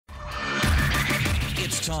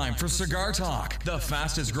It's time for Cigar Talk, the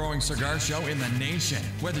fastest growing cigar show in the nation.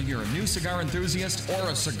 Whether you're a new cigar enthusiast or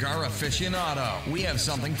a cigar aficionado, we have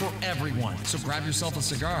something for everyone. So grab yourself a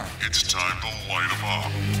cigar. It's time to light them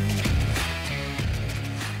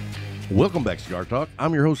up. Welcome back to Cigar Talk.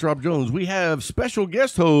 I'm your host, Rob Jones. We have special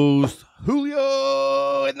guest host,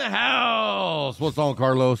 Julio in the house. What's on,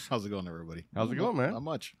 Carlos? How's it going, everybody? How's it going, man? Not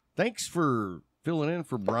much. Thanks for filling in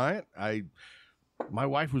for Bryant. My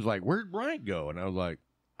wife was like, where'd Bryant go? And I was like,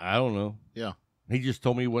 I don't know. Yeah. He just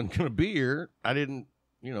told me he wasn't going to be here. I didn't,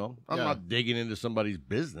 I'm Yeah. not digging into somebody's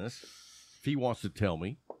business. If he wants to tell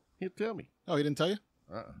me, he'll tell me. Oh, he didn't tell you?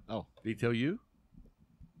 Oh, did he tell you?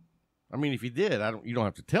 I mean, if he did, you don't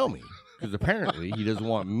have to tell me, because apparently he doesn't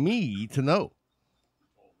want me to know.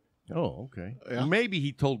 Oh, okay. Yeah. Maybe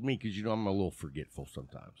he told me, because I'm a little forgetful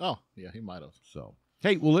sometimes. Oh, yeah, he might have. So,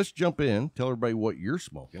 hey, well, let's jump in. Tell everybody what you're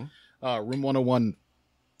smoking. Room 101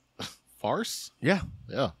 Farce? Yeah.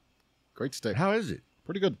 Yeah. Great stick. How is it?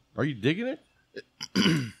 Pretty good. Are you digging it?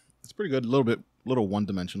 It's pretty good. A little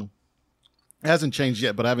one-dimensional. It hasn't changed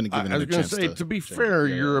yet, but I haven't given it a chance to be fair,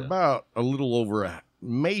 Yeah, you're yeah. about a little over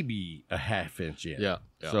maybe a half inch in. Yeah.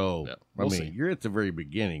 So, yeah. I We'll mean, see. you're at the very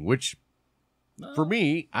beginning, which No. for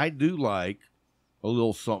me, I do like a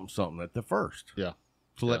little something at the first. Yeah.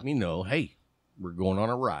 To let me know, hey, we're going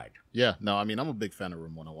on a ride. Yeah. No, I mean, I'm a big fan of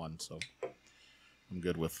Room 101, so I'm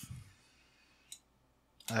good with...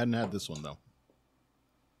 I hadn't had this one, though.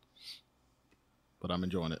 But I'm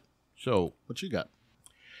enjoying it. So, What you got?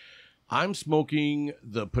 I'm smoking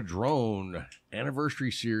the Padron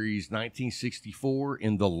Anniversary Series 1964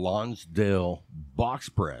 in the Lonsdale box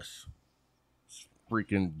press.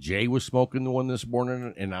 Freaking Jay was smoking the one this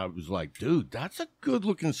morning, and I was like, dude, that's a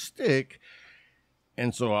good-looking stick.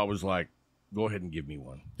 And so I was like, go ahead and give me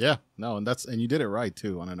one. Yeah. No, and you did it right,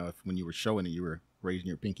 too. I don't know if when you were showing it, you were raising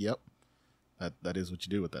your pinky up. That is what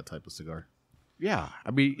you do with that type of cigar. Yeah.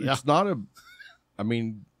 I mean, it's not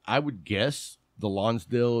I would guess the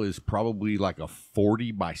Lonsdale is probably like a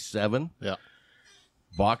 40 by 7. Yeah.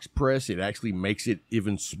 Box press. It actually makes it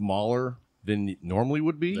even smaller than it normally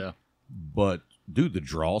would be. Yeah. But, dude, the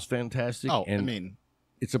draw's fantastic. Oh, and I mean,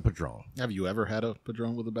 it's a Padron. have you ever had a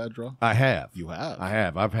Padron with a bad draw? I have. You have? I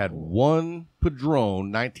have. I've had one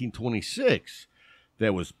Padron 1926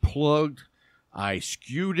 that was plugged. I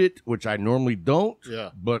skewed it, which I normally don't.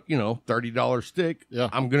 Yeah. But, $30 stick. Yeah.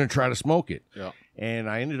 I'm going to try to smoke it. Yeah. And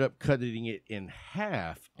I ended up cutting it in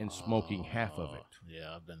half and smoking half of it.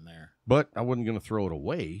 Yeah, I've been there. But I wasn't going to throw it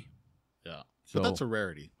away. Yeah. So But that's a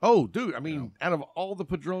rarity. Oh, dude. I mean, out of all the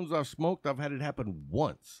Padrones I've smoked, I've had it happen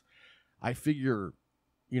once. I figure,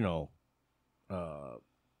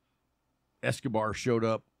 Escobar showed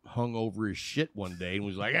up, hung over his shit one day and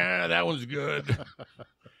was like, that one's good.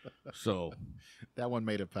 So. That one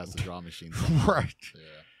made it past the draw machine. Right. Yeah.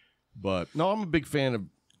 But, no, I'm a big fan of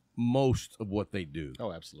most of what they do.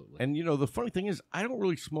 Oh, absolutely. And, the funny thing is, I don't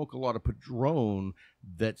really smoke a lot of Padron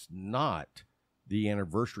that's not the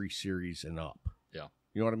Anniversary Series and up. Yeah.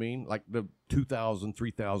 You know what I mean? Like the 2,000,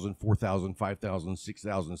 3,000, 4,000, 5,000,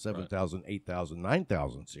 6,000, 7,000, 8,000,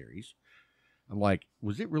 9,000 series. I'm like,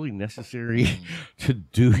 was it really necessary to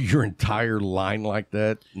do your entire line like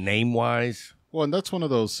that, name-wise? Well, and that's one of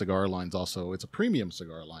those cigar lines also. It's a premium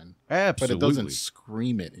cigar line. Absolutely. But it doesn't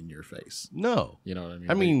scream it in your face. No. You know what I mean?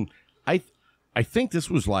 I mean, I think this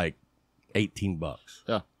was like $18.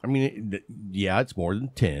 Yeah. I mean, it's more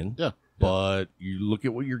than 10. Yeah. But you look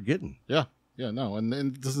at what you're getting. Yeah. Yeah, no. And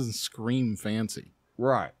it doesn't scream fancy.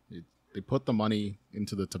 Right. They put the money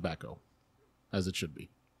into the tobacco, as it should be.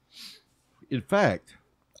 In fact,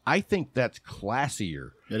 I think that's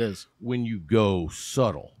classier. It is. When you go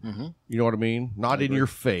subtle. Mm-hmm. You know what I mean? Not in your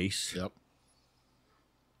face. Yep.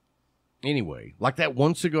 Anyway, like that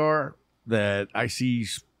one cigar that I see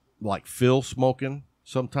like Phil smoking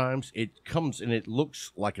sometimes, it comes and it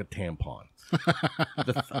looks like a tampon.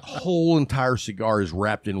 The whole entire cigar is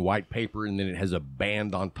wrapped in white paper and then it has a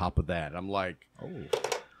band on top of that. I'm like, oh,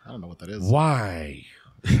 I don't know what that is. Why?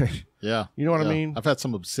 Yeah. You know what I mean? I've had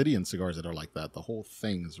some Obsidian cigars that are like that. The whole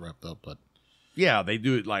thing is wrapped up, but yeah, they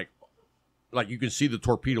do it like you can see the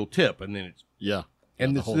torpedo tip and then it's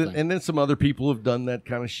and the whole thing. And then some other people have done that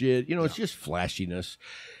kind of shit. It's just flashiness.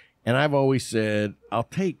 And I've always said I'll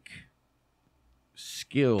take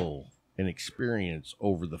skill and experience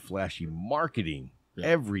over the flashy marketing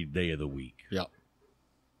every day of the week. Yeah.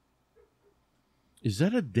 Is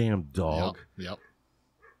that a damn dog? Yep.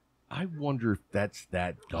 I wonder if that's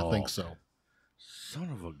that dog. I think so. Son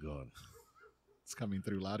of a gun. It's coming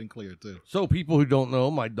through loud and clear, too. So people who don't know,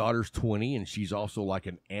 my daughter's 20, and she's also like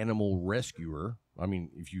an animal rescuer. I mean,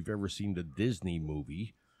 if you've ever seen the Disney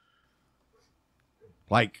movie,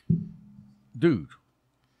 Like, dude,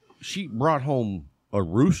 she brought home a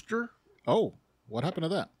rooster. Oh, what happened to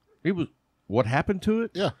that? It was what happened to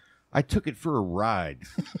it? Yeah. I took it for a ride.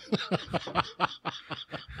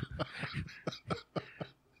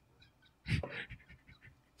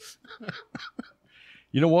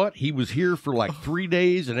 You know what? He was here for like 3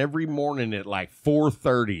 days, and every morning at like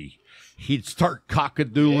 4:30, he'd start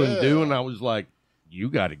cock-a-doodling. I was like, you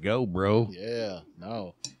got to go, bro. Yeah,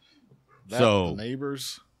 no. So the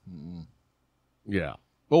neighbors. Yeah.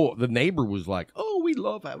 Oh, the neighbor was like, oh, we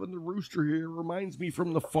love having the rooster here. Reminds me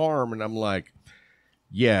from the farm. And I'm like,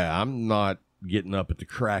 yeah, I'm not getting up at the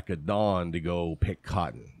crack of dawn to go pick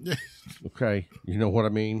cotton. Okay? You know what I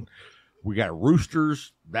mean? We got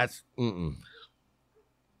roosters. That's,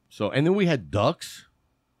 So, and then we had ducks.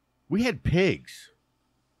 We had pigs.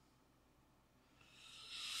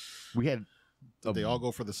 We had... Did they all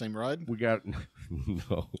go for the same ride? We got... No.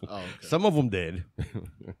 Oh, okay. Some of them did.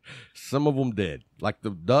 Some of them did. Like the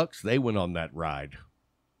ducks, they went on that ride.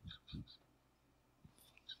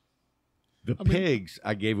 The pigs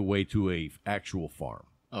I gave away to a actual farm.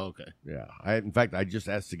 Oh, okay. Yeah. In fact, I just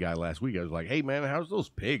asked the guy last week. I was like, hey, man, how's those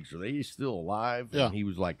pigs? Are they still alive? Yeah. And he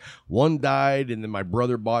was like, one died, and then my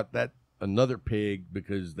brother bought another pig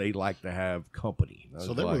because they like to have company.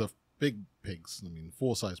 So they were the big pigs. I mean,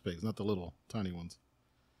 full-size pigs, not the little tiny ones.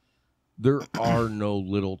 There are no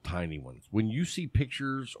little tiny ones. When you see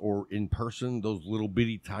pictures or in person, those little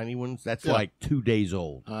bitty tiny ones, that's like 2 days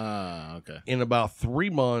old. Ah, okay. In about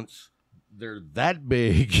 3 months, they're that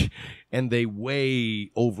big, and they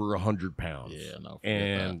weigh over 100 pounds. Yeah, no.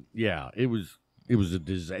 And yeah, it was a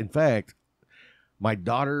disaster. In fact, my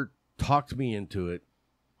daughter talked me into it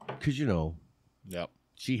because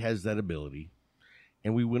she has that ability.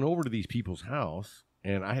 And we went over to these people's house,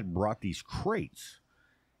 and I had brought these crates.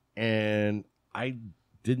 And I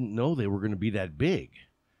didn't know they were going to be that big.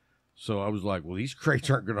 So I was like, well, these crates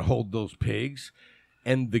aren't going to hold those pigs.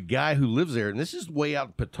 And the guy who lives there, and this is way out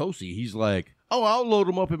in Potosi, he's like, oh, I'll load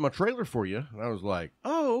them up in my trailer for you. And I was like,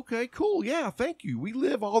 oh, okay, cool. Yeah, thank you. We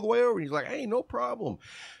live all the way over. And he's like, hey, no problem.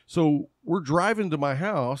 So we're driving to my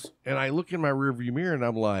house, and I look in my rearview mirror, and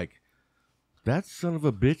I'm like, that son of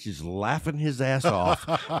a bitch is laughing his ass off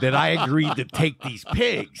that I agreed to take these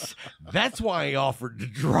pigs. That's why he offered to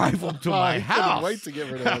drive them to my house. Wait to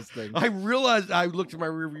get rid of those things. I realized, I looked at my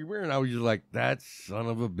rearview mirror and I was just like, that son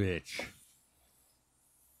of a bitch.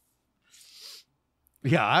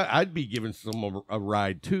 Yeah, I'd be giving some a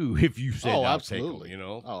ride too if you said I'll absolutely. Take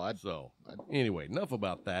them, Oh, anyway, enough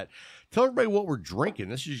about that. Tell everybody what we're drinking.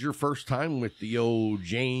 This is your first time with the old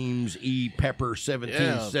James E. Pepper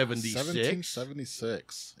 1776.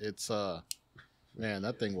 1776. It's man,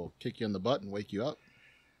 that thing will kick you in the butt and wake you up.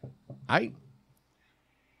 I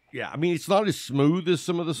mean, it's not as smooth as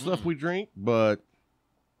some of the stuff we drink, but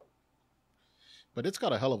it's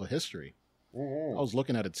got a hell of a history. I was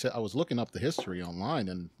looking at it. I was looking up the history online,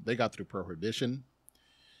 and they got through Prohibition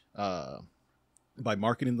by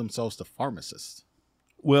marketing themselves to pharmacists.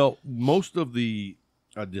 Well, most of the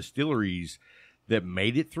distilleries that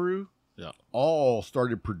made it through all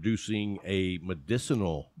started producing a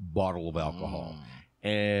medicinal bottle of alcohol.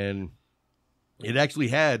 And it actually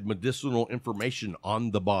had medicinal information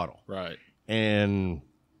on the bottle. Right. And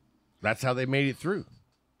that's how they made it through.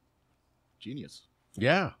 Genius.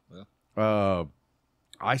 Yeah.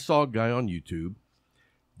 I saw a guy on YouTube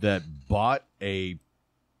that bought a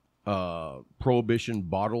Prohibition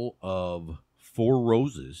bottle of Four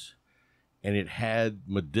Roses, and it had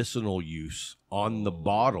medicinal use on the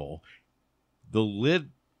bottle. The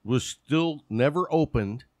lid was still never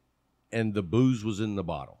opened, and the booze was in the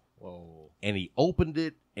bottle. Whoa. And he opened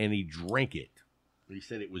it, and he drank it. He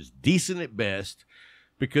said it was decent at best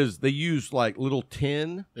because they used like little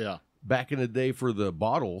tin back in the day for the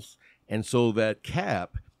bottles. And so that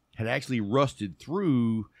cap had actually rusted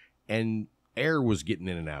through, and air was getting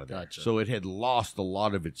in and out of there. Gotcha. So it had lost a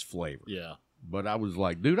lot of its flavor. Yeah. But I was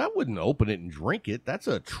like, dude, I wouldn't open it and drink it. That's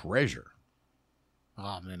a treasure.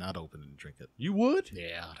 Oh, man, I'd open it and drink it. You would?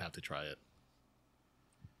 Yeah, I'd have to try it.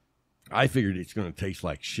 I figured it's going to taste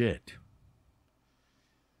like shit.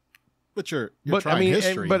 But you're trying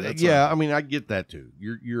history. I mean, I get that too.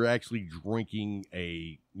 You're actually drinking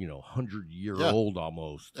a 100-year-old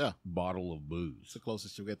almost bottle of booze. It's the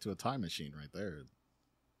closest you'll get to a time machine right there.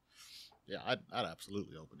 Yeah, I'd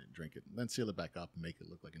absolutely open it and drink it, and then seal it back up and make it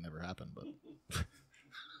look like it never happened. But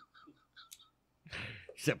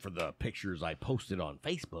except for the pictures I posted on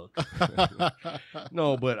Facebook.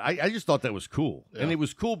 No, but I just thought that was cool, and it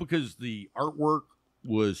was cool because the artwork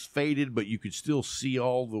was faded, but you could still see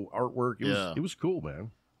all the artwork. It was cool,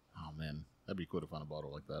 man. Oh man, that'd be cool to find a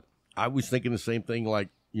bottle like that. I was thinking the same thing, like,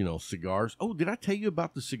 cigars. Oh, did I tell you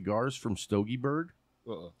about the cigars from Stogie Bird?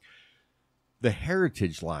 The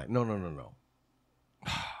Heritage line. No.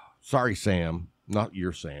 Sorry, Sam. Not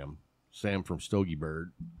your Sam. Sam from Stogie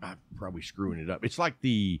Bird. I'm probably screwing it up. It's like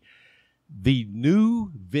the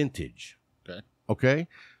new vintage. Okay?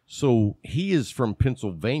 So he is from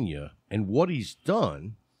Pennsylvania, and what he's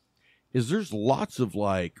done is there's lots of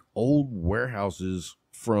like old warehouses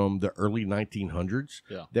from the early 1900s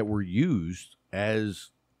that were used as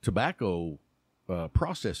tobacco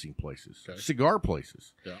processing places, cigar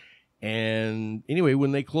places. Yeah. And anyway,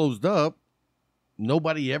 when they closed up,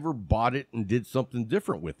 nobody ever bought it and did something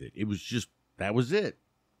different with it. It was just, that was it.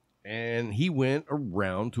 And he went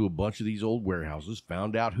around to a bunch of these old warehouses,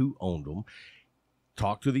 found out who owned them,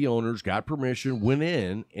 talked to the owners, got permission, went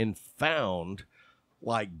in and found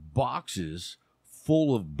like boxes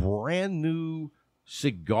full of brand new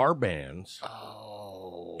cigar bands.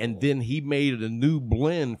 Oh. And then he made a new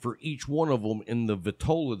blend for each one of them in the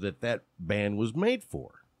vitola that band was made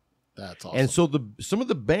for. That's awesome. And so some of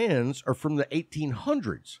the bands are from the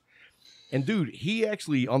 1800s. And dude, he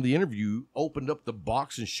actually on the interview opened up the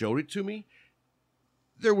box and showed it to me.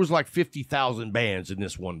 There was like 50,000 bands in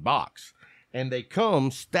this one box. And they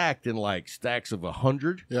come stacked in like stacks of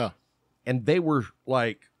 100. Yeah. And they were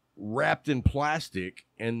like wrapped in plastic,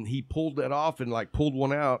 and he pulled that off and like pulled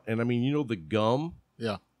one out. And I mean, the gum.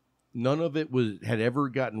 Yeah. None of it had ever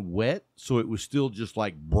gotten wet, so it was still just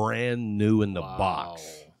like brand new in the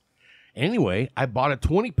box. Anyway, I bought a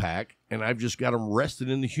 20-pack, and I've just got them resting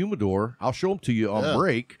in the humidor. I'll show them to you on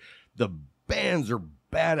break. The bands are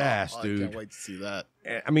badass, dude. I can't wait to see that.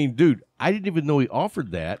 I mean, dude, I didn't even know he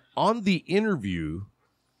offered that. On the interview,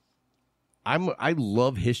 I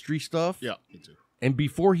love history stuff. Yeah, me too. And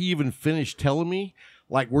before he even finished telling me,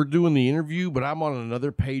 like, we're doing the interview, but I'm on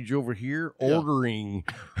another page over here ordering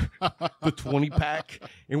the 20-pack.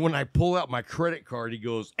 And when I pull out my credit card, he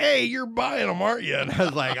goes, "Hey, you're buying them, aren't you?" And I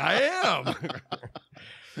was like, "I am."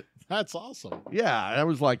 That's awesome. Yeah, I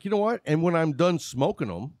was like, you know what? And when I'm done smoking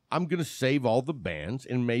them, I'm going to save all the bands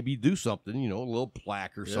and maybe do something, a little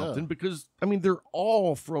plaque or something. Because, I mean, they're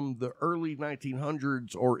all from the early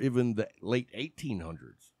 1900s or even the late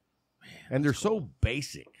 1800s. Man, and they're so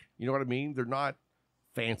basic. You know what I mean? They're not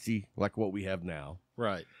fancy like what we have now.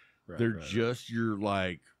 Right. They're just you're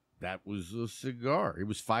like, that was a cigar. It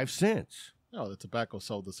was 5 cents. No, the tobacco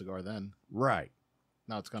sold the cigar then. Right.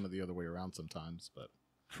 Now it's kind of the other way around sometimes, but...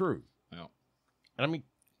 True. Yeah. And I mean,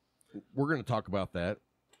 we're going to talk about that.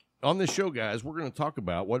 On this show, guys, we're going to talk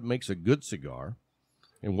about what makes a good cigar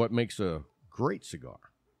and what makes a great cigar.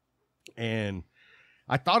 And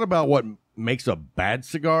I thought about what makes a bad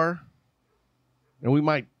cigar, and we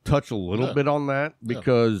might touch a little bit on that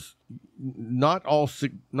because not all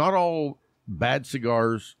bad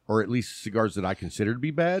cigars, or at least cigars that I consider to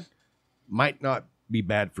be bad, might not be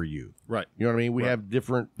bad for you. Right. You know what I mean? We have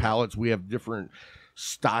different palates. We have different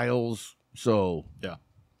styles. So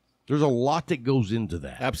there's a lot that goes into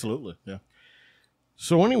that. Absolutely. Yeah.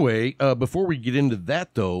 So anyway, before we get into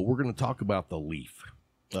that though, we're going to talk about the leaf.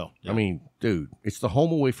 Oh, yeah. I mean, dude, it's the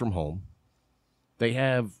home away from home. They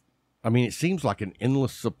have, I mean, it seems like an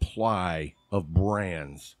endless supply of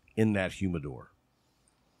brands in that humidor.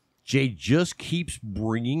 Jay just keeps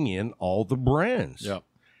bringing in all the brands. Yep.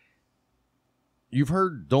 You've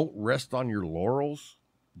heard "don't rest on your laurels."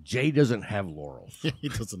 Jay doesn't have laurels. He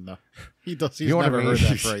doesn't know. He's never heard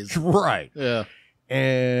that phrase. Right. Yeah.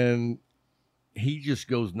 And he just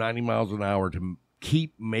goes 90 miles an hour to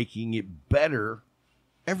keep making it better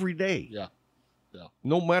every day. Yeah. Yeah.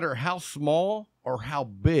 No matter how small or how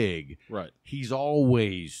big. Right. He's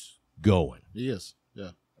always going. He is.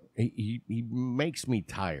 Yeah. He makes me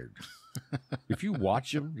tired. If you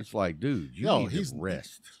watch him, it's like, dude, you need to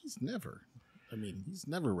rest. He's never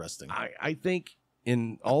resting. I think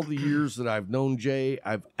in all the years that I've known Jay,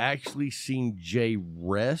 I've actually seen Jay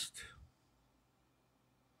rest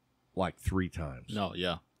like 3 times. No,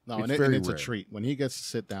 yeah. No, and it's a treat. When he gets to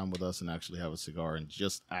sit down with us and actually have a cigar and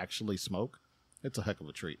just actually smoke, it's a heck of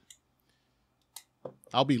a treat.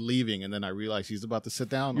 I'll be leaving, and then I realize he's about to sit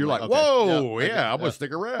down. You're like, okay, whoa, I'm going to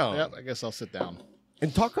stick around. Yeah, I guess I'll sit down.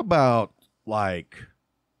 And talk about, like,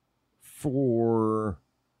 for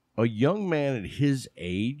a young man at his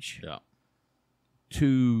age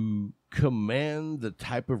to command the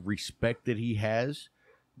type of respect that he has,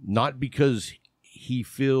 not because he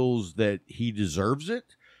feels that he deserves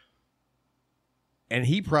it, and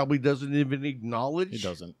he probably doesn't even acknowledge. He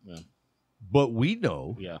doesn't, yeah. But we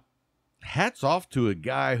know. Yeah. Hats off to a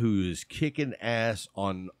guy who is kicking ass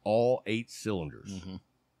on all 8 cylinders. Mm-hmm.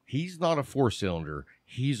 He's not a 4-cylinder.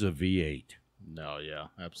 He's a V8. No, yeah,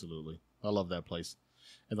 absolutely. I love that place.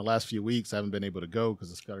 In the last few weeks, I haven't been able to go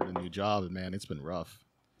because I started a new job, and man, it's been rough.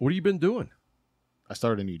 What have you been doing? I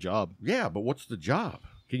started a new job. Yeah, but what's the job?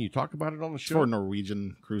 Can you talk about it on the show? For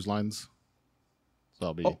Norwegian Cruise Lines. So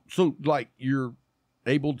I'll be so like you're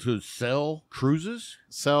able to sell cruises?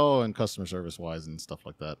 Sell and customer service wise and stuff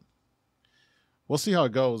like that. We'll see how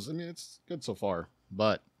it goes. I mean, it's good so far,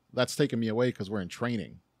 but that's taken me away because we're in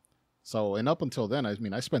training. So, and up until then, I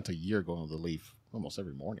mean, I spent a year going to the Leaf almost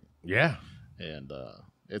every morning. Yeah. And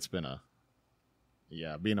it's been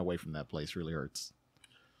being away from that place really hurts.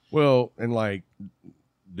 Well, and like,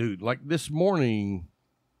 dude, like this morning,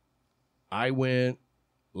 I went,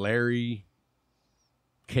 Larry,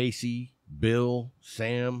 Casey, Bill,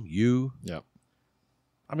 Sam, you. Yep.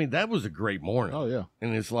 I mean, that was a great morning. Oh, yeah.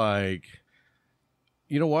 And it's like,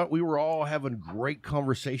 you know what? We were all having great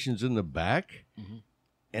conversations in the back. Mm-hmm.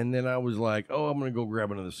 And then I was like, oh, I'm going to go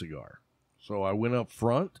grab another cigar. So I went up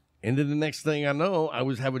front. And then the next thing I know, I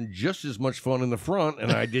was having just as much fun in the front,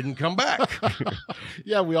 and I didn't come back.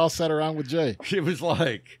 Yeah, we all sat around with Jay. It was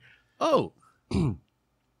like, oh,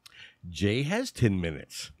 Jay has 10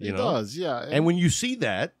 minutes. He does, yeah. And when you see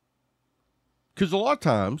that, because a lot of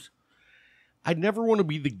times, I never want to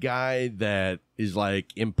be the guy that is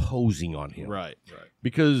like imposing on him. Right.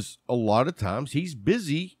 Because a lot of times he's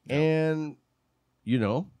busy and, you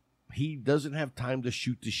know, he doesn't have time to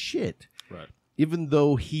shoot the shit. Right. Even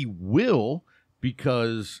though he will,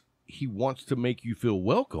 because he wants to make you feel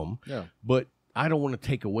welcome. Yeah. But I don't want to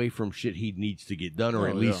take away from shit he needs to get done, or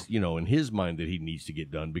at least, you know, in his mind that he needs to get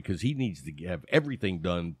done, because he needs to have everything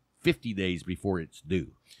done 50 days before it's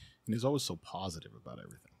due. And he's always so positive about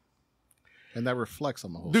everything. And that reflects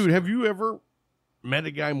on the whole Dude, story. have you ever met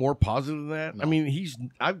a guy more positive than that? No. I mean,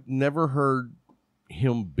 I've never heard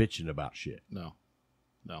him bitching about shit. No.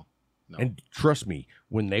 And trust me,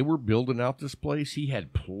 when they were building out this place, he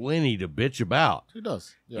had plenty to bitch about. He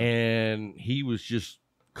does. Yeah. And he was just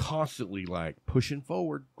constantly like pushing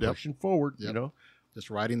forward, you know? Just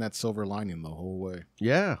riding that silver lining the whole way.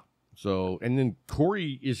 Yeah. So, and then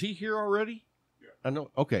Corey, is he here already? Yeah. I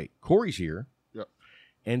know. Okay. Corey's here. Yep.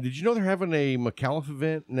 And did you know they're having a McAuliffe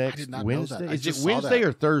event next did not Wednesday? know that. I Is just it saw Wednesday that.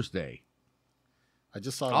 or Thursday? I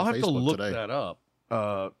just saw it I'll on have Facebook to look today. that up.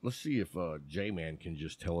 Let's see if J-Man can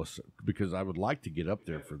just tell us, because I would like to get up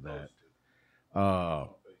there for that.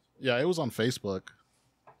 Yeah, it was on Facebook.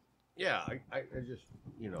 Yeah, I just,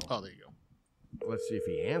 you know. Oh, there you go. Let's see if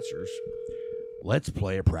he answers. Let's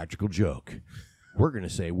play a practical joke. We're going to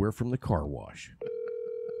say we're from the car wash.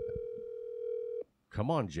 Come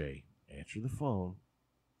on, Jay. Answer the phone.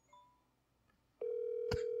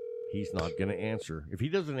 He's not going to answer. If he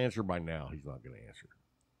doesn't answer by now, he's not going to answer.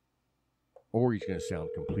 Or he's going to sound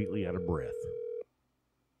completely out of breath.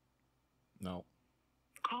 No.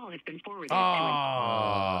 Call has been forwarded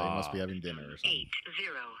Oh, he must be having dinner or something.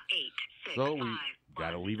 808 so we got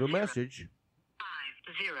to leave a message.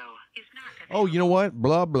 50 is not Oh, you know what?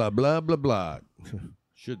 Blah, blah, blah, blah, blah.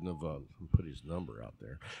 Shouldn't have put his number out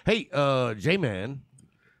there. Hey, J-Man,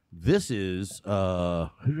 this is,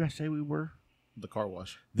 who did I say we were? The car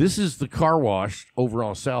wash. This is the car wash over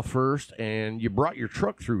on South First, and you brought your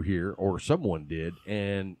truck through here, or someone did,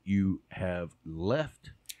 and you have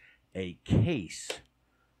left a case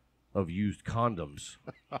of used condoms.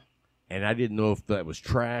 And I didn't know if that was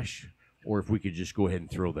trash or if we could just go ahead and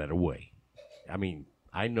throw that away. I mean,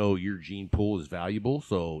 I know your gene pool is valuable,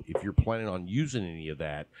 so if you're planning on using any of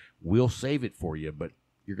that, we'll save it for you, but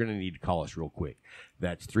you're going to need to call us real quick.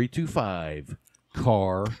 That's 325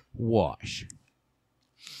 Car Wash.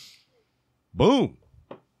 Boom.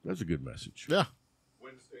 That's a good message. Yeah.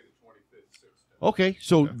 Wednesday the 25th, 6 Okay,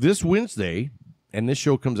 so this Wednesday, and this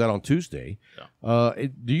show comes out on Tuesday, do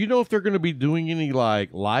you know if they're going to be doing any like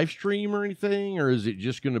live stream or anything, or is it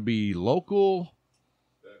just going to be local?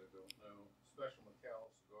 That I don't know. Special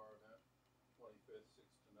McAuliffe cigar event, 25th, 6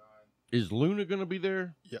 to 9. Is Luna going to be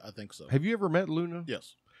there? Yeah, I think so. Have you ever met Luna?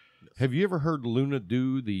 Yes. Have you ever heard Luna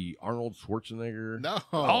do the Arnold Schwarzenegger? No.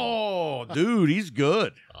 Oh, dude, he's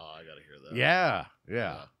good. Oh, I got to hear that.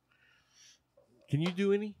 Yeah. Can you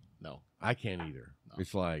do any? No. I can't either. No.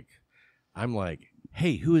 It's like, I'm like,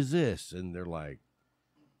 hey, who is this? And they're like,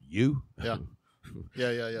 you? Yeah.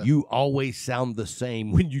 Yeah. You always sound the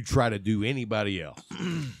same when you try to do anybody else.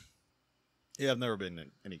 Yeah, I've never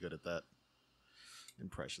been any good at that.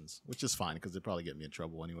 Impressions, which is fine because they probably get me in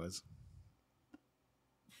trouble anyways.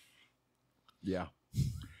 Yeah.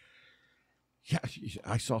 Yeah,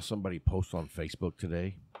 I saw somebody post on Facebook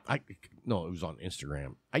today. No, it was on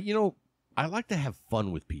Instagram. I like to have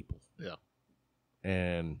fun with people. Yeah.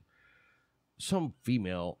 And some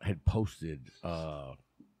female had posted, what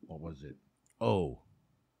was it? oh,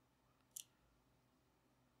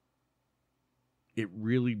 it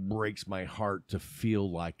really breaks my heart to feel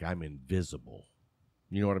like I'm invisible.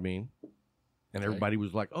 You know what I mean? And everybody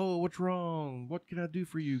was like, oh, what's wrong? What can I do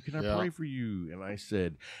for you? Can I pray for you? And I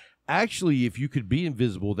said, actually, if you could be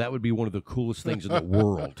invisible, that would be one of the coolest things in the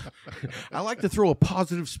world. I like to throw a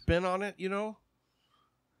positive spin on it, you know?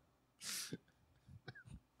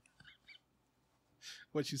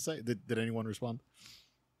 What'd you say? Did anyone respond?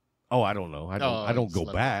 Oh, I don't know. I don't go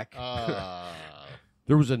back. Uh,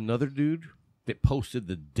 There was another dude that posted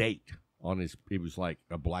the date on his, it was like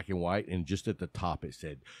a black and white, and just at the top it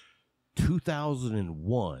said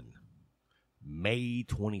 2001, May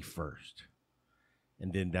 21st.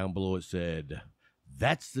 And then down below it said,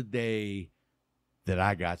 that's the day that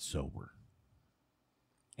I got sober.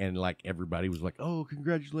 And like everybody was like, oh,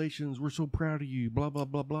 congratulations, we're so proud of you, blah, blah,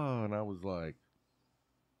 blah, blah. And I was like,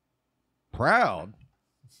 proud?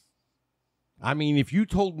 I mean, if you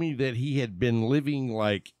told me that he had been living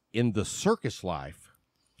like in the circus life,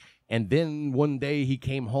 and then one day he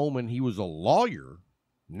came home and he was a lawyer,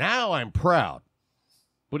 now I'm proud.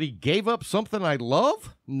 But he gave up something I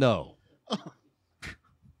love? No.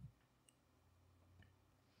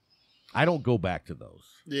 I don't go back to those.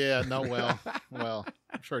 yeah, no, well,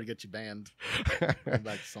 I'm sure to get you banned. Going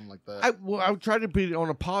back to something like that. I would try to be on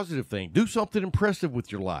a positive thing. Do something impressive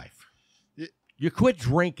with your life. You quit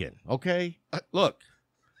drinking, okay? Look,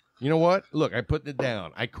 you know what? Look, I'm putting it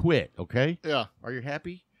down. I quit, okay? Yeah. Are you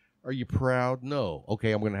happy? Are you proud? No.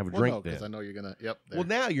 Okay, I'm going to have a drink then. Because I know you're going to, yep. There. Well,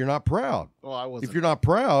 now you're not proud. Well, I wasn't. If you're not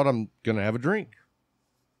proud, I'm going to have a drink.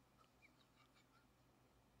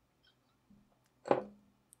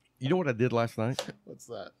 You know what I did last night? What's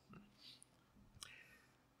that?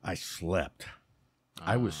 I slept.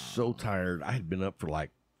 I was so tired. I had been up for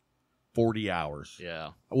like 40 hours.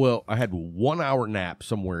 Yeah. Well, I had 1 hour nap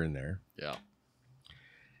somewhere in there. Yeah.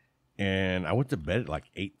 And I went to bed at like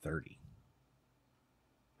 8:30.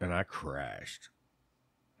 And I crashed.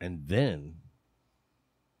 And then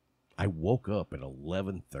I woke up at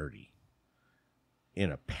 11:30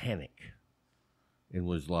 in a panic and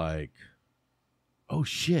was like, oh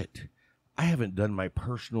shit, I haven't done my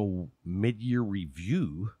personal mid-year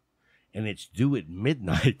review and it's due at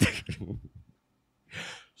midnight.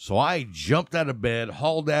 So I jumped out of bed,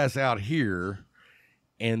 hauled ass out here,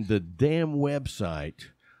 and the damn website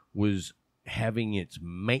was having its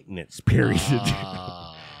maintenance period.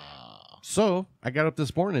 So I got up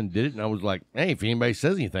this morning and did it, and I was like, hey, if anybody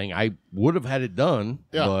says anything, I would have had it done.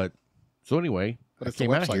 Yeah. But so anyway, But I it's the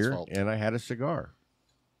came out website's here fault. and I had a cigar.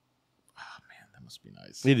 Oh, man, that must be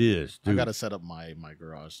nice. It is, I dude. got to set up my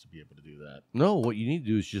garage to be able to do that. No, what you need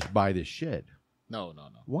to do is just buy this shed. No.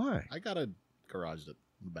 Why? I got a garage in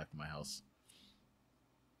the back of my house.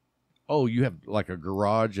 Oh, you have like a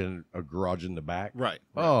garage and a garage in the back? Right.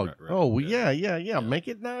 Well, yeah. Make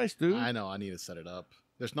it nice, dude. I know. I need to set it up.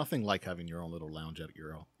 There's nothing like having your own little lounge at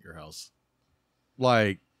your house.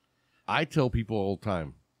 Like, I tell people all the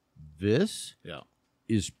time, this Yeah.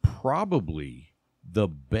 is probably the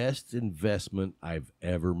best investment I've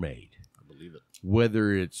ever made. I believe it.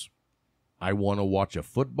 Whether it's I want to watch a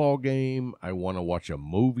football game, I want to watch a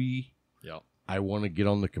movie, Yeah. I want to get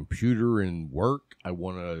on the computer and work, I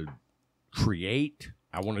want to create,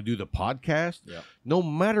 I want to do the podcast. Yeah. No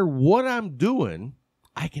matter what I'm doing,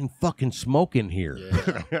 I can fucking smoke in here.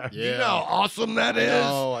 Yeah. You know how awesome that is?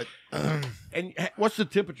 No, And what's the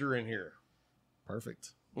temperature in here?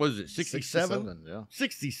 perfect. What is it, 67? Yeah.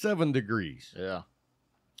 67 degrees. Yeah.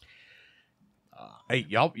 Hey,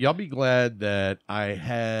 y'all be glad that I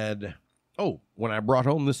had, when I brought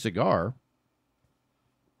home this cigar,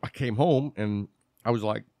 I came home and I was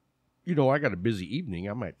like, I got a busy evening.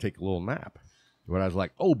 I might take a little nap. But I was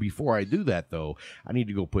like, before I do that, though, I need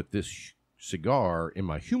to go put this cigar in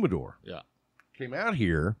my humidor. Yeah. Came out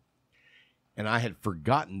here, and I had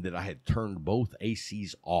forgotten that I had turned both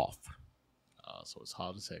ACs off. So it's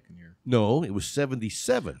hot as heck in here. No, it was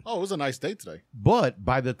 77. Oh, it was a nice day today. But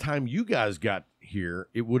by the time you guys got here,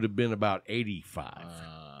 it would have been about 85.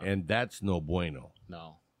 And that's no bueno.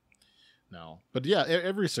 No. But yeah,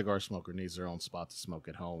 every cigar smoker needs their own spot to smoke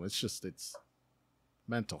at home. It's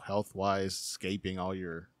mental health wise, escaping all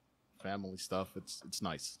your family stuff. It's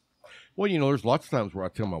nice. Well, there's lots of times where I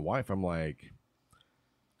tell my wife, I'm like,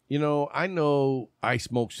 I know I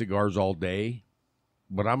smoke cigars all day,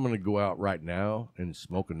 but I'm going to go out right now and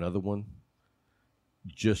smoke another one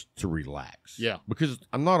just to relax. Yeah. Because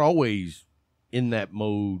I'm not always in that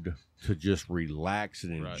mode to just relax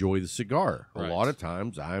and enjoy the cigar. Right. A lot of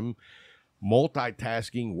times I'm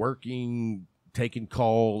multitasking, working, taking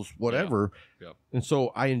calls, whatever. Yep. And so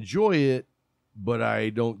I enjoy it but I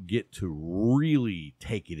don't get to really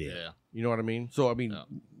take it in. Yeah. You know what I mean? So, I mean,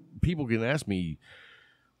 people can ask me,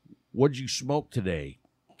 what'd you smoke today?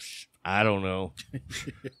 I don't know.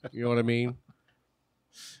 You know what I mean?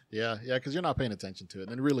 Yeah, because you're not paying attention to it.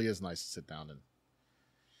 And it really is nice to sit down and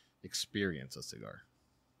experience a cigar.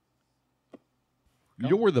 You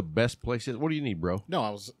know where the best place is? What do you need, bro? No, I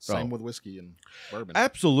was same with whiskey and bourbon.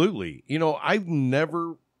 Absolutely. You know, I've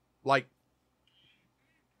never, like,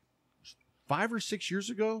 5 or 6 years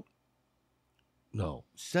ago, no,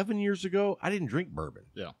 7 years ago, I didn't drink bourbon.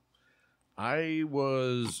 Yeah. I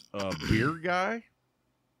was a beer guy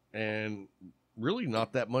and really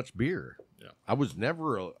not that much beer. Yeah. I was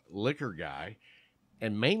never a liquor guy,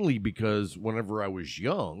 and mainly because whenever I was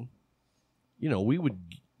young, you know, we would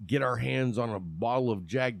get our hands on a bottle of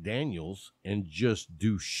Jack Daniels and just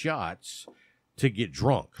do shots to get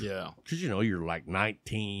drunk. Yeah. Because, you know, you're like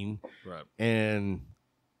 19. Right. And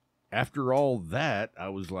after all that, I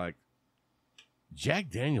was like, Jack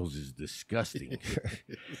Daniels is disgusting.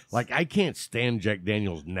 Like, I can't stand Jack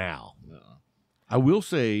Daniels now. No. I will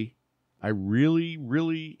say I really,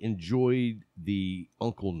 really enjoyed the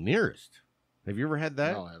Uncle Nearest. Have you ever had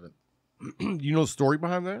that? No, I haven't. You know the story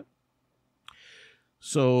behind that?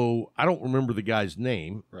 So, I don't remember the guy's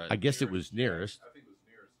name. Right. I guess it was Nearest. I think it was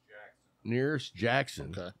Nearest Jackson. Nearest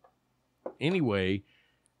Jackson. Okay. Anyway,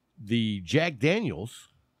 the Jack Daniels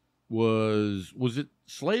was it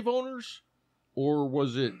slave owners or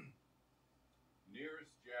was it Nearest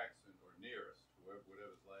Jackson or Nearest, whatever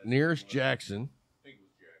his last Nearest name was. Jackson? I think it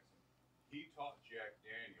was Jackson. He taught Jack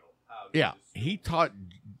Daniel how to Yeah, distill. he taught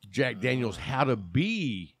Jack Daniels how to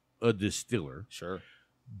be a distiller, Sure.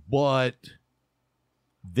 but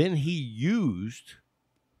then he used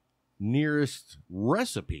Nearest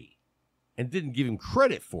recipe and didn't give him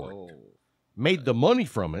credit for it. Oh, Made the money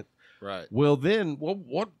from it. right. Well, then,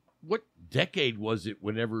 what decade was it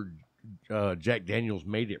whenever Jack Daniels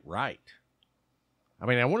made it right? I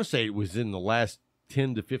mean, I want to say it was in the last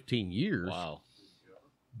 10 to 15 years. Wow.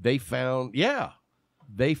 They found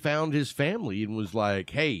his family and was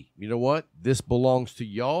like, hey, you know what? This belongs to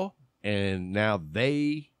y'all, and now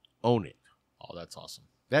they own it. Oh, that's awesome.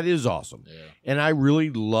 That is awesome. Yeah. And I really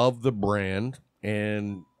love the brand,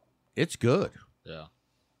 and it's good. Yeah.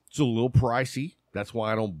 It's a little pricey. That's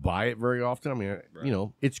why I don't buy it very often. I mean, Right. you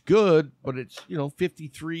know, it's good, but it's, you know,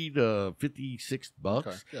 53 to 56 bucks.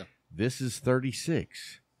 Okay. Yeah. This is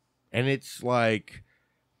 36. And it's like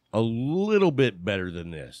a little bit better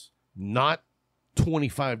than this. Not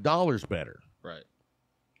 $25 better. Right.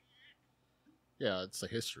 Yeah, it's the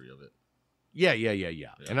history of it. Yeah. Yeah.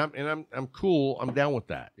 And I'm cool. I'm down with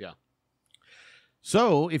that. Yeah.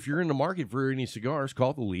 So if you're in the market for any cigars,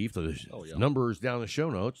 call the Leaf. The yeah. number is down in the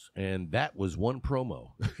show notes, and that was one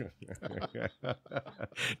promo.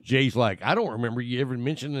 Jay's like, I don't remember you ever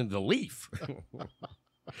mentioning the Leaf.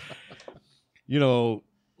 You know,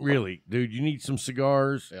 really, dude, you need some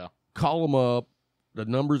cigars. Yeah. Call them up. The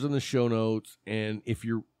number's in the show notes, and if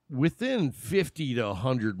you're within 50 to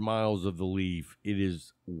 100 miles of the Leaf, it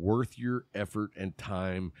is worth your effort and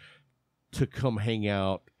time to come hang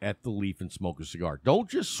out at the Leaf and smoke a cigar. Don't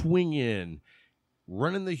just swing in,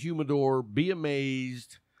 run in the humidor, be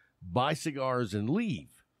amazed, buy cigars, and leave.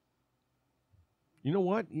 You know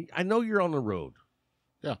what? I know you're on the road.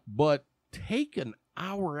 Yeah. But take an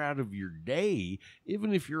hour out of your day,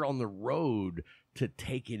 even if you're on the road, to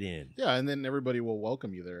take it in. Yeah, and then everybody will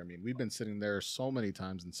welcome you there. I mean, we've been sitting there so many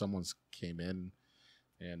times, and someone's came in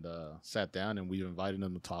and sat down, and we've invited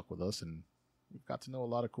them to talk with us, and we've got to know a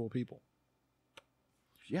lot of cool people.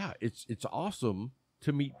 Yeah, it's awesome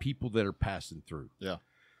to meet people that are passing through. Yeah.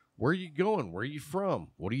 Where are you going? Where are you from?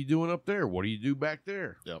 What are you doing up there? What do you do back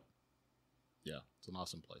there? Yep. Yeah, it's an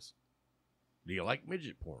awesome place. Do you like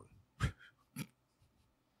midget porn?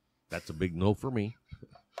 That's a big no for me.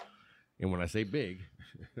 And when I say big,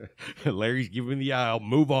 Larry's giving the eye.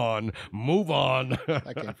 Move on. Move on.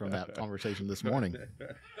 That came from that conversation this morning.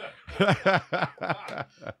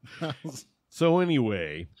 So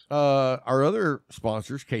anyway, our other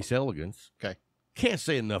sponsors, Case Elegance. Okay. Can't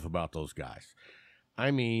say enough about those guys.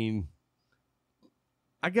 I mean,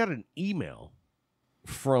 I got an email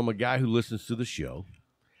from a guy who listens to the show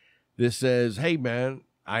that says, hey, man,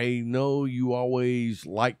 I know you always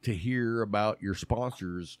like to hear about your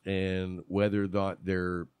sponsors and whether or not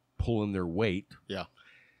they're pulling their weight. Yeah.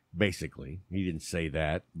 Basically, he didn't say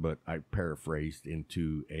that, but I paraphrased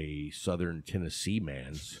into a Southern Tennessee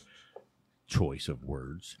man's choice of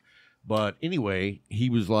words. But anyway, he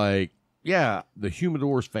was like, yeah, the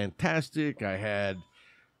humidor's fantastic. I had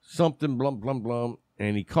something, blum, blum, blum.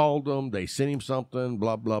 And he called them. They sent him something,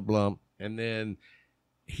 blah, blah, blah. And then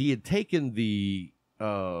he had taken the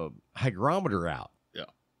hygrometer out. Yeah.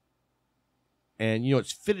 And, you know,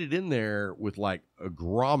 it's fitted in there with like a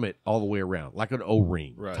grommet all the way around, like an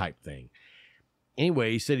O-ring Right. type thing.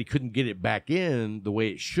 Anyway, he said he couldn't get it back in the way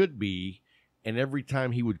it should be. And every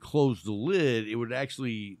time he would close the lid, it would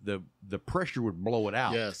actually, the pressure would blow it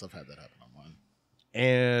out. Yes, I've had that happen on mine.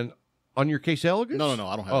 And on your Case Elegance? No,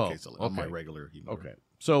 I don't have a case on my okay. regular humidor. Okay.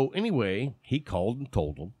 So anyway, he called and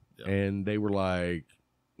told them, Yeah. and they were like,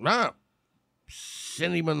 "Nah,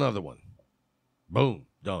 send him another one." Boom,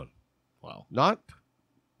 done. Wow. Not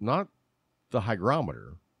the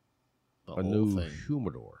hygrometer, The a whole new thing.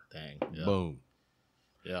 humidor. Dang. Yeah. Boom,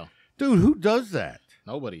 Yeah. dude. Who does that?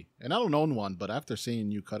 Nobody. And I don't own one, but after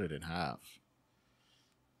seeing you cut it in half,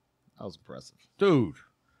 that was impressive. Dude.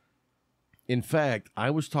 In fact, I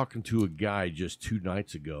was talking to a guy just 2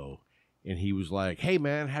 nights ago, and he was like, "Hey,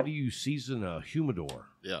 man, how do you season a humidor?"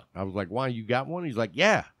 Yeah. I was like, "Why, you got one?" He's like,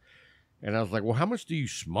 "Yeah." And I was like, "Well, how much do you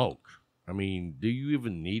smoke? I mean, do you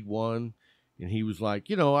even need one?" And he was like,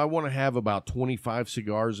 "You know, I want to have about 25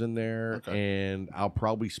 cigars in there, Okay. and I'll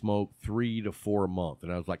probably smoke 3 to 4 a month."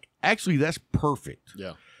 And I was like, "Actually, that's perfect."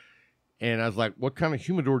 Yeah. And I was like, "What kind of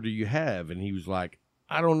humidor do you have?" And he was like,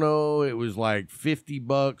 "I don't know. It was like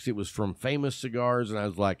 $50. It was from Famous Cigars." And I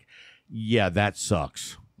was like, "Yeah, that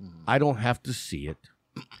sucks. I don't have to see it.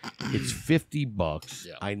 It's $50.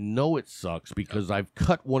 Yeah. I know it sucks because I've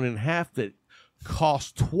cut one in half that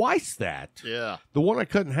cost twice that. Yeah. The one I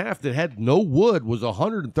cut in half that had no wood was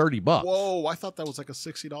 $130. Whoa, I thought that was like a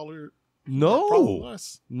 $60. Probably No,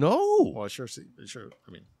 less. no, Well, sure.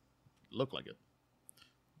 I mean, it looked like it.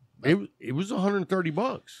 it was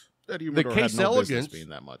 $130. That humidor Case had no business Elegance- being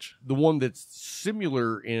that much. The one that's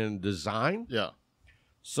similar in design. Yeah.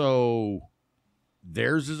 So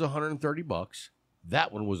theirs is $130.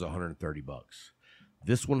 That one was $130.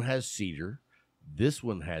 This one has cedar. This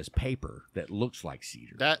one has paper that looks like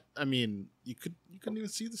cedar. That, I mean, you couldn't even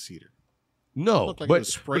see the cedar. No, looked like it but,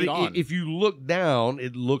 was sprayed on. if you look down,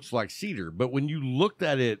 it looks like cedar. But when you looked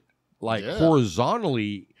at it like Yeah.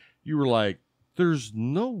 horizontally, you were like, "There's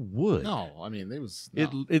no wood." No, I mean, it was.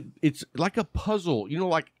 No. It's like a puzzle. You know,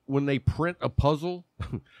 like when they print a puzzle,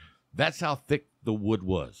 that's how thick the wood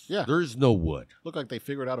was. Yeah. There's no wood. Looked like they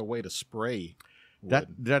figured out a way to spray wood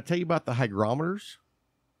Did I tell you about the hygrometers?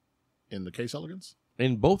 in the Case Elegance.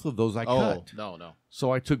 In both of those I cut. No.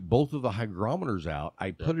 So I took both of the hygrometers out.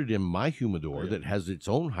 I put it in my humidor Yeah. that has its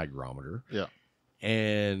own hygrometer. Yeah.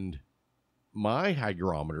 And my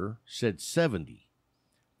hygrometer said 70.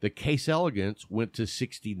 The Case Elegance went to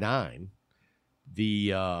 69.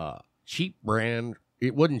 The cheap brand,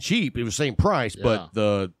 it wasn't cheap. It was the same price, Yeah. but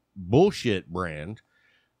the bullshit brand,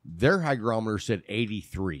 their hygrometer said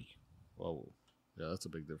 83. Whoa. Yeah, that's a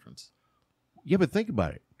big difference. Yeah, but think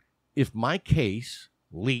about it. If my case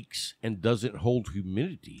leaks and doesn't hold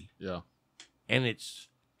humidity, Yeah. and it's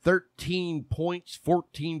 13 points,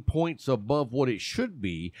 14 points above what it should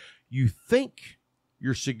be, you think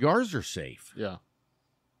your cigars are safe. Yeah.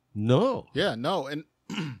 No. Yeah, no, and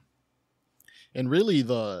and really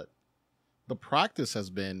the practice has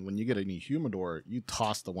been when you get a new humidor, you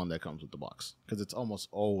toss the one that comes with the box because it's almost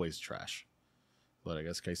always trash. But I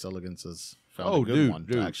guess Case Elegance has found a good one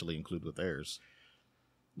to actually include with theirs.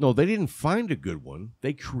 No, they didn't find a good one.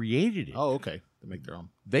 They created it. Oh, okay. They make their own.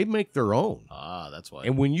 They make their own. Ah, that's why.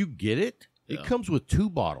 And when you get it, it Yeah. comes with 2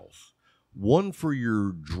 bottles. One for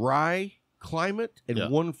your dry climate and Yeah.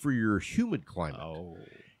 one for your humid climate. Oh,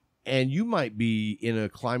 And you might be in a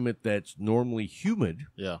climate that's normally humid,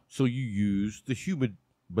 yeah, so you use the humid,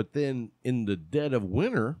 but then in the dead of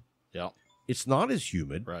winter, yeah. it's not as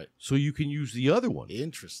humid, Right. so you can use the other one.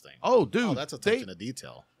 Interesting. Oh, dude, Oh, that's attention to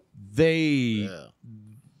detail.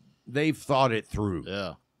 they've thought it through.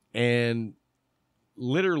 Yeah. And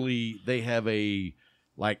literally they have a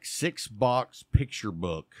like 6-box picture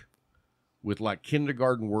book with like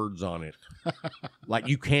kindergarten words on it. Like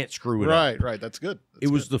you can't screw it up. Right. That's good. It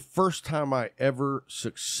was the first time I ever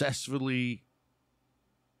successfully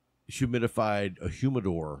humidified a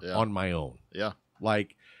humidor Yeah. on my own. Yeah.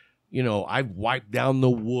 Like, you know, I've wiped down the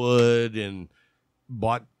wood and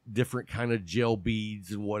bought different kind of gel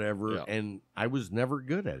beads and whatever, Yeah. and I was never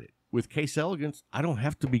good at it. With Case Elegance, I don't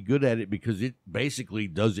have to be good at it because it basically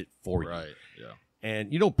does it for you. Right. Yeah.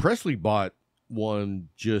 And, you know, Presley bought one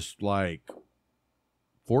just like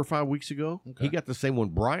 4 or 5 weeks ago. Okay. He got the same one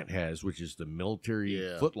Bryant has, which is the military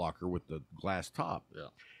Yeah. footlocker with the glass top. Yeah.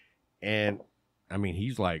 And, I mean,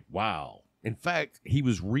 he's like, wow. In fact, he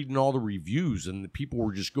was reading all the reviews and the people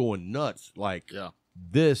were just going nuts. Like, Yeah.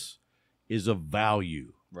 this is a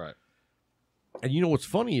value. Right. And you know what's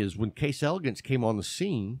funny is when Case Elegance came on the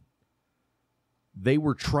scene, they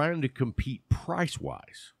were trying to compete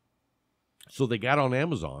price-wise. So they got on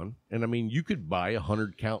Amazon, and I mean, you could buy a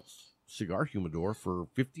 100-count cigar humidor for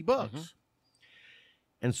 $50. Mm-hmm.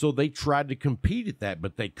 And so they tried to compete at that,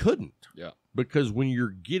 but they couldn't. Yeah. Because when you're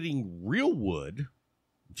getting real wood,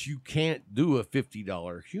 you can't do a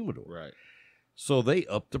 $50 humidor. Right. So they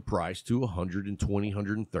upped the price to $120,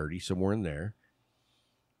 $130, somewhere in there.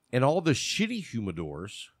 And all the shitty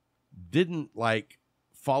humidors didn't like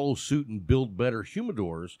follow suit and build better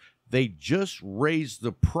humidors. They just raised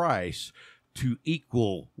the price to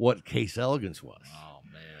equal what Case Elegance was. Oh,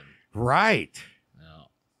 man. Right. Yeah.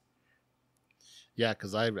 Yeah,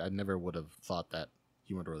 because I never would have thought that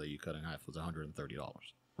humidor that you cut in half was $130.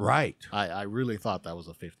 Right. I really thought that was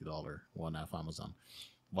a $50 one off Amazon.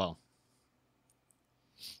 Well,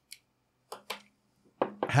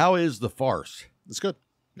 How is the farce? it's good.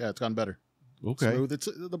 Yeah, it's gotten better. Okay.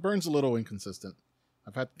 Smooth. The burn's a little inconsistent.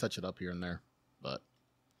 I've had to touch it up here and there, but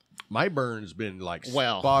My burn's been like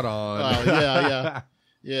Well, spot on.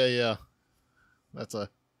 yeah. That's a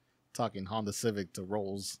talking Honda Civic to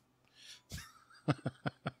Rolls.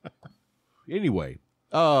 Anyway,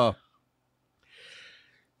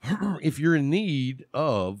 if you're in need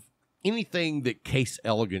of anything that Case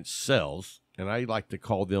Elegance sells, and I like to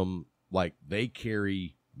call them like they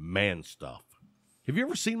carry man stuff. Have you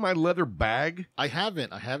ever seen my leather bag? I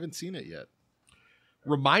haven't seen it yet.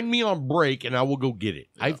 Remind me on break, and I will go get it.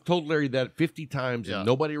 Yeah. I've told Larry that 50 times, Yeah. and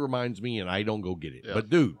nobody reminds me, and I don't go get it. Yeah. But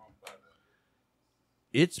dude,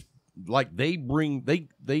 it's like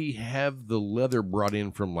they have the leather brought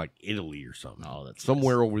in from like Italy or something. Oh, that's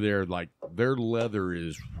somewhere over there. Like their leather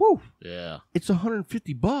is, whew, Yeah, it's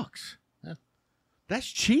 $150. Yeah. That's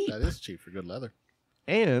cheap. that is cheap for good leather.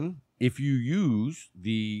 And if you use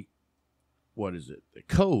the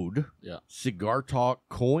code, Yeah. Cigar Talk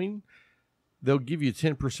coin, they'll give you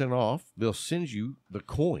 10% off. They'll send you the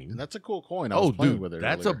coin. And that's a cool coin. I was playing with it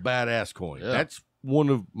that's earlier. a badass coin. Yeah. That's one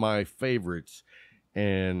of my favorites,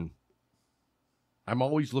 and I'm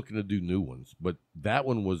always looking to do new ones, but that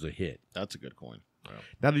one was a hit. That's a good coin. Yeah.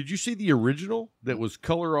 Now, did you see the original that was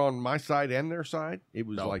color on my side and their side? It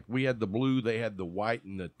was No. like we had the blue, they had the white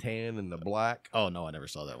and the tan and the black. Oh no, I never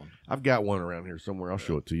saw that one. I've got one around here somewhere. I'll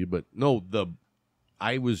show it to you. But no,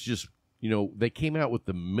 I was just, they came out with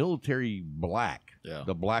the military black, Yeah.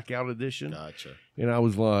 the blackout edition. Gotcha. And I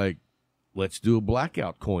was like, let's do a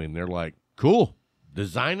blackout coin. They're like, cool,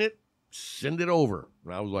 design it, send it over.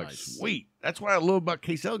 And I was like, Nice. sweet. That's what I love about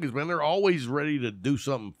Case Elegance, man. They're always ready to do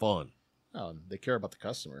something fun. Oh, they care about the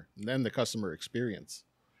customer and then the customer experience.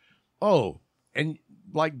 Oh, and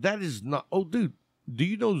like that is not, oh, dude, do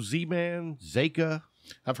you know Z-Man, Zeka?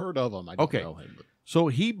 I've heard of him. I don't Okay. know him. But So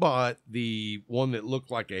he bought the one that looked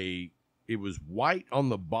like it was white on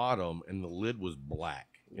the bottom and the lid was black.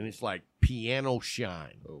 And it's like piano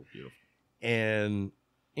shine. oh, beautiful. And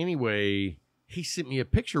anyway, he sent me a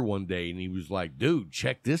picture one day and he was like, dude,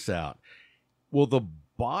 check this out. Well, the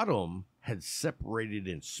bottom had separated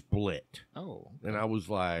and split. Oh, And I was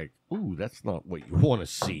like, ooh, that's not what you want to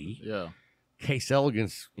see. yeah. Case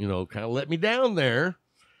Elegance, kind of let me down there.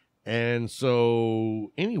 And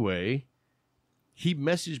so anyway, he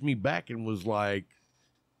messaged me back and was like,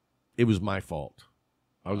 it was my fault.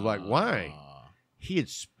 I was like, why? He had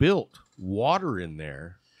spilt water in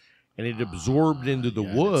there and it absorbed into the yeah,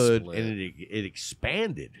 and it wood split. and it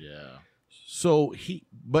expanded. Yeah. So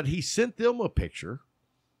he sent them a picture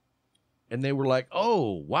and they were like,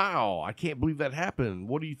 oh, wow, I can't believe that happened.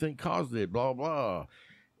 What do you think caused it? Blah, blah.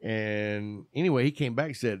 And anyway, he came back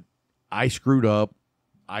and said, I screwed up.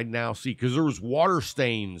 I now see, because there was water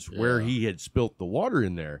stains where Yeah. he had spilt the water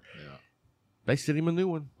in there. Yeah. They sent him a new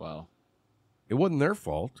one. Wow. It wasn't their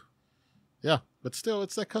fault. Yeah, but still,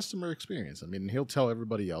 it's that customer experience. I mean, he'll tell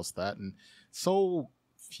everybody else that, and so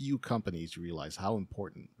few companies realize how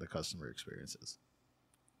important the customer experience is.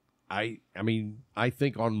 I mean, I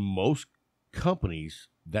think on most companies,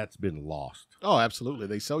 that's been lost. Oh, absolutely.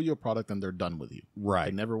 They sell you a product and they're done with you. They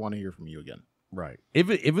Right. never want to hear from you again. Right.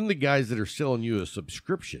 Even the guys that are selling you a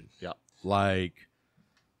subscription. Yeah. Like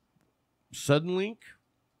Suddenlink,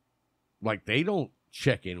 like they don't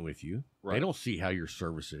check in with you. Right. They don't see how your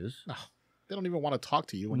service is. They don't even want to talk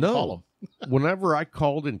to you when No. you call them. Whenever I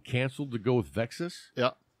called and canceled to go with Vexus,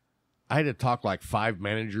 Yeah. I had to talk like 5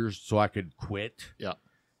 managers so I could quit. Yeah.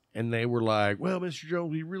 And they were like, well, Mr.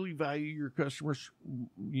 Jones, we really value your customers.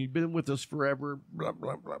 You've been with us forever, blah,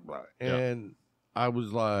 blah, blah, blah. Yeah. And I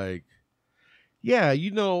was like, yeah,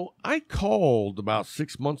 I called about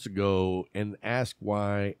 6 months ago and asked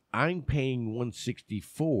why I'm paying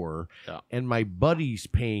 $164 Yeah. and my buddy's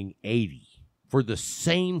paying $80. for the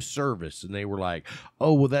same service. And they were like,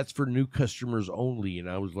 oh, well, that's for new customers only. And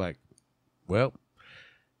I was like, well,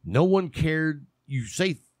 no one cared. You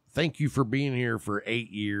say thank you for being here for 8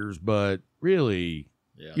 years, but really,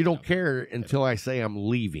 you don't care until I say I'm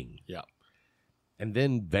leaving. Yeah. And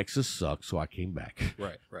then Vexus sucks, so I came back.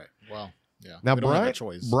 Right. Well, yeah. Now, we don't have a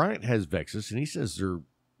choice. Bryant has Vexus, and he says there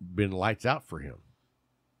been lights out for him.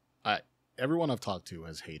 Everyone I've talked to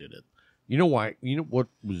has hated it. You know why? You know what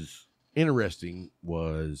was interesting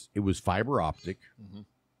was it was fiber optic. Mm-hmm.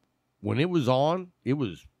 When it was on, it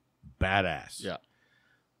was badass. Yeah.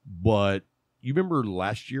 But you remember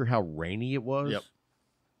last year how rainy it was? Yep.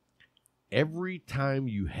 Every time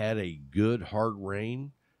you had a good hard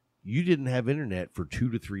rain, you didn't have internet for 2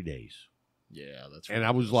 to 3 days. Yeah, that's right. And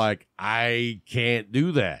I was like, I can't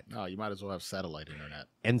do that. No, you might as well have satellite internet.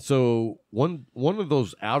 And so one of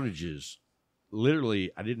those outages,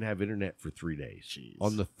 literally, I didn't have internet for 3 days. Jeez.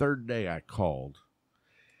 On the third day, I called,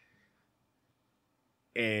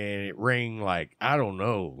 and it rang like, I don't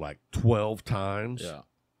know, like 12 times. Yeah.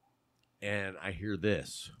 And I hear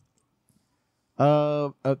this.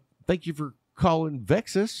 Thank you for calling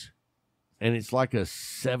Vexus. And it's like a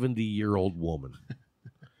 70-year-old woman.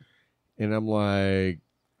 And I'm like,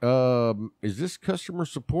 is this customer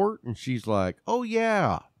support? And she's like, oh,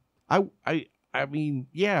 yeah. I mean,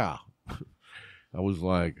 yeah. I was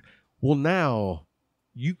like, well, now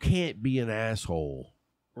you can't be an asshole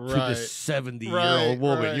to this 70-year-old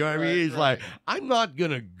woman. You know what I mean? It's like, I'm not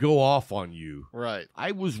going to go off on you. Right.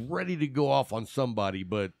 I was ready to go off on somebody,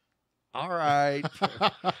 but all right.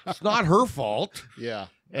 It's not her fault. Yeah.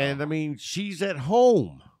 And I mean, she's at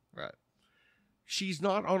home. Right. She's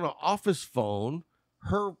not on an office phone.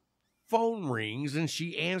 Her phone rings and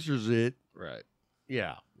she answers it. Right.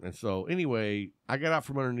 Yeah. And so anyway, I got out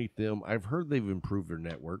from underneath them. I've heard they've improved their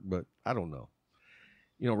network, but I don't know.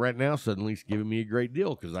 You know, right now, suddenly it's giving me a great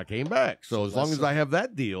deal because I came back. So as long as I have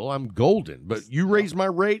that deal, I'm golden. But you raise my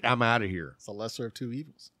rate, I'm out of here. It's a lesser of two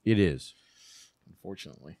evils. It is.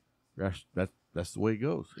 Unfortunately. That's the way it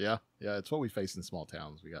goes. Yeah. Yeah. It's what we face in small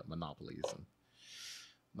towns. We got monopolies and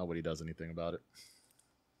nobody does anything about it.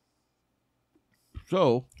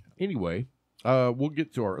 So anyway, we'll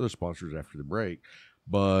get to our other sponsors after the break,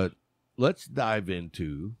 but let's dive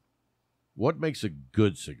into what makes a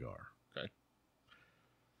good cigar. Okay.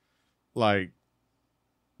 Like,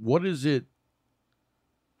 what is it?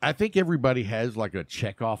 I think everybody has like a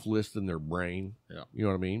checkoff list in their brain. Yeah. You know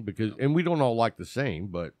what I mean? Because, and we don't all like the same,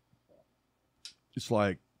 but it's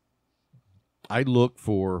like, I look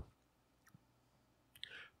for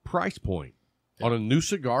price point. Yeah. On a new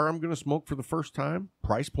cigar I'm going to smoke for the first time,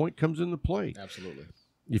 price point comes into play. Absolutely.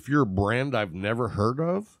 If you're a brand I've never heard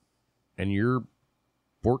of and you're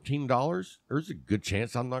 $14, there's a good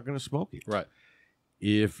chance I'm not going to smoke it. Right.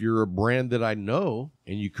 If you're a brand that I know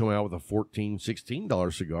and you come out with a $14,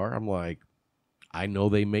 $16 cigar, I'm like, I know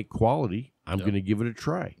they make quality. I'm going to give it a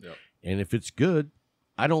try. Yep. And if it's good,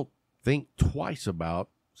 I don't think twice about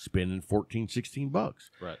spending $14, $16.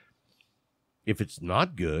 Right. If it's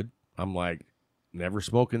not good, I'm like, never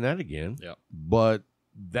smoking that again. Yep. But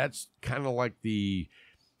that's kind of like the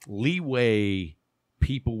leeway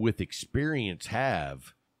people with experience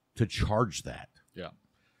have to charge that. Yeah.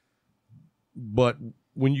 But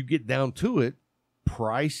when you get down to it,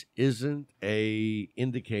 price isn't a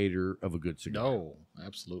indicator of a good cigar. No,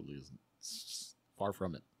 absolutely isn't. It's far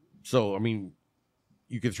from it. So, I mean,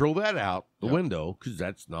 you can throw that out the window because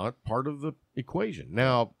that's not part of the equation.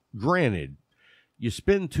 Now, granted, you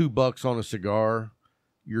spend $2 on a cigar,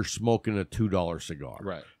 you're smoking a $2 cigar.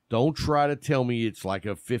 Right. Don't try to tell me it's like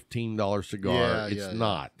a $15 cigar. It's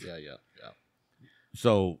not. Yeah.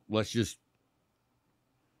 So let's just,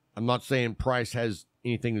 I'm not saying price has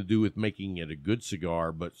anything to do with making it a good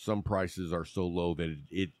cigar, but some prices are so low that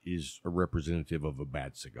it is a representative of a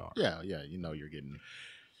bad cigar. Yeah. You know you're getting.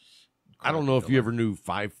 I don't know if you ever knew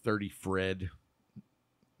 530 Fred.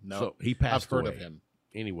 No. So he passed away. I've heard of him.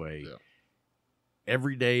 Anyway, Yeah.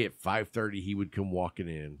 every day at 5:30 he would come walking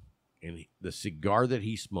in, and the cigar that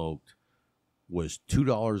he smoked was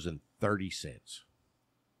 $2.30.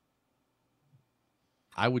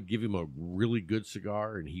 I would give him a really good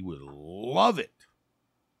cigar, and he would love it.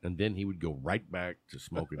 And then he would go right back to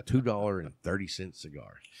smoking $2.30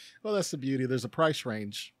 cigar. Well, that's the beauty. There's a price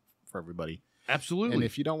range for everybody. Absolutely. And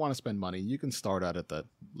if you don't want to spend money, you can start out at the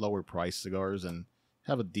lower price cigars and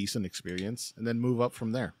have a decent experience and then move up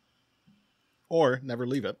from there. Or never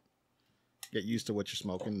leave it. Get used to what you're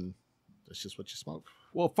smoking. That's just what you smoke.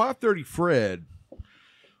 Well, 530 Fred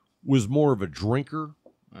was more of a drinker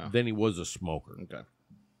than he was a smoker. Okay.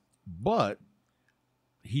 But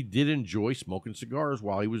he did enjoy smoking cigars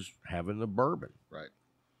while he was having the bourbon. Right.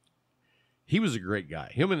 He was a great guy.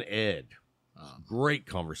 Him and Ed, great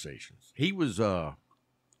conversations. He was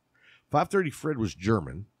 530 Fred was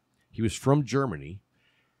German. He was from Germany.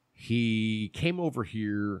 He came over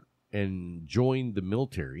here and joined the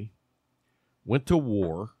military, went to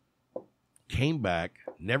war, came back,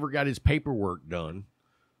 never got his paperwork done.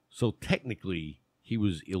 So technically, he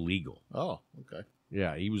was illegal. Oh, okay.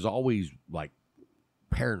 Yeah, he was always like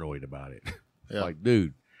paranoid about it. Yeah. Like,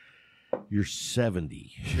 dude, you're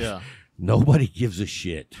 70. Yeah. Nobody gives a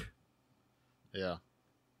shit. Yeah.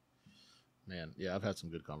 Man, yeah, I've had some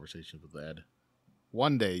good conversations with Ed.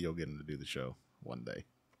 One day you'll get him to do the show. One day.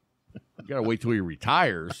 You gotta wait till he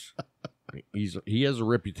retires. He has a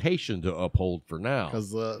reputation to uphold for now.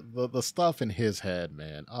 Because the stuff in his head,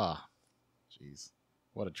 man. Jeez.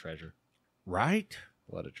 What a treasure. Right?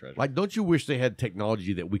 What a treasure. Like, don't you wish they had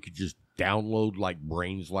technology that we could just download like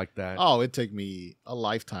brains like that? Oh, it'd take me a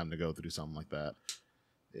lifetime to go through something like that.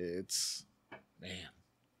 It's, man,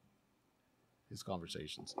 his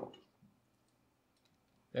conversations.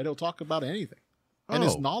 And he'll talk about anything. And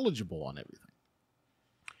is knowledgeable on everything.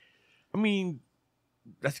 I mean,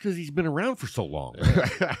 that's because he's been around for so long.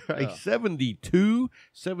 Yeah. Like 72,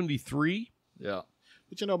 73. Yeah.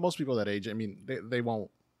 But you know, most people that age, I mean, they don't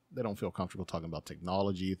feel comfortable talking about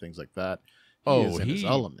technology, things like that. He is in his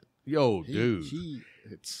element. Dude.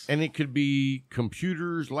 And it could be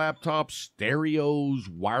computers, laptops, stereos,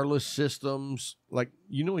 wireless systems. Like,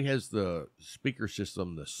 you know, he has the speaker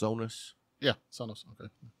system, the Sonos. Yeah, Sonos. Okay.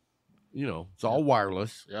 You know, it's all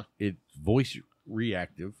wireless. Yeah. It's voice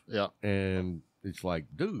reactive. Yeah. And it's like,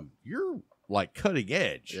 dude, you're like cutting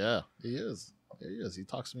edge. Yeah, he is. Yeah, he is. He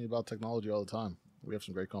talks to me about technology all the time. We have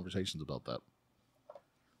some great conversations about that.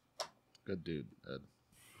 Good dude, Ed.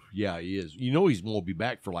 Yeah, he is. You know, he's going to be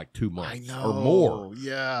back for like 2 months I know. or more.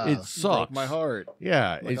 Yeah. It sucks. Broke my heart.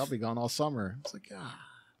 Yeah. Like, I'll be gone all summer. It's like,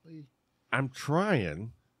 I'm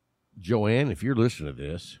trying, Joanne, if you're listening to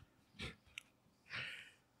this,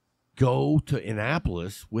 go to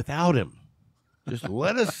Annapolis without him. Just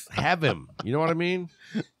let us have him. You know what I mean?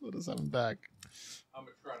 Let us have him back. I'm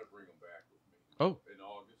going to try to bring him back with me. Oh. In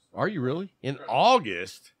August. Are you really? In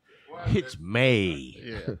August? Well, It's May.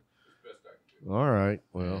 Yeah. It's best I can do. All right.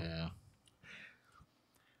 Well, Yeah.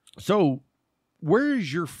 so where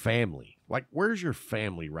is your family? Like, where's your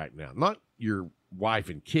family right now? Not your wife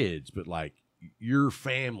and kids, but like your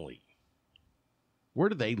family. Where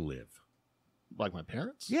do they live? Like my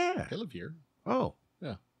parents? Yeah. They live here. Oh,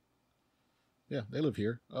 Yeah, they live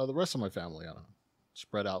here. The rest of my family, I don't know.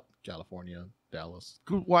 Spread out, California, Dallas.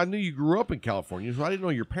 cool. Well, I knew you grew up in California, so I didn't know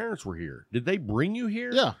your parents were here. Did they bring you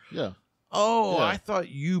here? Yeah. Oh, Yeah. I thought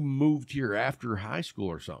you moved here after high school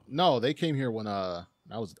or something. No, they came here when I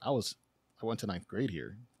went to ninth grade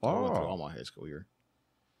here. I went through Oh. all my high school here.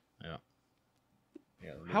 Yeah.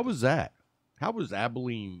 Yeah. How was that? How was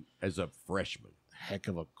Abilene as a freshman? Heck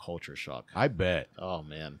of a culture shock. I bet. Oh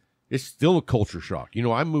man. It's still a culture shock. You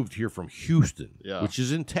know, I moved here from Houston, Yeah. which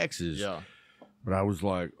is in Texas. Yeah. But I was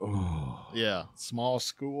like, oh. Yeah. Small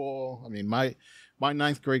school. I mean, my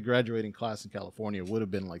ninth grade graduating class in California would have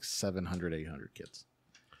been like 700, 800 kids.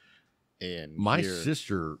 And My here-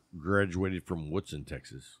 sister graduated from Woodson,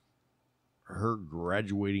 Texas. Her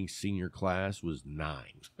graduating senior class was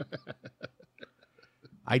 9.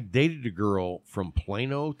 I dated a girl from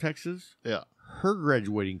Plano, Texas. Yeah. Her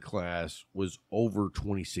graduating class was over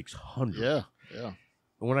 2,600. Yeah. And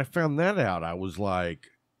when I found that out, I was like,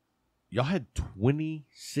 y'all had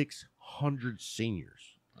 2,600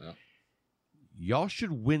 seniors. Yeah. Y'all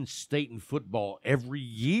should win state in football every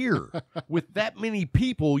year. With that many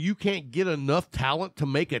people, you can't get enough talent to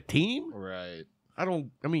make a team? Right.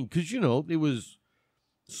 Because, you know, it was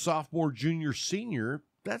sophomore, junior, senior.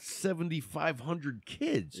 That's 7,500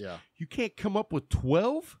 kids. Yeah. You can't come up with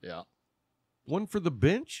 12? Yeah. One for the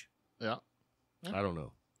bench? Yeah. I don't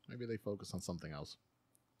know. Maybe they focus on something else.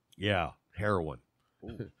 Yeah, heroin.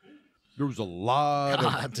 There was a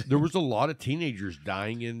lot of teenagers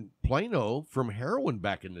dying in Plano from heroin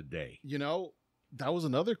back in the day. You know, that was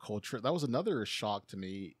another culture. That was another shock to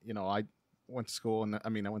me. You know, I went to school in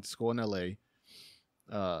LA.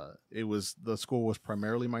 The school was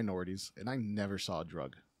primarily minorities, and I never saw a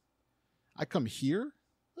drug. I come here,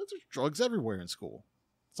 there's drugs everywhere in school.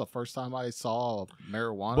 It's the first time I saw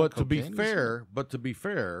marijuana. But to be cocaine. fair,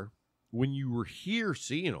 when you were here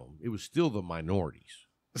seeing them, it was still the minorities.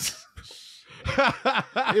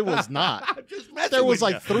 It was not. I'm just messing There was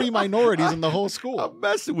with like ya. 3 minorities in the whole school. I'm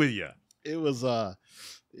messing with you. It was that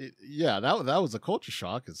was a culture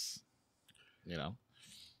shock. Is, you know.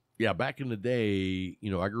 Yeah, back in the day, you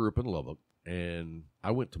know, I grew up in Lubbock, and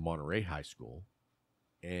I went to Monterey High School,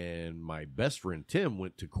 and my best friend Tim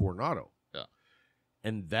went to Coronado. Yeah.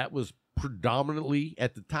 And that was predominantly,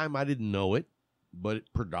 at the time I didn't know it, but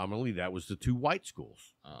predominantly that was the two white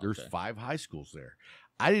schools. There's 5 high schools there.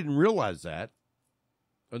 I didn't realize that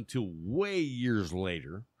until way years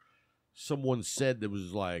later. Someone said that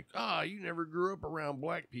was like, you never grew up around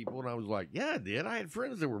black people. And I was like, yeah, I did. I had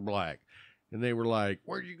friends that were black. And they were like,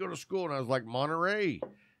 where'd you go to school? And I was like, Monterey.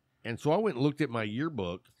 And so I went and looked at my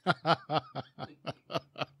yearbook.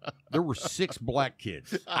 There were 6 black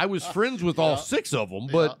kids. I was friends with all 6 of them,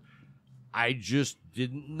 but I just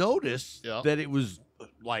didn't notice that it was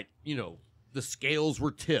like, the scales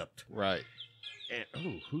were tipped. Right.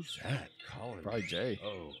 And, who's that calling? Probably Jay.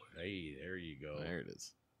 Oh, hey, there you go. There it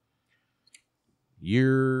is.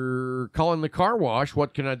 You're calling the car wash.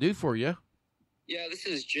 What can I do for you? Yeah, this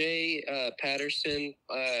is Jay Patterson.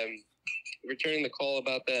 Returning the call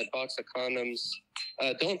about that box of condoms.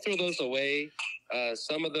 Don't throw those away.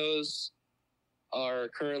 Some of those are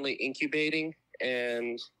currently incubating,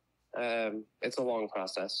 and it's a long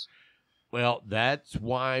process. Well, that's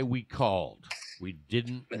why we called. We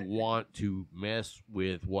didn't want to mess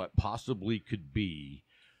with what possibly could be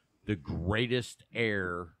the greatest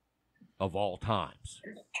heir of all times.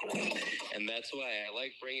 And that's why I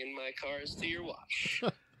like bringing my cars to your wash.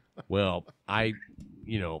 Well,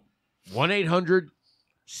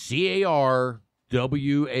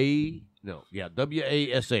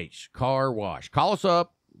 1-800-CAR-WASH, car wash. Call us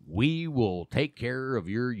up. We will take care of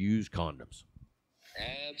your used condoms.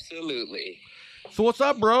 Absolutely. So what's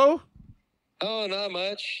up, bro? Oh, not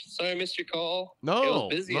much. Sorry I missed your call. No, it was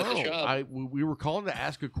busy at the shop. We were calling to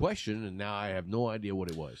ask a question, and now I have no idea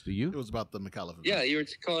what it was. Do you? It was about the McAuliffe event. Yeah, you were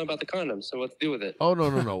calling about the condoms, so what to do with it? Oh,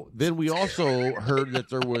 no. Then we also heard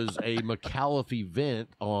that there was a McAuliffe event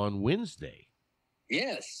on Wednesday.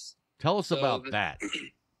 Yes. Tell us about that.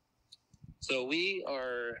 So we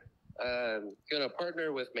are going to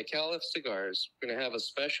partner with McAuliffe Cigars. We're going to have a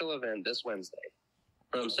special event this Wednesday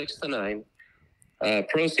from 6 to 9.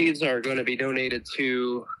 Proceeds are going to be donated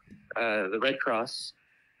to the Red Cross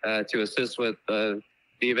to assist with the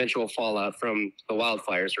eventual fallout from the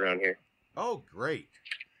wildfires around here. Oh, great.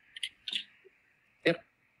 Yep.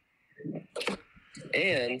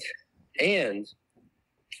 And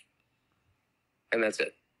that's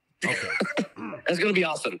it. Okay. That's going to be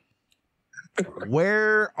awesome.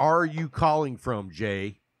 Where are you calling from,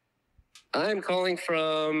 Jay? I'm calling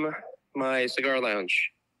from my cigar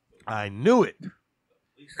lounge. I knew it.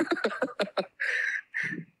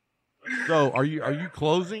 So, are you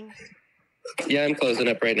closing? Yeah, I'm closing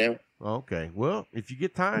up right now. Okay. Well, if you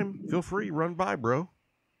get time, feel free, run by, bro.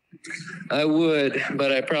 I would,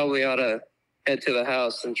 but I probably ought to head to the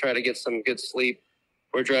house and try to get some good sleep.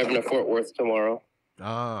 We're driving to Fort Worth tomorrow.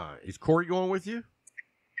 Is Corey going with you?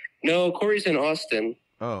 No, Corey's in Austin.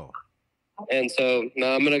 Oh. And so,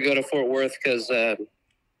 no, I'm going to go to Fort Worth because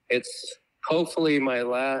it's hopefully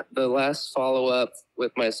the last follow-up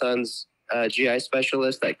with my son's GI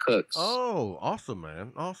specialist that cooks. Oh, awesome,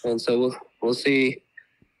 man. Awesome. And so we'll see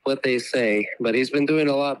what they say. But he's been doing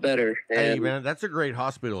a lot better. Hey, man, that's a great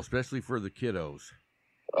hospital, especially for the kiddos.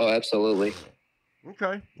 Oh, absolutely.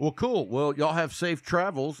 Okay. Well, cool. Well, y'all have safe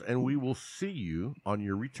travels, and we will see you on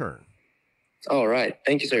your return. All right.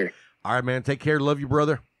 Thank you, sir. All right, man. Take care. Love you,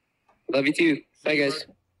 brother. Love you, too. Bye, guys.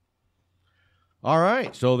 All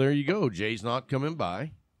right. So there you go. Jay's not coming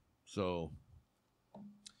by. So.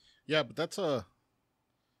 Yeah, but that's those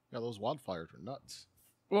wildfires are nuts.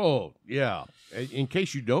 Oh, yeah. In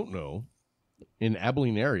case you don't know, in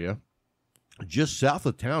Abilene area, just south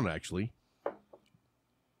of town, actually,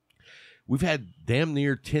 we've had damn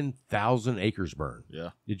near 10,000 acres burned.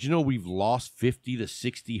 Yeah. Did you know we've lost 50 to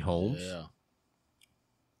 60 homes? Yeah.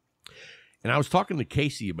 And I was talking to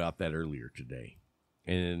Casey about that earlier today.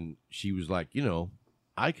 And she was like,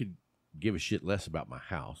 I could give a shit less about my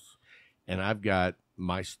house. And I've got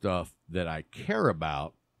my stuff that I care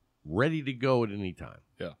about ready to go at any time.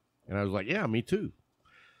 Yeah. And I was like, yeah, me too.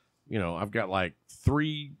 I've got like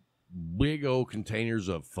 3 big old containers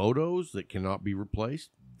of photos that cannot be replaced.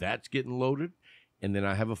 That's getting loaded. And then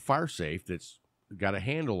I have a fire safe that's got a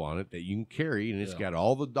handle on it that you can carry. And it's got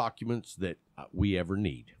all the documents that we ever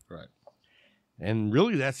need. Right. And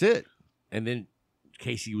really, that's it. And then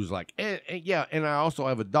Casey was like, yeah, and I also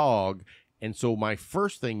have a dog. And so my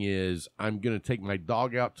first thing is I'm going to take my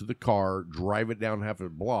dog out to the car, drive it down half a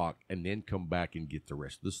block, and then come back and get the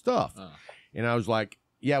rest of the stuff. And I was like,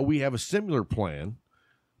 yeah, we have a similar plan.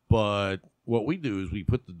 But what we do is we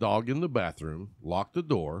put the dog in the bathroom, lock the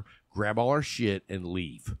door, grab all our shit, and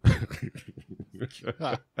leave.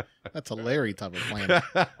 That's a Larry type of plan.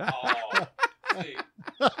 Oh, see,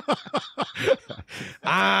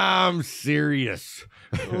 I'm serious.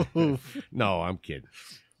 Oof. No, I'm kidding.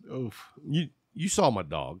 Oof. You saw my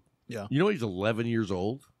dog. Yeah. You know he's 11 years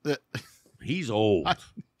old. Uh, He's old.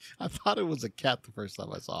 I thought it was a cat the first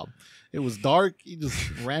time I saw him. It was dark. He just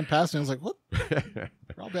ran past me. I was like, what?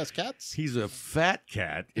 Rob has cats? He's a fat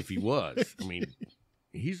cat if he was. I mean,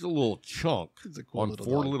 he's a little chunk He's a cool on little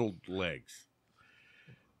four dog. little legs.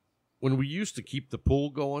 When we used to keep the pool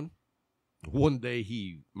going, one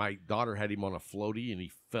day my daughter had him on a floaty and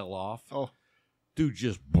he fell off. Oh. Dude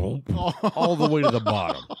just boom, Oh. all the way to the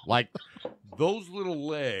bottom. Like those little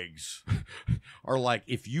legs are like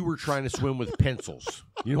if you were trying to swim with pencils.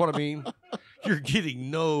 You know what I mean? You're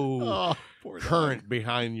getting no Oh, poor dog. current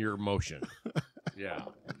behind your motion. Yeah.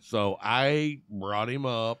 So I brought him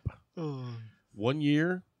up Oh. one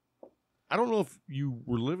year. I don't know if you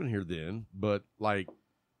were living here then, but like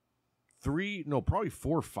probably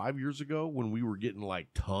 4 or 5 years ago when we were getting like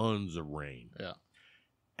tons of rain. Yeah.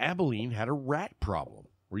 Abilene had a rat problem.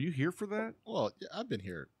 Were you here for that? Well, yeah, I've been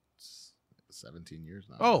here 17 years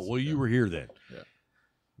now. Oh, well, you were here then. Yeah.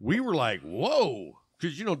 We were like, whoa.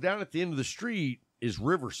 Because, down at the end of the street is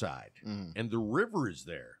Riverside, Mhm. and the river is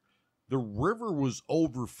there. The river was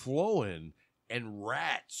overflowing, and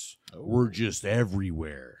rats Oh. were just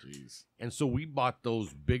everywhere. Jeez. And so we bought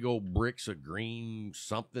those big old bricks of green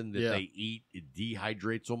something that Yeah. they eat. It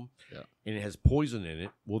dehydrates them, Yeah. and it has poison in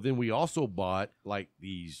it. Well, then we also bought like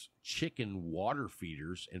these chicken water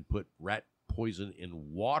feeders and put rat poison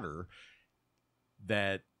in water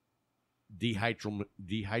that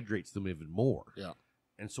dehydrates them even more. Yeah.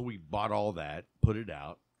 And so we bought all that, put it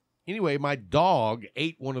out. Anyway, my dog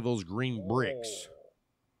ate one of those green bricks.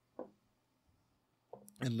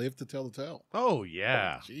 And live to tell the tale. Oh,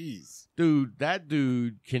 yeah. Jeez. Dude, that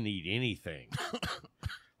dude can eat anything.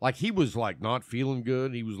 Like, he was, like, not feeling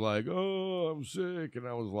good. He was like, oh, I'm sick. And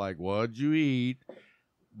I was like, what'd you eat?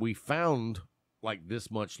 We found, like,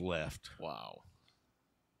 this much left. Wow.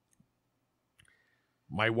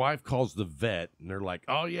 My wife calls the vet, and they're like,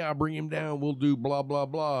 oh, yeah, I'll bring him down. We'll do blah, blah,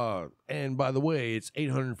 blah. And by the way, it's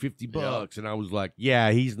 $850. And I was like,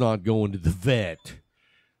 yeah, he's not going to the vet.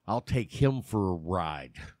 I'll take him for a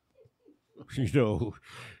ride. Oh, no.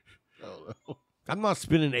 I'm not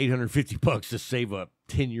spending $850 to save a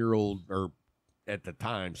 10-year-old or at the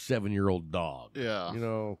time 7-year-old dog. Yeah.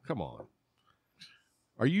 Come on.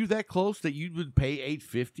 Are you that close that you would pay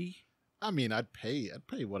 $850? I mean, I'd pay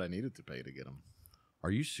what I needed to pay to get him.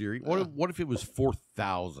 Are you serious? Yeah. What if it was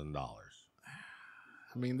 $4,000?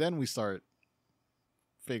 I mean, then we start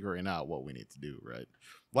figuring out what we need to do, right?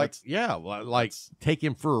 Like, take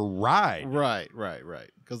him for a ride. Right.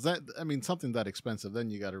 Because that, I mean, something that expensive, then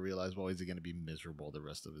you got to realize, well, is he going to be miserable the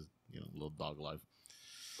rest of his, little dog life?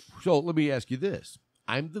 So let me ask you this.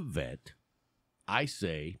 I'm the vet. I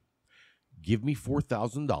say, give me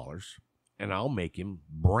 $4,000 and I'll make him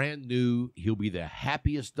brand new. He'll be the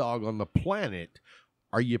happiest dog on the planet.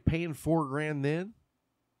 Are you paying $4,000 then?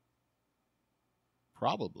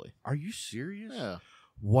 Probably. Are you serious? Yeah.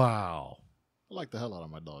 Wow. I like the hell out of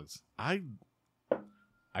my dogs. I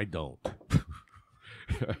don't.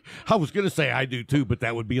 I was going to say I do too, but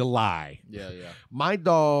that would be a lie. Yeah. My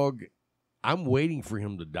dog, I'm waiting for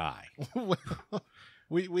him to die.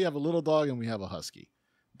 we have a little dog and we have a husky.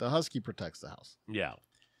 The husky protects the house. Yeah.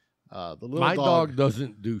 The little My dog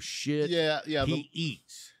doesn't do shit. Yeah. He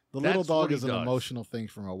eats. The little That's what dog he is an does. emotional thing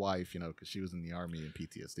for my wife, because she was in the Army and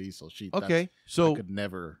PTSD. So Okay. I So could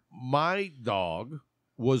never. my dog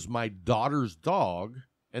was my daughter's dog.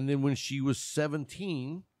 And then when she was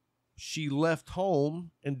 17, she left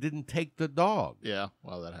home and didn't take the dog. Yeah.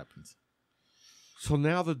 Well, that happens. So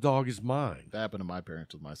now the dog is mine. That happened to my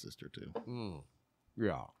parents with my sister too.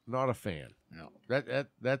 Yeah. Not a fan. Yeah.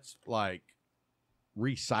 That's like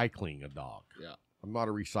recycling a dog. Yeah. I'm not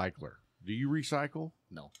a recycler. Do you recycle?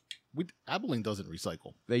 No. Abilene doesn't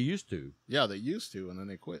recycle. They used to. Yeah, they used to, and then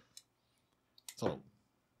they quit. So,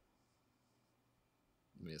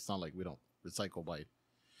 I mean, it's not like we don't recycle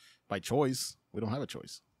by choice. We don't have a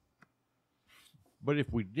choice. But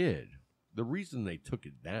if we did, the reason they took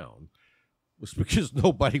it down was because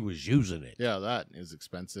nobody was using it. Yeah, that is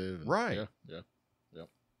expensive. and- Right. Yeah.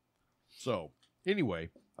 So,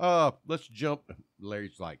 anyway, let's jump.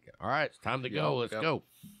 Larry's like, all right, it's time to go. Let's go.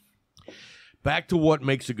 Back to what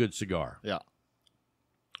makes a good cigar. Yeah.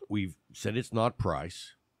 We've said it's not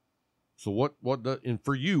price. So and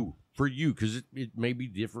for you, because it may be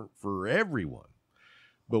different for everyone,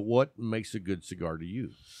 but what makes a good cigar to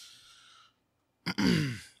you?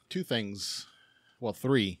 Two things. Well,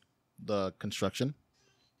 three. The construction.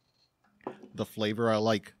 The flavor, I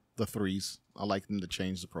like the threes. I like them to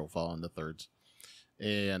change the profile in the thirds.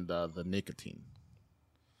 And the nicotine.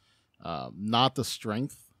 Not the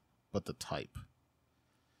strength, but the type.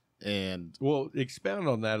 And Well, expound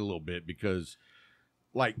on that a little bit because,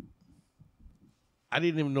 like, I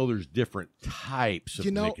didn't even know there's different types of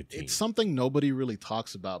nicotine. It's something nobody really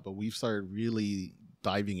talks about, but we've started really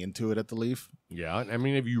diving into it at the Leaf. Yeah, I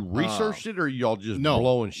mean, have you researched it or y'all just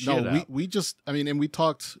blowing shit out? No, we just, I mean, and we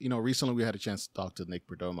talked, recently we had a chance to talk to Nick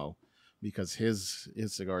Perdomo because his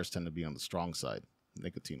cigars tend to be on the strong side,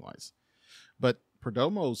 nicotine-wise. But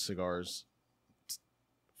Perdomo's cigars,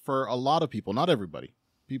 for a lot of people, not everybody,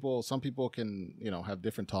 some people can, have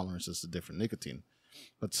different tolerances to different nicotine.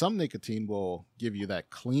 But some nicotine will give you that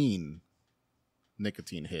clean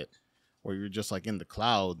nicotine hit where you're just like in the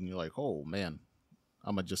cloud and you're like, oh man,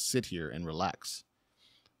 I'm going to just sit here and relax.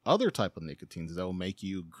 Other type of nicotines that will make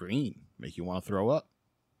you green, make you want to throw up.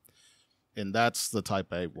 And that's the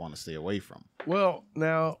type I want to stay away from. Well,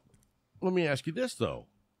 now, let me ask you this, though.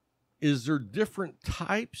 Is there different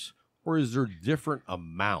types or is there different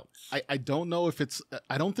amounts? I don't know if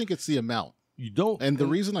I don't think it's the amount. You don't? And the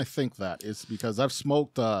reason I think that is because I've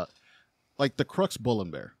smoked, like the Crux Bull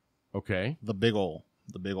and Bear. Okay. The big ol'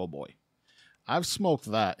 boy. I've smoked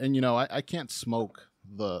that. And, I can't smoke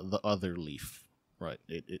the other leaf. Right.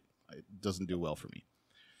 It doesn't do well for me.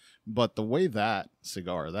 But the way that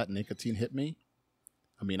nicotine hit me,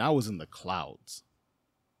 I mean, I was in the clouds.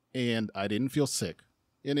 And I didn't feel sick.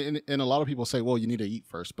 And a lot of people say, well, you need to eat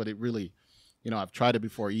first. But it really, I've tried it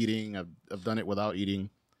before eating. I've done it without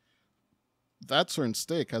eating. That certain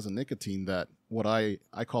stick has a nicotine that what I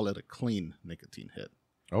call it a clean nicotine hit.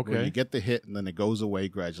 Okay. Where you get the hit and then it goes away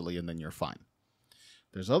gradually and then you're fine.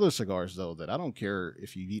 There's other cigars, though, that I don't care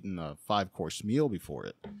if you've eaten a 5-course meal before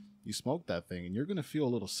it. You smoke that thing and you're going to feel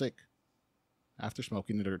a little sick after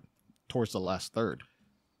smoking it or towards the last third.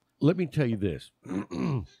 Let me tell you this.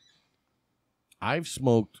 I've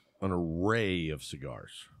smoked an array of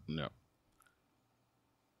cigars. No.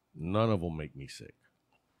 None of them make me sick.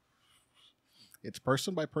 It's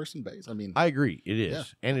person by person based. I mean, I agree. It is. Yeah.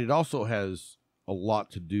 And it also has a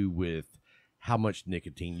lot to do with how much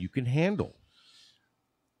nicotine you can handle.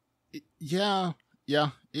 Yeah.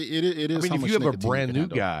 It is. I mean, how if much you have a nicotine brand can new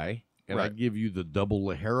handle. guy and I Right. give you the double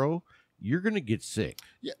Lajero, you're going to get sick.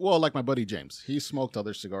 Yeah, well, like my buddy James, he smoked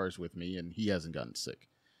other cigars with me and he hasn't gotten sick.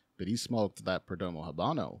 But he smoked that Perdomo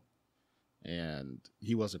Habano and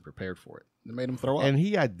he wasn't prepared for it. It made him throw up. And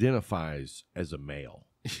he identifies as a male.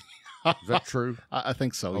 Is that true? I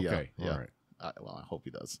think so, yeah. Okay, Yeah. all right. I hope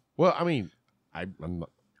he does. Well, I mean,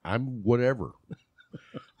 I'm whatever.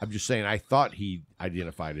 I'm just saying I thought he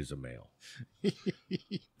identified as a male.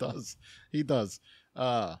 He does. He does.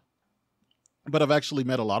 But I've actually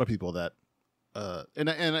met a lot of people that and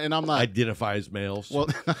I'm not Identify as males. well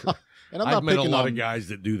and I'm I've not met a picking lot on of guys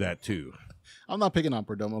that do that too. I'm not picking on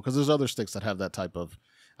Perdomo because there's other sticks that have that type of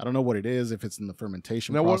I don't know what it is, if it's in the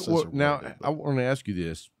fermentation Now, process. or now whatever, I want to ask you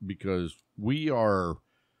this because we are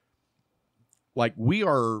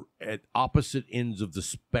at opposite ends of the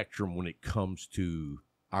spectrum when it comes to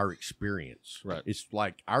our experience. Right. It's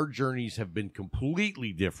like our journeys have been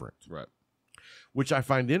completely different. Right. Which I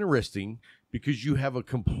find interesting because you have a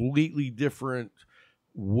completely different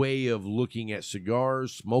way of looking at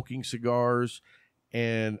cigars, smoking cigars,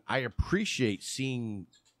 and I appreciate seeing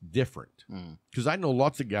different because I know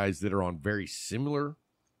lots of guys that are on very similar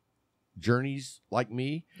journeys like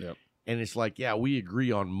me. Yep. And it's like, yeah, we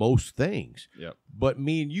agree on most things. Yep. But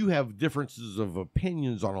me and you have differences of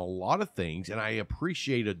opinions on a lot of things, and I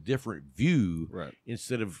appreciate a different view Right.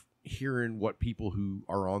 instead of hearing what people who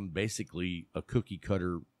are on basically a cookie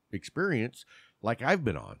cutter experience like I've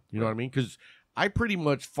been on. You know what I mean? Because I pretty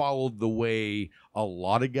much followed the way a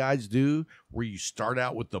lot of guys do, where you start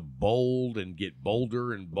out with the bold and get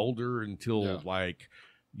bolder and bolder until like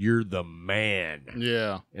you're the man.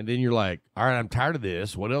 Yeah. And then you're like, all right, I'm tired of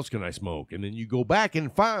this. What else can I smoke? And then you go back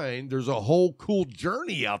and find there's a whole cool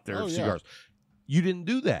journey out there of cigars. You didn't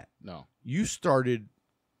do that. No. You started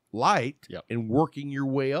light Yep. and working your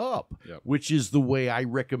way up, Yep. which is the way I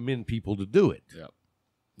recommend people to do it. Yep.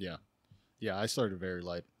 Yeah. Yeah, I started very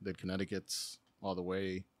light. Did Connecticut's all the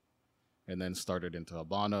way and then started into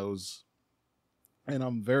Habanos. And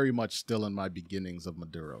I'm very much still in my beginnings of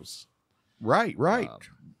Maduros. Right.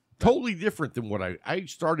 Totally different than what I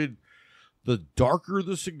started. The darker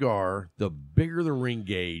the cigar, the bigger the ring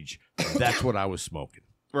gauge. That's what I was smoking.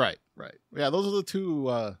 Right. Yeah, those are the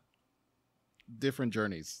two different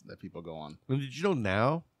journeys that people go on. And did you know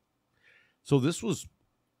now? So this was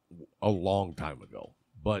a long time ago,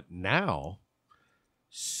 but now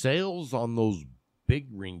sales on those big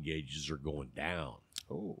ring gauges are going down.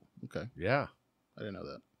 Oh, okay. Yeah. I didn't know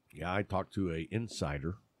that. Yeah, I talked to a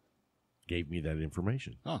insider, gave me that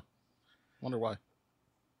information. Wonder why.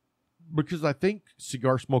 Because I think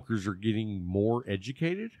cigar smokers are getting more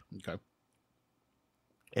educated. Okay.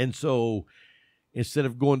 And so instead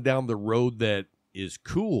of going down the road that is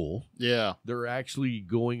cool, Yeah. they're actually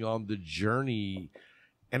going on the journey.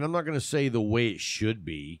 And I'm not going to say the way it should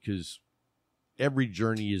be, because every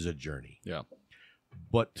journey is a journey. Yeah.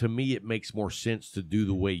 But to me, it makes more sense to do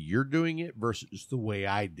the way you're doing it versus the way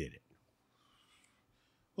I did it.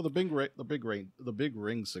 Well, the big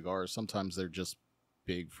ring cigars, sometimes they're just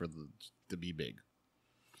big to be big.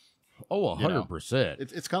 Oh, 100%.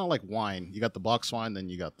 It's kind of like wine. You got the box wine, then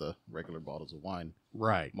you got the regular bottles of wine.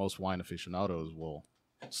 Right. Most wine aficionados will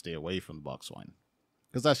stay away from the box wine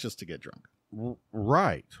because that's just to get drunk.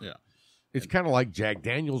 Right. Yeah. It's kind of like Jack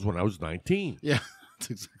Daniels when I was 19. Yeah,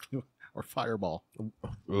 that's exactly what, or Fireball.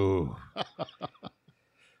 Oh.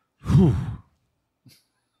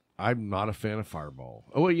 I'm not a fan of Fireball.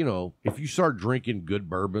 Oh, well, you know, if you start drinking good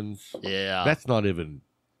bourbons, Yeah. that's not even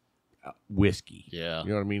whiskey. Yeah. You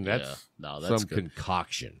know what I mean? That's, No, that's some good.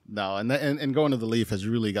 concoction. No, and going to the Leaf has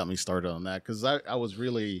really got me started on that because I was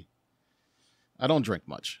really, I don't drink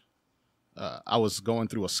much. I was going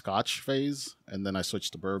through a Scotch phase, and then I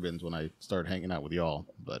switched to bourbons when I started hanging out with y'all.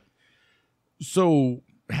 But So,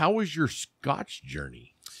 how was your Scotch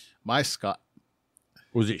journey? my Scotch,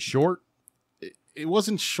 Was it short? it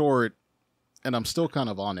wasn't short, and I'm still kind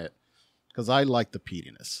of on it because I like the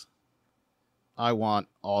peatiness. I want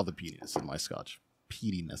all the peatiness in my Scotch.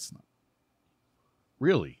 Peatiness.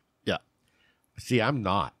 Really? Yeah. See, I'm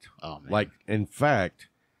not. Oh, man. Like, in fact,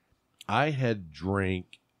 I had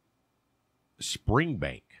drank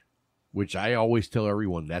Springbank, which I always tell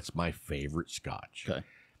everyone that's my favorite Scotch. Okay.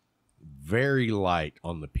 Very light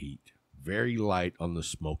on the peat, very light on the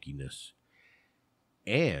smokiness.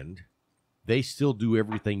 And they still do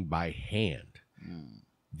everything by hand.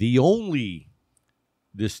 The only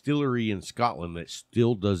distillery in Scotland that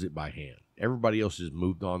still does it by hand. Everybody else has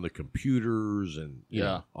moved on to computers and you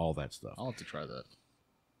know, all that stuff. I'll have to try that.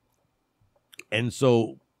 And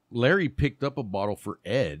so Larry picked up a bottle for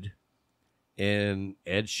Ed, and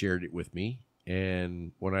Ed shared it with me.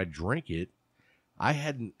 And when I drank it, I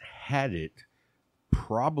hadn't had it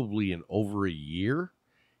probably in over a year.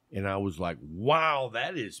 And I was like, wow,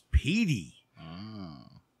 that is peaty.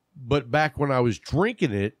 But back when I was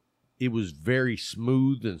drinking it, it was very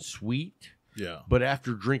smooth and sweet. Yeah. But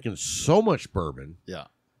after drinking so much bourbon, Yeah.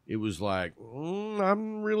 it was like,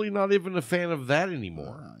 I'm really not even a fan of that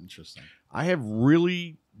anymore. Interesting. I have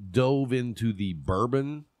really dove into the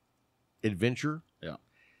bourbon adventure. Yeah.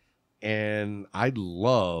 And I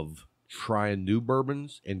love trying new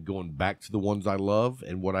bourbons and going back to the ones I love.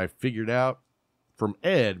 And what I figured out from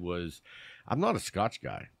Ed was I'm not a Scotch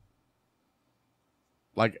guy.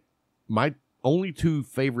 Like, my only two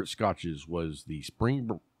favorite Scotches was the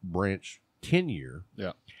Spring Branch 10-year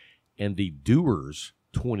and the Dewar's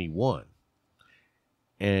 21.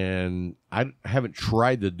 And I haven't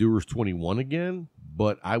tried the Dewar's 21 again,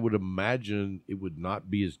 but I would imagine it would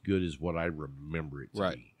not be as good as what I remember it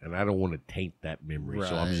to be. And I don't want to taint that memory,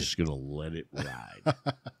 so I'm just going to let it ride.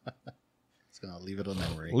 It's going to leave it a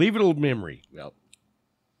memory. Leave it a memory. Yep.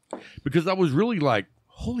 Because I was really like,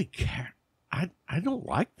 holy cat, I don't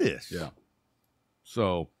like this. Yeah.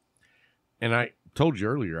 So, and I told you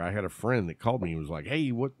earlier, I had a friend that called me and was like, hey,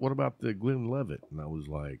 what about the Glenlivet? And I was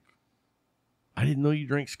like, I didn't know you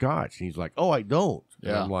drank Scotch. And he's like, oh, I don't.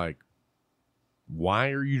 And I'm like,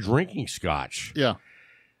 why are you drinking Scotch? Yeah.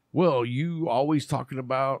 Well, you always talking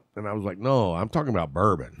about, and I was like, no, I'm talking about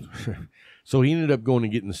bourbon. So he ended up going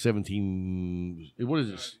and getting the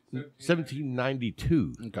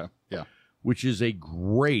 1792. Okay. Yeah. Which is a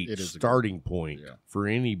great starting point for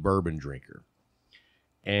any bourbon drinker.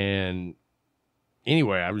 And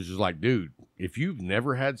anyway, I was just like, dude, if you've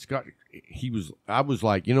never had Scotch, I was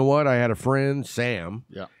like, you know what? I had a friend, Sam,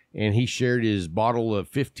 and he shared his bottle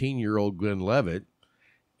of 15-year-old Glenlivet,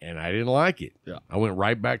 and I didn't like it. Yeah. I went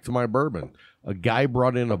right back to my bourbon. A guy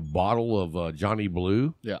brought in a bottle of Johnny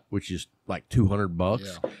Blue, which is like $200.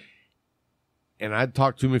 Yeah. And I'd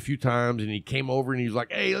talked to him a few times, and he came over and he was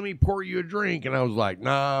like, hey, let me pour you a drink. And I was like,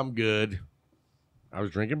 nah, I'm good. I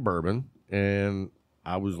was drinking bourbon, and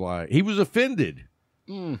I was like, he was offended.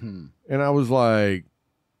 Mm-hmm. And I was like,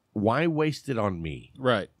 why waste it on me?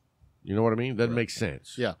 Right. You know what I mean? Doesn't make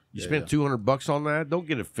sense. Yeah. You spent $200 on that. Don't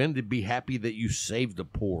get offended. Be happy that you saved a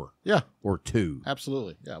pour. Yeah. Or two.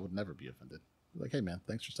 Absolutely. Yeah, I would never be offended. Like, hey, man,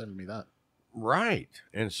 thanks for sending me that. Right.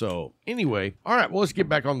 And so, anyway, all right, well, let's get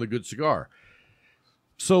back on the good cigar.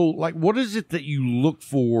 So, like, what is it that you look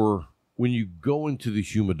for when you go into the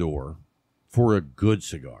humidor for a good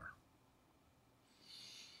cigar?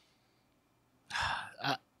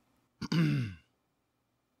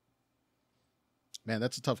 Man,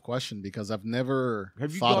 that's a tough question because I've never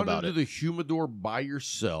Have you thought gone about into it. the humidor by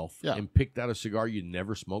yourself Yeah. and picked out a cigar you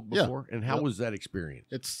never smoked Yeah. before? And how Yep. was that experience?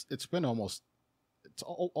 It's been almost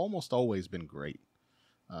always been great,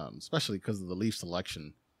 especially because of the leaf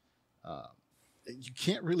selection. You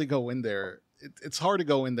can't really go in there. It's hard to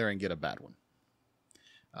go in there and get a bad one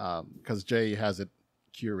because Jay has it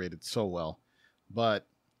curated so well. But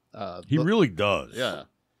He really does. yeah,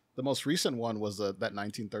 the most recent one was that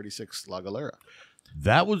 1936 La Galera.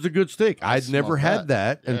 That was a good stick. I'd never smoked had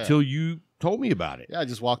that Yeah. until you told me about it. Yeah, I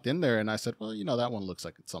just walked in there and I said, well, that one looks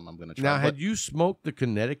like it's something I'm going to try. Now, But had you smoked the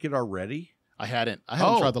Connecticut already? I hadn't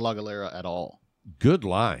Oh. tried the La Galera at all. Good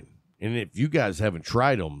line. And if you guys haven't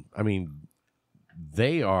tried them, I mean,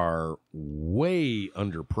 they are way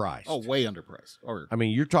underpriced. Oh, way underpriced. Or I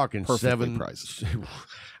mean, you're talking perfectly seven. priced.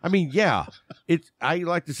 I mean, yeah, I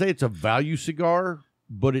like to say it's a value cigar,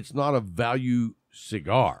 but it's not a value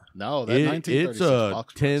cigar. no, that 1936 It's a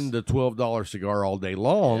box $10 price. to $12 cigar all day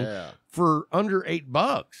long Yeah, for under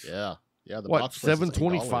 $8. yeah, yeah. The What, box price is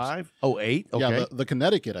 $7.25? Oh, $8? Okay. Yeah, the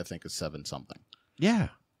Connecticut I think is 7 something. Yeah.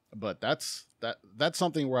 But that's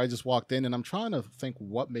something where I just walked in and I'm trying to think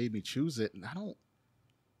what made me choose it, and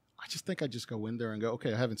I just think I just go in there and go,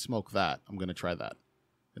 okay, I haven't smoked that. I'm going to try that,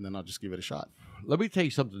 and then I'll just give it a shot. Let me tell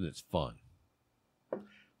you something that's fun.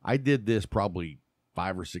 I did this probably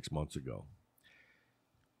 5 or 6 months ago.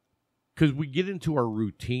 Because we get into our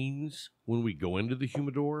routines when we go into the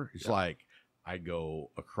humidor. It's like I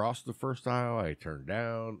go across the first aisle, I turn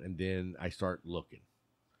down, and then I start looking.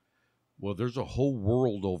 Well, there's a whole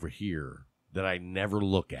world over here that I never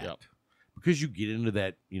look at. Yep. Because you get into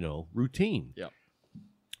that, routine. Yep.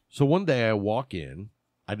 So one day I walk in,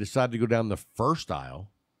 I decide to go down the first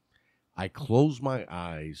aisle. I close my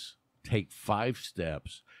eyes, take 5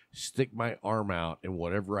 steps, stick my arm out, and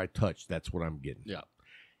whatever I touch, that's what I'm getting. Yeah.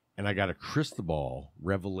 And I got a Cristobal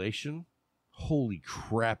Revelation. Holy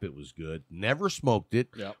crap, it was good. Never smoked it.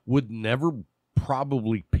 Yep. Would never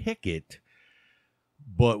probably pick it,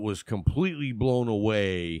 but was completely blown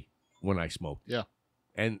away when I smoked it. Yeah.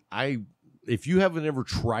 And if you haven't ever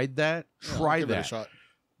tried that, Yeah, try give it a that. shot.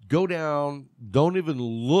 Go down, don't even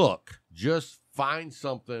look, just find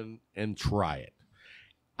something and try it.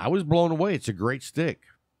 I was blown away. It's a great stick,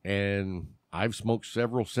 and I've smoked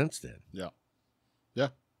several since then. Yeah.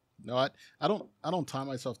 No, I don't tie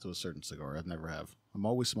myself to a certain cigar. I never have. I'm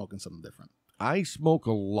always smoking something different. I smoke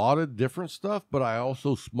a lot of different stuff, but I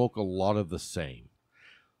also smoke a lot of the same.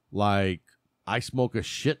 Like, I smoke a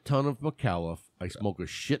shit ton of McAuliffe. I smoke a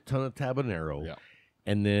shit ton of Tabanero. Yeah.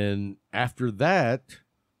 And then after that,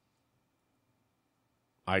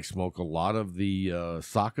 I smoke a lot of the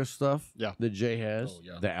Saka stuff that Jay has. Oh,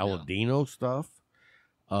 yeah. The Aladino stuff.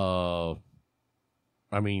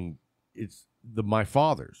 I mean, it's my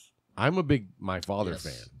father's. I'm a big My Father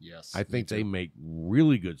fan. Yes. I think me they too. make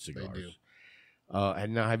really good cigars. They do.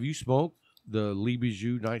 And now, have you smoked the Lee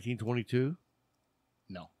Bijou 1922?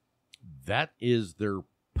 No. That is their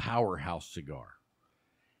powerhouse cigar,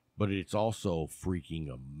 but it's also freaking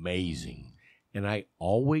amazing. And I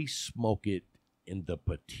always smoke it in the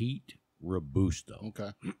Petite Robusto.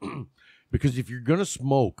 Okay. Because if you're going to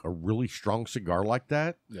smoke a really strong cigar like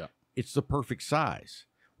that, Yeah. it's the perfect size.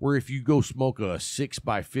 Where if you go smoke a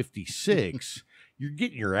 6x56, you're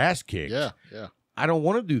getting your ass kicked. Yeah. Yeah. I don't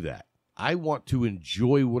want to do that. I want to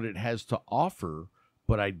enjoy what it has to offer,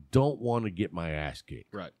 but I don't want to get my ass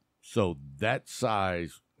kicked. Right. So that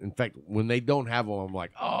size, in fact, when they don't have them, I'm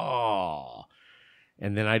like, oh,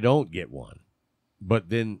 and then I don't get one. But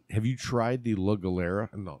then, have you tried the La Galera?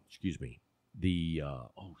 No, excuse me. The,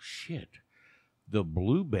 the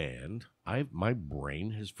Blue Band. My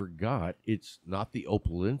brain has forgot. It's not the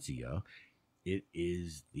Opulencia. It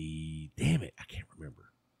is the, damn it, I can't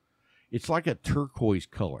remember. It's like a turquoise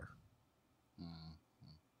color.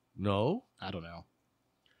 No? I don't know.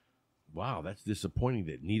 Wow, that's disappointing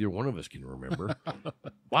that neither one of us can remember.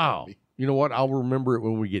 Wow. You know what? I'll remember it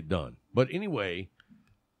when we get done. But anyway,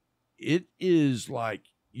 it is like,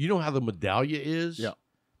 you know how the Medallia is? Yeah.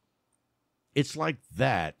 It's like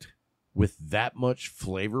that with that much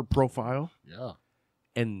flavor profile Yeah.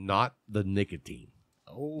 and not the nicotine.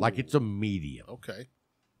 Oh. Like it's a medium. Okay.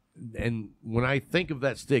 And when I think of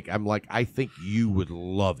that stick, I'm like, I think you would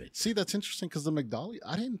love it. See, that's interesting because the Magdalia,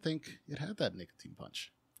 I didn't think it had that nicotine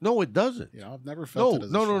punch. No, it doesn't. You know, I've never felt it as a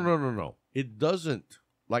strong- No. It doesn't.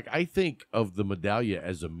 Like, I think of the Medallia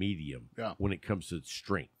as a medium Yeah. when it comes to its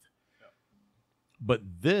strength. Yeah. But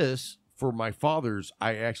this, for my father's,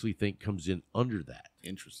 I actually think comes in under that.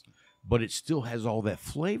 Interesting. But it still has all that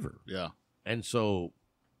flavor. Yeah. And so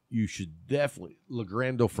you should definitely, La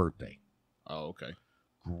Grande Fuerte. Oh, okay.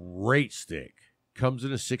 Great stick. Comes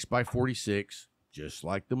in a 6x46, just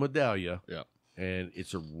like the Medallia. Yeah. And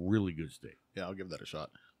it's a really good stick. Yeah, I'll give that a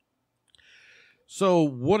shot. So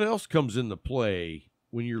what else comes into play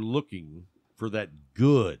when you're looking for that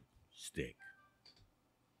good stick?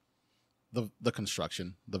 The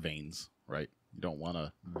construction, the veins, right? You don't want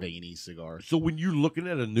a veiny cigar. So when you're looking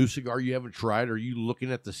at a new cigar you haven't tried, are you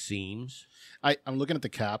looking at the seams? I'm looking at the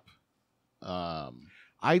cap.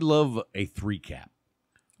 I love a 3 cap.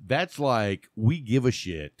 That's like, we give a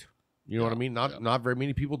shit. You know what I mean? Not very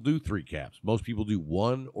many people do 3 caps. Most people do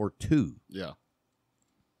 1 or 2. Yeah.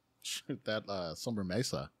 That Sombra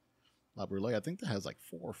Mesa La Brûlée, I think that has like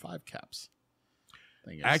 4 or 5 caps.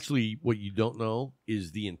 Actually, what you don't know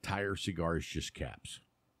is the entire cigar is just caps.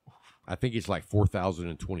 I think it's like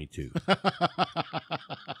 4,022.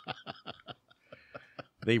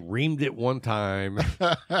 They reamed it one time.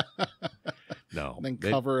 No. And then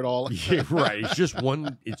cover it all. Yeah, right. It's just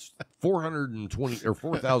one. It's 420 or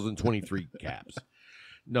 4,023 caps.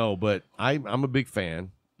 No, but I'm a big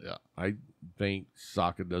fan. Yeah. I think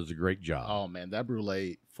Saka does a great job. Oh man, that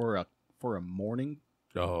Brûlée for a morning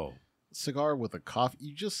cigar with a coffee,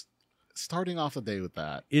 you just starting off the day with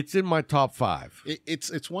that. It's in my top 5.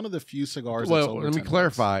 It's one of the few cigars. Well, that's over let me 10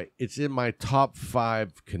 clarify. It's in my top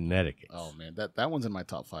 5 Connecticut. Oh man, that one's in my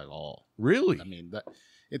top 5 all. Really? I mean, that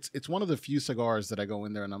it's one of the few cigars that I go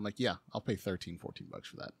in there and I'm like, yeah, I'll pay $13-14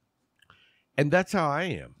 for that. And that's how I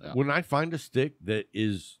am. Yeah. When I find a stick that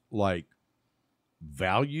is like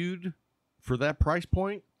valued for that price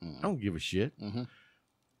point, I don't give a shit. Mm-hmm.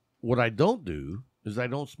 What I don't do is I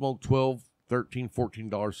don't smoke $12, $13,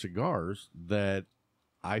 $14 cigars that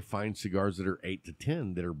I find cigars that are 8 to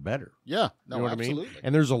 10 that are better. Yeah, no, you know what absolutely. I mean?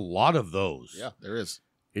 And there's a lot of those. Yeah, there is.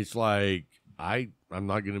 It's like, I'm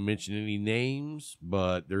not going to mention any names,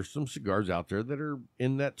 but there's some cigars out there that are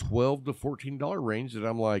in that $12 to $14 range that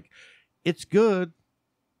I'm like, it's good,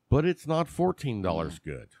 but it's not $14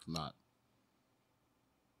 good. Not.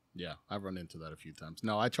 Yeah, I've run into that a few times.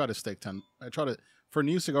 No, I try to stick for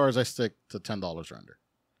new cigars, I stick to $10 or under.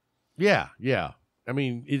 Yeah, yeah. I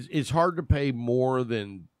mean, it's hard to pay more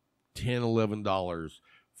than $10, $11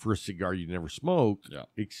 for a cigar you never smoked,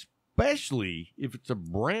 especially if it's a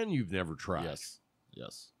brand you've never tried.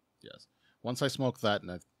 Yes. Once I smoke that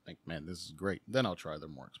and I think, man, this is great, then I'll try their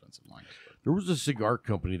more expensive lines. There was a cigar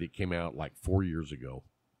company that came out like 4 years ago,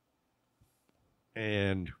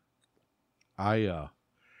 and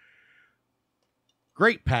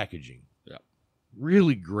great packaging. Yeah.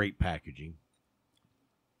 Really great packaging.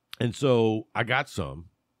 And so I got some,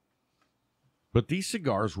 but these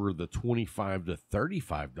cigars were the $25 to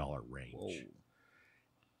 $35 range. Whoa.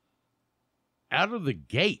 Out of the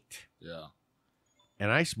gate. Yeah.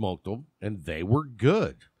 And I smoked them, and they were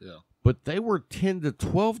good. Yeah. But they were $10 to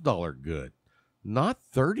 $12 good, not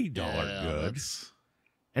 $30 good.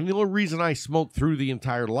 And the only reason I smoked through the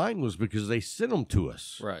entire line was because they sent them to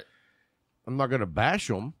us. Right. I'm not going to bash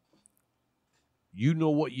them. You know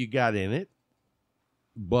what you got in it.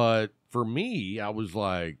 But for me, I was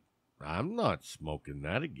like, I'm not smoking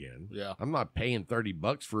that again. Yeah. I'm not paying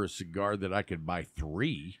 $30 for a cigar that I could buy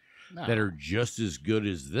 3 that are just as good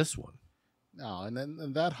as this one. No, and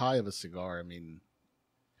then that high of a cigar, I mean,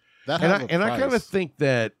 I kind of think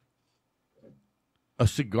that a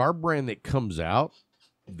cigar brand that comes out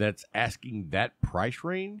that's asking that price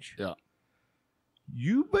range,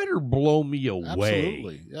 you better blow me away.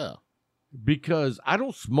 Absolutely, yeah. Because I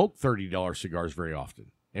don't smoke $30 cigars very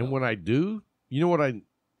often. And when I do, you know what I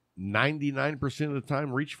 99% of the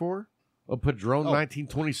time reach for? A Padron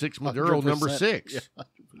 1926 Maduro number 6. Yeah,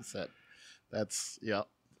 100%. That's, yeah.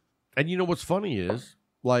 And you know what's funny is,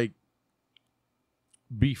 like,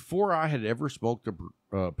 before I had ever smoked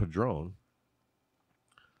a Padron,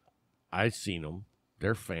 I seen them.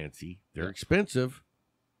 They're fancy. They're expensive.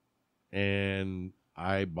 And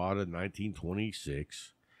I bought a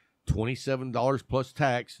 1926, $27 plus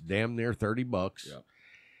tax, damn near $30. Yeah.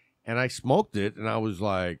 And I smoked it, and I was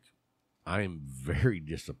like, I am very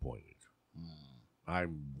disappointed.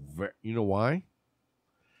 You know why?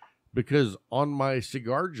 Because on my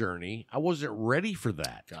cigar journey, I wasn't ready for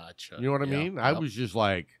that. Gotcha. You know what I mean? I was just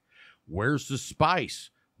like, where's the spice?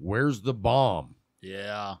 Where's the bomb?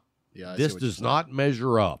 Yeah. This does not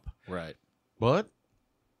measure up. Right. But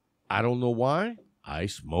I don't know why. I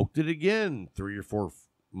smoked it again 3 or 4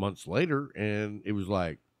 months later, and it was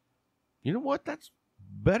like, you know what? That's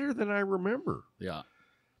better than I remember. Yeah.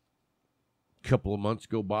 couple of months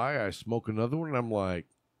go by, I smoke another one, and I'm like,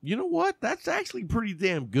 you know what? That's actually pretty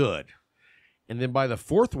damn good. And then by the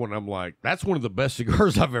fourth one, I'm like, that's one of the best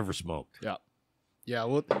cigars I've ever smoked. Yeah. Yeah,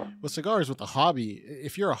 with cigars, with the hobby,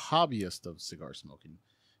 if you're a hobbyist of cigar smoking,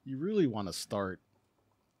 you really want to start,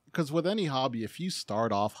 because with any hobby, if you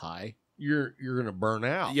start off high, you're going to burn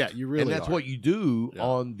out. Yeah, you really And that's are. what you do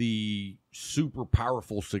on the super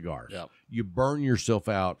powerful cigars. Yeah. You burn yourself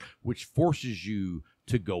out, which forces you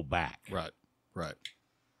to go back. Right.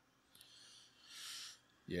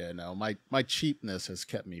 Yeah, no, my cheapness has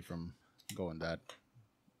kept me from going that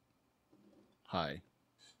high.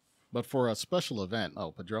 But for a special event,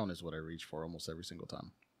 Padron is what I reach for almost every single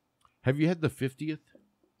time. Have you had the 50th?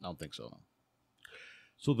 I don't think so. No.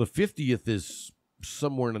 So the 50th is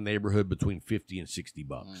somewhere in the neighborhood between 50 and 60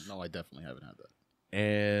 bucks. No, I definitely haven't had that.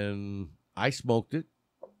 And I smoked it.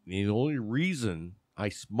 The only reason I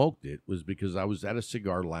smoked it was because I was at a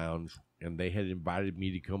cigar lounge and they had invited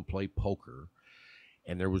me to come play poker.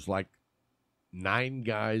 And there was like 9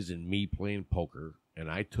 guys and me playing poker. And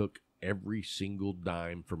I took every single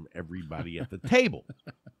dime from everybody at the table.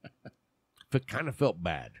 It kind of felt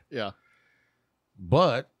bad. Yeah.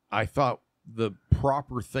 But I thought the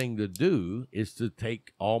proper thing to do is to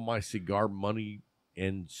take all my cigar money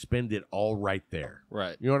and spend it all right there.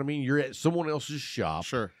 Right. You know what I mean? You're at someone else's shop.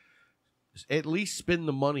 Sure. At least spend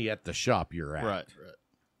the money at the shop you're at. Right.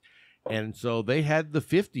 And so they had the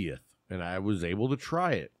 50th, and I was able to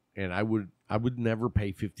try it. And I would never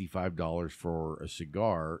pay $55 for a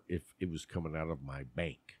cigar if it was coming out of my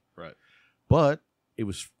bank. Right. But it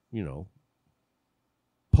was,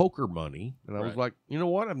 poker money. And I was Right. like, you know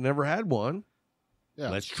what? I've never had one. Yeah.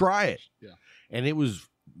 Let's try it. Yeah. And it was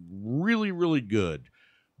really, really good.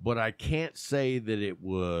 But I can't say that it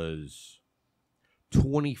was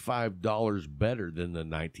 $25 better than the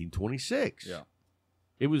 1926. Yeah.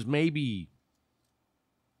 It was maybe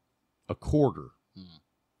a quarter,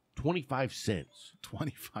 25 cents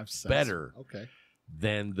 25 cents. better Okay.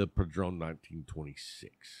 than the Padron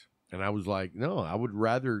 1926. And I was like, no, I would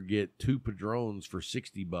rather get 2 Padrones for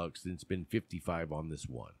 $60 than spend $55 on this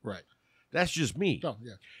one. Right. That's just me. Oh,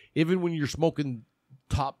 yeah. Even when you're smoking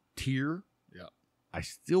top tier, Yeah. I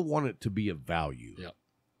still want it to be a value. Yeah.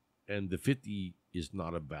 And the 50 is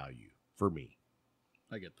not a value for me.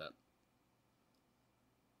 I get that.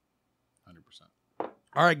 100%.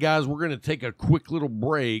 All right, guys, we're going to take a quick little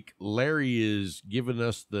break. Larry is giving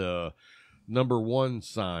us the number 1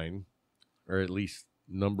 sign, or at least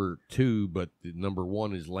number 2, but the number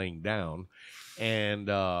 1 is laying down. And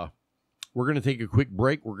we're going to take a quick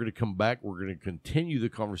break. We're going to come back. We're going to continue the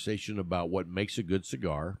conversation about what makes a good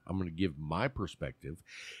cigar. I'm going to give my perspective.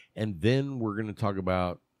 And then we're going to talk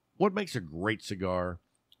about what makes a great cigar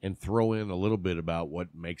and throw in a little bit about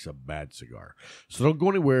what makes a bad cigar. So don't go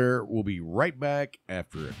anywhere. We'll be right back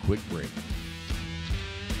after a quick break.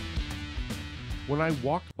 When I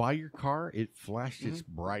walked by your car, it flashed its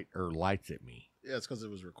bright lights at me. Yeah, it's because it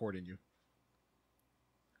was recording you.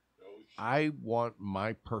 I want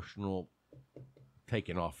my personal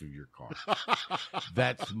taken off of your car.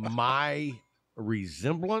 That's my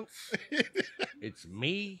resemblance. It's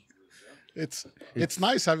me. It's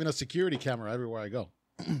nice having a security camera everywhere I go.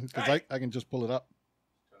 Because I can just pull it up.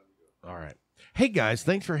 All right. Hey, guys,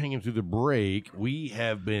 thanks for hanging through the break. We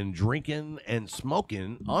have been drinking and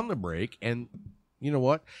smoking on the break. And you know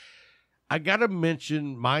what? I got to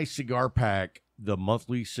mention my cigar pack, the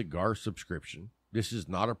monthly cigar subscription. This is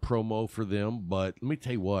not a promo for them, but let me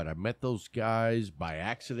tell you what. I met those guys by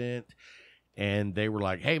accident, and they were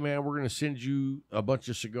like, hey, man, we're going to send you a bunch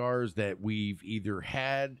of cigars that we've either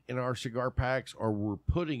had in our cigar packs or we're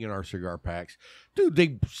putting in our cigar packs. Dude,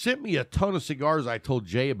 they sent me a ton of cigars I told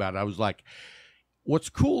Jay about. I was like, what's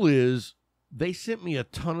cool is they sent me a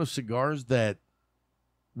ton of cigars that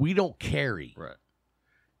we don't carry. Right.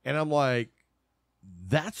 And I'm like,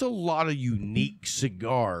 that's a lot of unique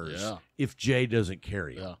cigars if Jay doesn't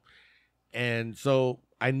carry them. Yeah. And so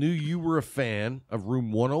I knew you were a fan of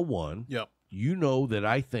Room 101. Yep. You know that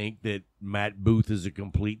I think that Matt Booth is a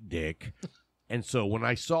complete dick. And so when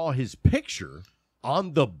I saw his picture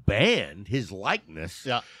on the band, his likeness,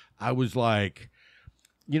 I was like,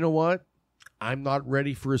 you know what? I'm not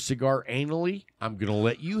ready for a cigar anally. I'm going to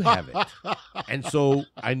let you have it. And so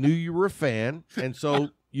I knew you were a fan. And so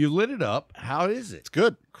you lit it up. How is it? It's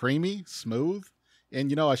good. Creamy, smooth. And,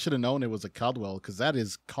 you know, I should have known it was a Caldwell because that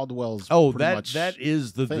is Caldwell's that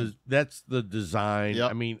is that's the design.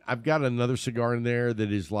 Yep. I mean, I've got another cigar in there that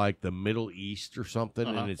is like the Middle East or something,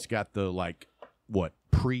 and it's got the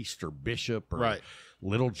priest or bishop or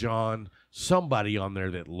Little John, somebody on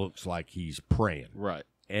there that looks like he's praying. Right.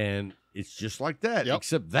 And It's just like that, Yep.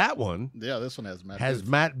 except that one Yeah, this one has has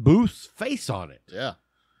Matt Booth's face on it. Yeah.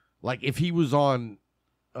 Like if he was on,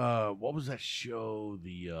 what was that show?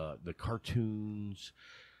 The cartoons,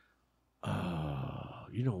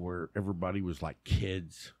 where everybody was like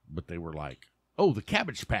kids, but they were like, the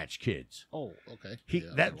Cabbage Patch Kids. Oh, okay.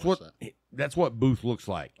 That's what Booth looks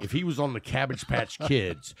like. If he was on the Cabbage Patch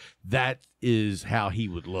Kids, that is how he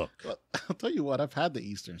would look. But I'll tell you what, I've had the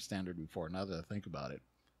Eastern Standard before, now that I think about it.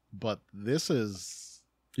 But this is...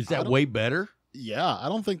 Is that way better? Yeah, I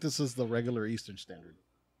don't think this is the regular Eastern Standard.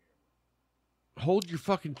 Hold your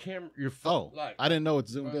fucking camera, your phone. I didn't know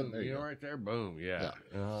it's zoomed boom, in. There you go. right there. Boom. Yeah.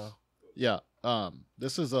 Yeah.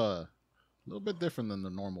 This is a little bit different than the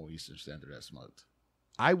normal Eastern Standard I smoked.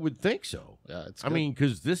 I would think so. Yeah, it's. I mean,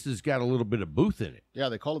 because this has got a little bit of Booth in it. Yeah,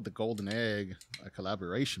 they call it the Golden Egg, a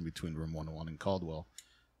collaboration between Room 101 and Caldwell.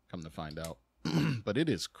 Come to find out, but it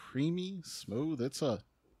is creamy, smooth.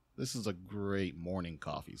 This is a great morning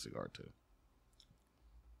coffee cigar too.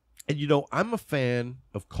 And I'm a fan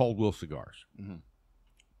of Caldwell cigars. Mm-hmm.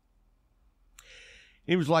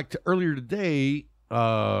 It was like earlier today.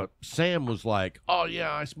 Sam was like, "Oh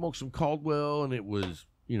yeah, I smoked some Caldwell, and it was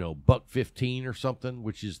 $1.15 or something,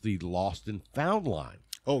 which is the Lost and Found line."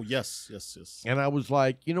 Oh yes. And I was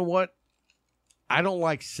like, you know what? I don't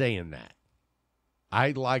like saying that.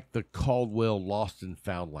 I like the Caldwell Lost and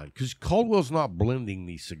Found line because Caldwell's not blending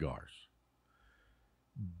these cigars.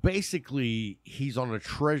 Basically, he's on a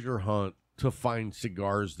treasure hunt to find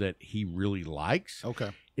cigars that he really likes.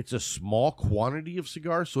 Okay. It's a small quantity of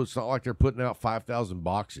cigars, so it's not like they're putting out 5,000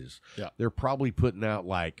 boxes. Yeah. They're probably putting out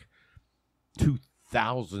like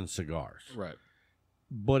 2,000 cigars. Right.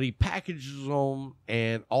 But he packages them,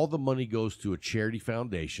 and all the money goes to a charity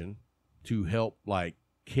foundation to help like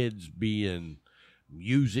kids be in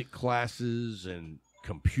music classes and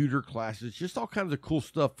computer classes, just all kinds of cool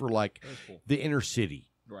stuff for like the inner city.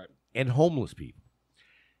 Right. And homeless people.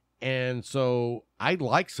 And so I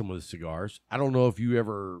like some of the cigars. I don't know if you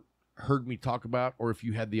ever heard me talk about or if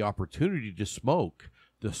you had the opportunity to smoke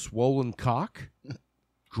the Swollen Cock.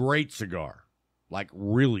 Great cigar. Like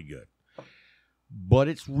really good. But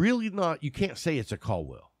it's really not, you can't say it's a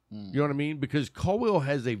Caldwell. You know what I mean? Because Caldwell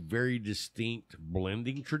has a very distinct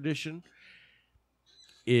blending tradition.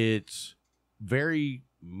 It's very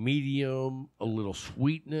medium, a little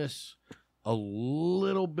sweetness, a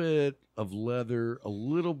little bit of leather, a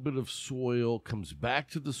little bit of soil, comes back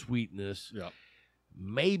to the sweetness. Yeah.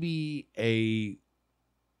 Maybe a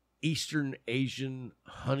Eastern Asian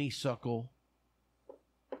honeysuckle.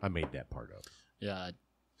 I made that part up. Yeah.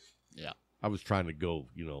 I was trying to go,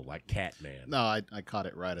 like Catman. No, I caught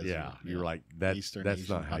it right. As You're like, that's Eastern not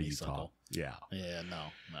Asian how you honeysuckle. talk. Yeah. Yeah,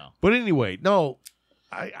 no. But anyway, no,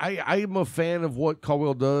 I am a fan of what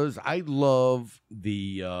Caldwell does. I love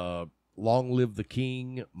the Long Live the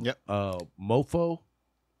King Mofo,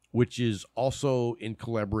 which is also in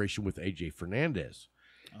collaboration with AJ Fernandez.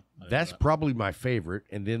 That's probably my favorite.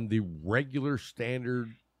 And then the regular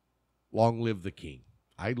standard Long Live the King.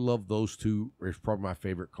 I love those two. It's probably my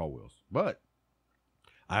favorite Caldwells. But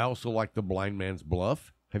I also like the Blind Man's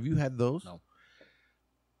Bluff. Have you had those? No.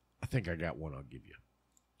 I think I got one I'll give you.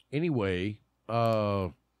 Anyway,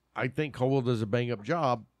 I think Caldwell does a bang-up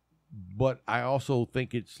job, but I also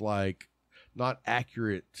think it's like not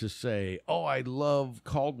accurate to say, oh, I love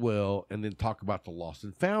Caldwell, and then talk about the Lost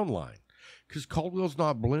and Found line. Because Caldwell's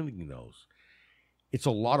not blending those. It's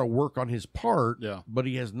a lot of work on his part, but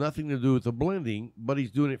he has nothing to do with the blending, but he's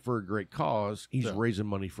doing it for a great cause. He's raising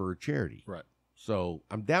money for a charity. Right. So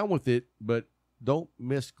I'm down with it, but don't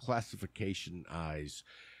misclassification eyes.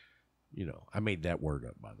 I made that word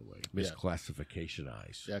up, by the way. Misclassification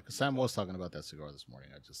eyes. Yeah, because Sam was talking about that cigar this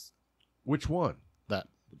morning. Which one? What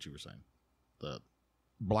you were saying. The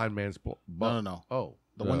Blind Man's No. Oh.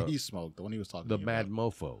 The one he smoked. The one he was talking about. The Mad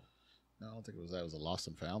Mofo. No, I don't think it was that. It was a Lost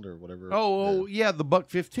and Found or whatever. Oh, yeah, the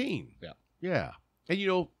 $1.15. Yeah. Yeah.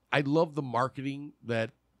 And, I love the marketing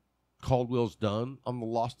that Caldwell's done on the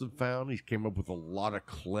Lost and Found. He's came up with a lot of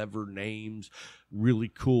clever names, really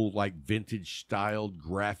cool, like vintage styled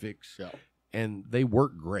graphics. Yeah. And they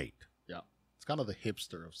work great. Yeah. It's kind of the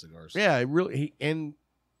hipster of cigars. Yeah, it really. And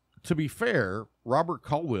to be fair, Robert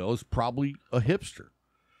Caldwell is probably a hipster.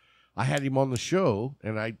 I had him on the show,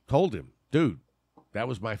 and I told him, dude, that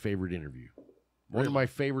was my favorite interview. One of my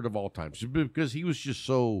favorite of all time. Because he was just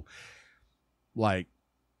so, like,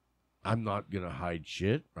 I'm not going to hide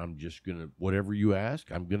shit. I'm just going to, whatever you ask,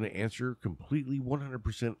 I'm going to answer completely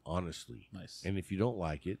 100% honestly. Nice. And if you don't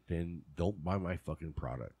like it, then don't buy my fucking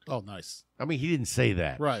product. Oh, nice. I mean, he didn't say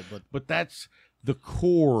that. Right. But that's the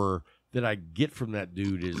core that I get from that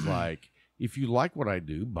dude is like, If you like what I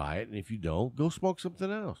do, buy it, and if you don't, go smoke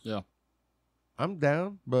something else. Yeah. I'm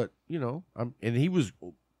down, but and he was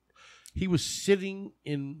sitting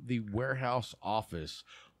in the warehouse office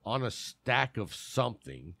on a stack of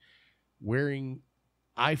something, wearing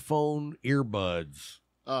iPhone earbuds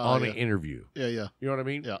on an interview. Yeah, yeah. You know what I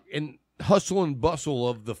mean? Yeah. And hustle and bustle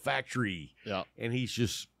of the factory. Yeah. And he's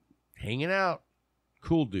just hanging out.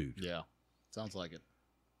 Cool dude. Yeah. Sounds like it.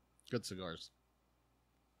 Good cigars.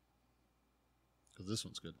 Because this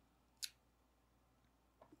one's good.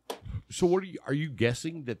 So what are you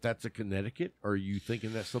guessing that that's a Connecticut, or are you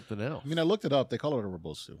thinking that's something else? I mean, I looked it up. They call it a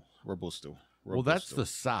Robusto. Well, that's the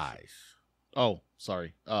size. Oh,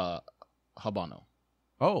 sorry. Habano.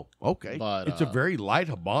 Oh, okay. But, it's a very light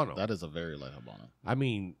Habano. That is a very light Habano. I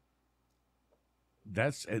mean,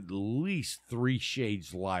 that's at least 3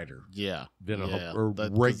 shades lighter Yeah. than Yeah, a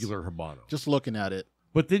that- regular Habano. Just looking at it.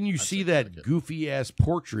 But then you I'd see say that Connecticut. goofy-ass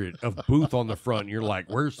portrait of Booth on the front, and you're like,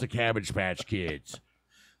 where's the Cabbage Patch Kids?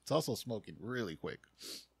 It's also smoking really quick.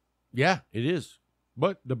 Yeah, it is.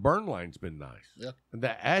 But the burn line's been nice. Yeah. And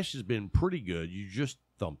the ash has been pretty good. You just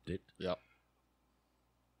thumped it. Yep.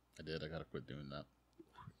 I did. I got to quit doing that.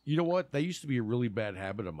 You know what? That used to be a really bad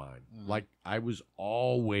habit of mine. Mhm. Like, I was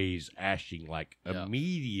always ashing, like, Yeah.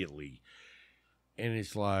 immediately. And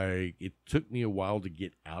it's like, it took me a while to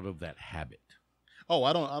get out of that habit. Oh,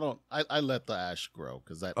 I let the ash grow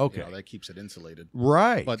because that, Okay. that keeps it insulated.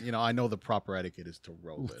 Right. But, I know the proper etiquette is to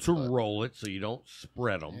roll it. to but- roll it so you don't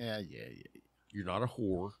spread them. Yeah. You're not a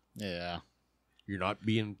whore. Yeah. You're not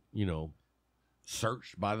being,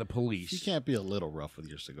 searched by the police. You can't be a little rough with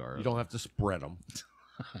your cigar. You don't have to spread them.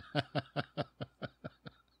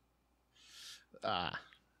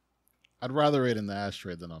 I'd rather it in the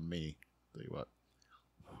ashtray than on me. Tell you what.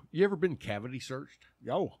 You ever been cavity searched?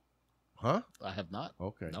 Yo, Huh? I have not.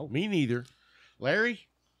 Okay. No. Me neither. Larry?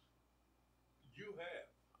 You have.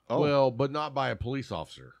 Oh, Well, but not by a police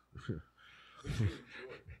officer.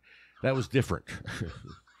 That was different.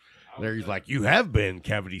 Larry's like, you have been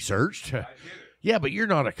cavity searched. I did it. Yeah, but you're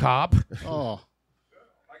not a cop. oh,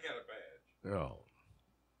 I got a badge. Oh.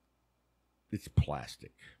 It's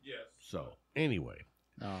plastic. Yes. So, anyway.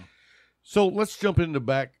 no. So, let's jump into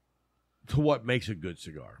back to what makes a good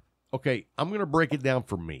cigar. Okay, I'm going to break it down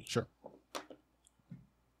for me. Sure.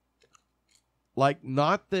 Like,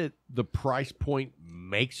 not that the price point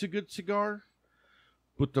makes a good cigar,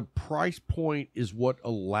 but the price point is what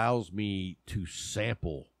allows me to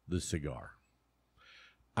sample the cigar.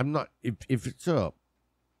 I'm not, if it's a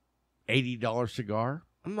 $80 cigar,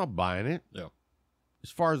 I'm not buying it. Yeah.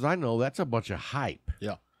 As far as I know, that's a bunch of hype.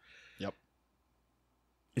 Yeah. Yep.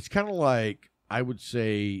 It's kind of like, I would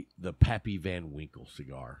say, the Pappy Van Winkle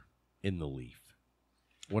cigar in the leaf.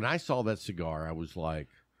 When I saw that cigar, I was like,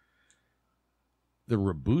 the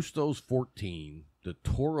Robusto's 14, the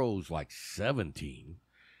Toro's like 17.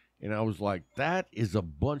 And I was like, that is a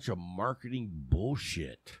bunch of marketing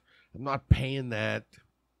bullshit. I'm not paying that.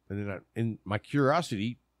 And then my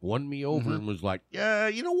curiosity won me over and was like, yeah,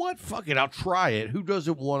 you know what? Fuck it. I'll try it. Who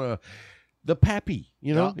doesn't want the Pappy?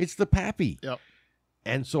 Yeah. It's the Pappy. Yep.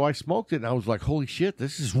 And so I smoked it and I was like, holy shit,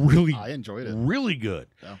 this is really, I enjoyed it. really good.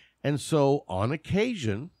 Yeah. And so on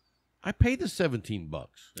occasion, I pay the $17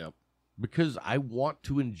 Yep. because I want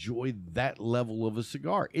to enjoy that level of a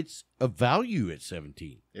cigar. It's a value at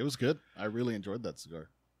 17. It was good. I really enjoyed that cigar.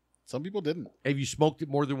 Some people didn't. Have you smoked it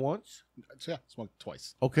more than once? Yeah, smoked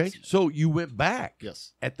twice. Okay. So you went back.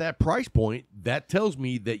 Yes. At that price point, that tells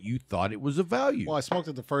me that you thought it was a value. Well, I smoked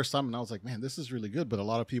it the first time and I was like, man, this is really good. But a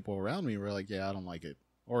lot of people around me were like, yeah, I don't like it.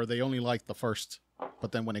 Or they only liked the first.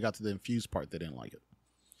 But then when it got to the infused part, they didn't like it.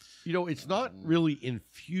 It's not really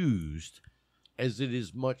infused as it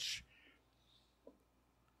is much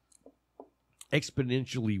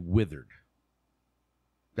exponentially withered.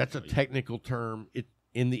 That's a technical term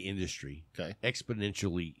in the industry. Okay.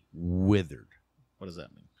 Exponentially withered. What does that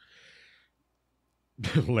mean?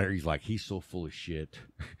 Larry's like, he's so full of shit.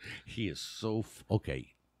 He is so...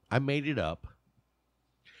 Okay, I made it up.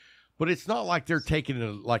 But it's not like they're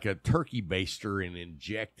taking like a turkey baster and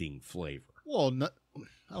injecting flavor. Well, no,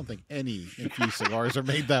 I don't think any infused cigars are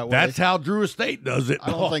made that way. That's how Drew Estate does it. I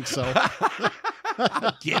don't think so.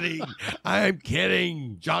 I'm kidding. I'm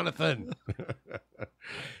kidding, Jonathan.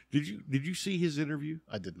 Did you see his interview?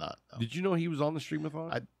 I did not. No. Did you know he was on the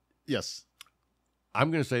Streamathon? Yes. I'm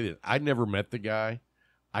going to say this. I never met the guy.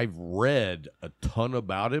 I've read a ton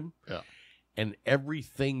about him. Yeah. And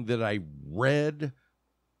everything that I read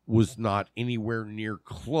was not anywhere near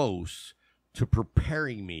close to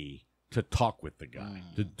preparing me to talk with the guy.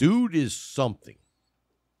 The dude is something.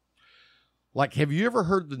 Like, have you ever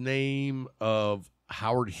heard the name of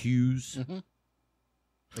Howard Hughes? Mm-hmm.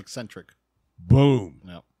 Eccentric. Boom.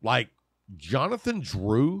 Yep. Like, Jonathan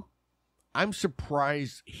Drew, I'm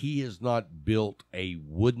surprised he has not built a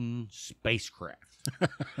wooden spacecraft.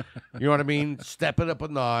 You know what I mean? Step it up a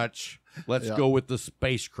notch. Let's Yeah. go with the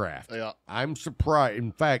spacecraft. Yeah. I'm surprised.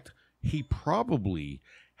 In fact, he probably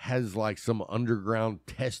has like some underground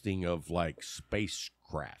testing of like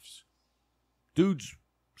spacecrafts. Dude's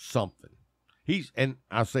something. And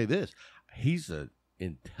I'll say this, he's an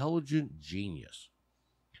intelligent genius.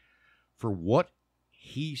 For what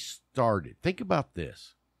he started, think about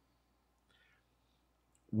this.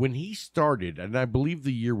 When he started, and I believe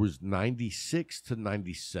the year was 96 to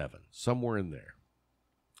 97, somewhere in there,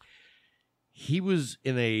 he was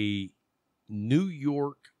in a New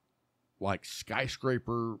York, like,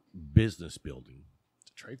 skyscraper business building.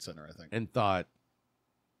 It's a trade center, I think. And thought,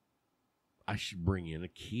 I should bring in a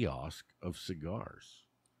kiosk of cigars.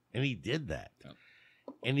 And he did that. Yep.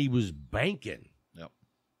 And he was banking. Yep.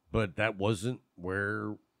 But that wasn't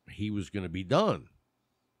where he was going to be done.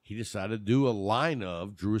 He decided to do a line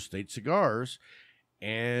of Drew Estate cigars.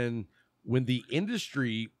 And when the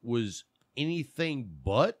industry was anything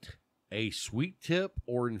but a sweet tip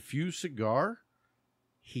or infused cigar,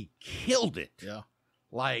 he killed it. Yeah.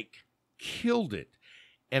 Like, killed it.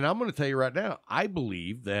 And I'm going to tell you right now, I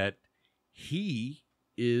believe that he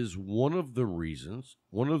is one of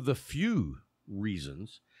the few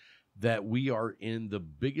reasons that we are in the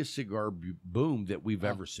biggest cigar boom that we've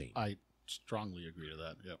ever seen. I strongly agree to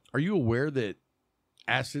that. Yep. Are you aware that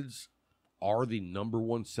acids are the number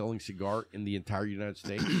one selling cigar in the entire United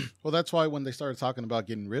States? Well, that's why when they started talking about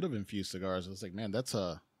getting rid of infused cigars, I was like, man, that's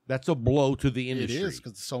a blow to the industry. It is,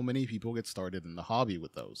 because so many people get started in the hobby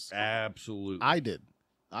with those. Absolutely. I did.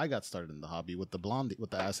 I got started in the hobby with the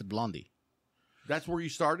acid blondie. That's where you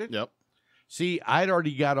started? Yep. See, I'd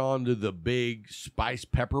already got onto the big spice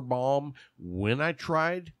pepper bomb when I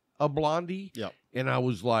tried a blondie. Yep. And I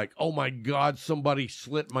was like, oh my God, somebody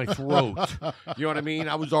slit my throat. You know what I mean?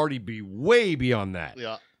 I was already way beyond that.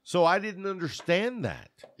 Yeah. So I didn't understand that.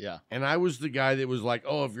 Yeah. And I was the guy that was like,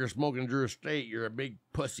 oh, if you're smoking Drew Estate, you're a big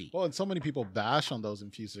pussy. Well, and so many people bash on those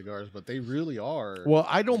infused cigars, but they really are. Well,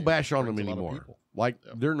 I don't bash on them brings a lot of anymore. people. Like,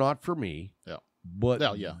 Yeah. they're not for me. Yeah. But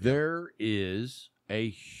Yeah, yeah. there is a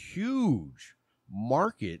huge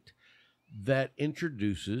market that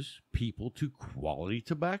introduces people to quality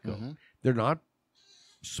tobacco. Mhm. They're not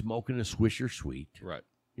smoking a Swisher Sweet. Right.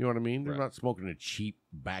 You know what I mean? They're Right. not smoking a cheap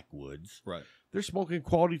backwoods. Right. They're smoking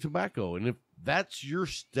quality tobacco. And if that's your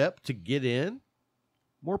step to get in,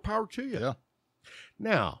 more power to you. Yeah.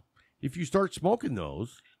 Now, if you start smoking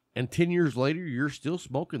those and 10 years later you're still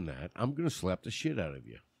smoking that, I'm going to slap the shit out of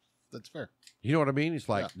you. That's fair. You know what I mean? It's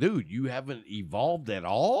like, dude, you haven't evolved at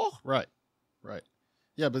all? Right. Right.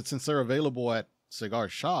 Yeah, but since they're available at cigar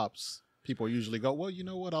shops, people usually go, well, you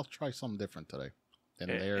know what? I'll try something different today. And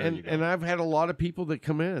there you go. And I've had a lot of people that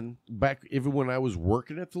come in back, even when I was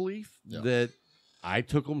working at the Leaf, Yeah. that I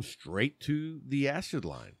took them straight to the acid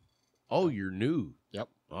line. Oh, you're new. Yep.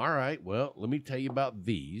 All right. Well, let me tell you about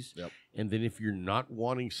these. Yep. And then if you're not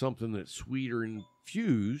wanting something that's sweet or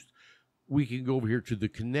infused, we can go over here to the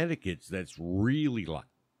Connecticut's that's really light.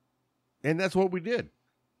 And that's what we did.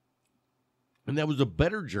 And that was a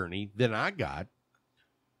better journey than I got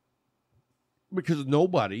because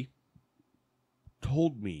nobody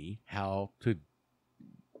told me how to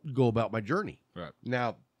go about my journey. Right.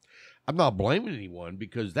 Now, I'm not blaming anyone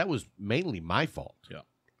because that was mainly my fault. Yeah.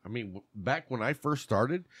 I mean, back when I first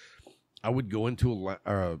started, I would go into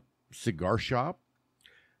a cigar shop,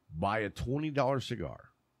 buy a $20 cigar,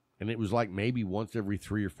 and it was like maybe once every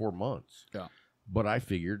 3 or 4 months. Yeah. But I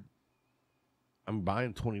figured, I'm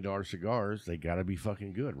buying $20 cigars. They got to be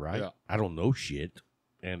fucking good, right? Yeah. I don't know shit.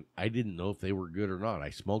 And I didn't know if they were good or not. I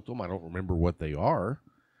smoked them. I don't remember what they are.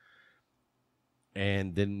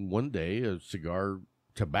 And then one day, a cigar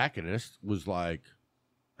tobacconist was like,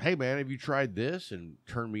 hey, man, have you tried this? And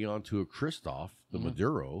turned me on to a Christoph, the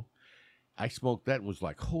Maduro. I smoked that and was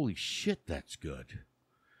like, holy shit, that's good.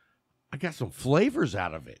 I got some flavors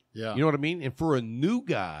out of it. Yeah. You know what I mean? And for a new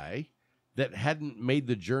guy that hadn't made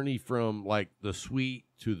the journey from like the sweet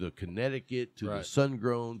to the Connecticut to the Right.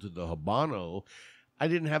 sun-grown to the Habano, I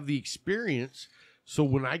didn't have the experience. So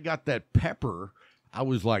when I got that pepper, I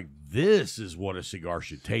was like, this is what a cigar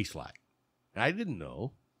should taste like. I didn't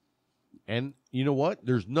know. And you know what?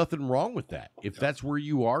 There's nothing wrong with that. If that's where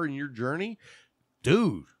you are in your journey,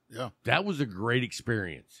 dude, Yeah. that was a great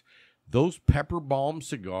experience. Those pepper bomb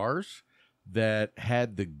cigars that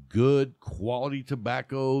had the good quality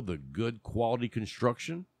tobacco, the good quality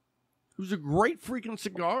construction, it was a great freaking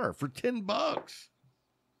cigar for $10.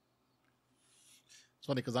 It's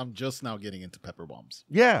funny because I'm just now getting into pepper bombs.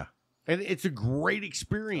 Yeah. And it's a great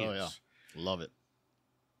experience. Oh, yeah. Love it.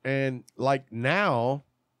 And like now,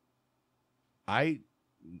 I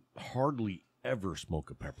hardly ever smoke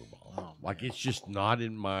a pepper bomb. Oh, like man. it's just not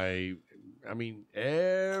in my, I mean,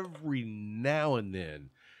 every now and then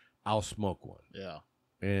I'll smoke one. Yeah.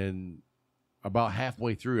 And about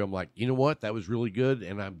halfway through, I'm like, you know what? That was really good.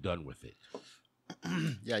 And I'm done with it.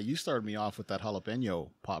 Yeah, you started me off with that jalapeno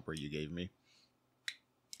popper you gave me.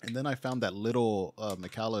 And then I found that little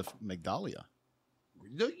McAuliffe Magdalia.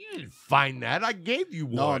 No, you didn't find that. I gave you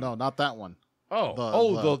one. No, not that one.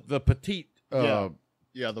 The petite Yeah,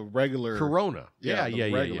 the regular Corona. Yeah.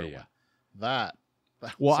 the regular one. That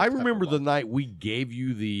Well, was a I pepper remember the bomb. night we gave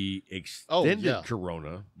you the extended yeah.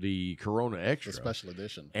 Corona, the Corona Extra. The special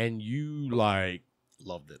edition. And you, like,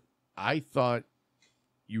 Loved it. I thought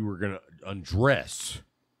you were going to undress.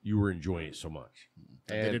 You were enjoying it so much.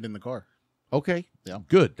 I did it in the car. Okay. Yeah.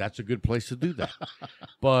 Good. That's a good place to do that.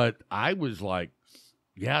 But I was like,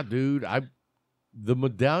 yeah, dude, the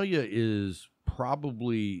Medallia is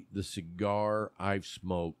probably the cigar I've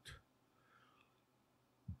smoked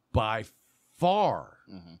by far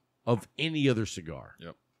of any other cigar.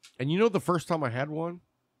 Yep. And you know the first time I had one?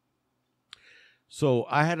 So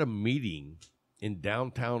I had a meeting in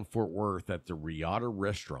downtown Fort Worth at the Riata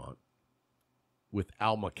restaurant with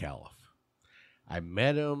Al McAuliffe. I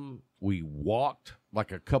met him. We walked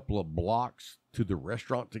like a couple of blocks to the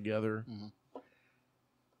restaurant together.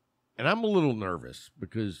 And I'm a little nervous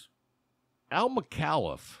because Al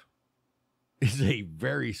McAuliffe is a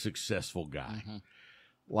very successful guy.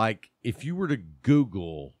 Like, if you were to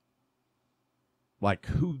Google, like,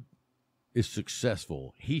 who is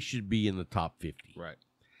successful, he should be in the top 50. Right.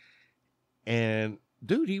 And,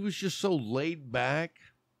 dude, he was just so laid back,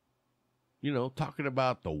 you know, talking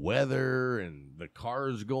about the weather and the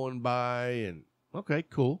cars going by. And, okay,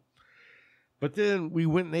 cool. But then we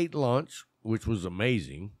went and ate lunch, which was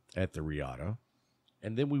amazing at the Riata.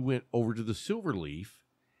 And then we went over to the Silverleaf,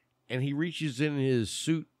 and he reaches in his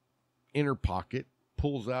suit inner pocket,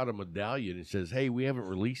 pulls out a medallion, and says, hey, we haven't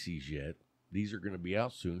released these yet. These are going to be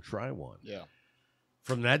out soon. Try one. Yeah.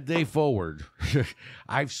 From that day forward,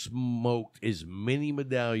 I've smoked as many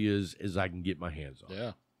medallions as I can get my hands on.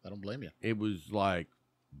 Yeah. I don't blame you. It was like,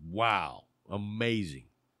 wow, amazing.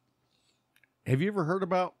 Have you ever heard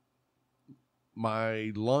about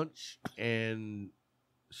my lunch and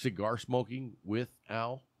cigar smoking with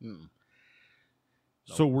Al?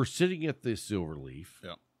 So we're sitting at the Silverleaf.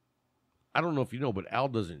 Yeah. I don't know if you know, but Al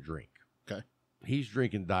doesn't drink. Okay. He's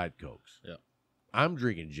drinking Diet Cokes. Yeah. I'm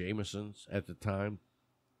drinking Jameson's at the time.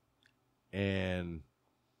 And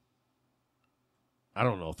I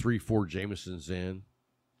don't know, 3-4 Jameson's in.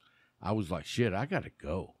 I was like, shit, I got to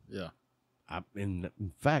go. Yeah. In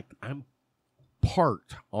fact, I'm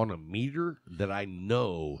parked on a meter that I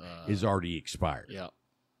know is already expired. Yeah.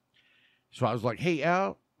 So I was like, hey,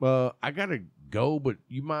 Al, I got to go, but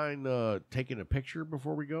you mind taking a picture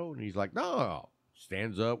before we go? And he's like, no.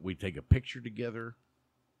 Stands up. We take a picture together.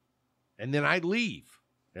 And then I leave.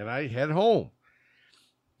 And I head home.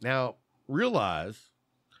 Now, realize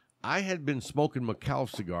I had been smoking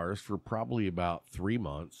McAuliffe cigars for probably about 3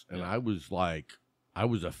 months. And I was like, I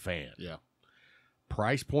was a fan. Yeah.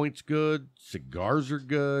 Price point's good. Cigars are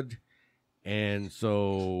good. And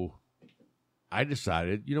so I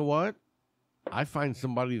decided, you know what? I find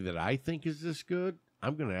somebody that I think is this good,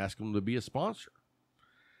 I'm going to ask them to be a sponsor.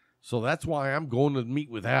 So that's why I'm going to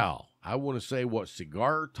meet with Al. I want to say what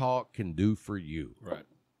Cigar Talk can do for you. Right.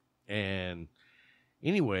 And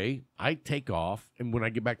anyway, I take off. And when I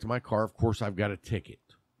get back to my car, of course, I've got a ticket.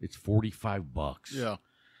 It's $45. Yeah.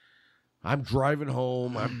 I'm driving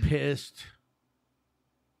home. I'm pissed.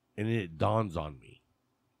 And then it dawns on me.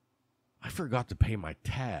 I forgot to pay my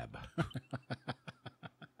tab.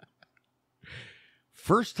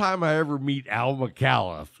 First time I ever meet Al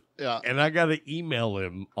McAuliffe. Yeah. And I got to email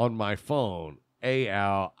him on my phone. Hey,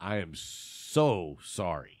 Al, I am so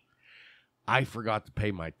sorry. I forgot to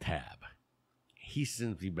pay my tab. He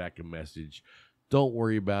sends me back a message. Don't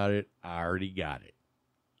worry about it. I already got it.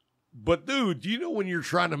 But, dude, do you know when you're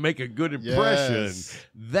trying to make a good impression, Yes.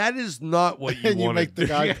 that is not what you And you want to make do. the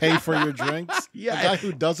guy pay for your drinks? Yeah. The guy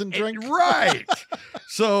who doesn't drink? Right.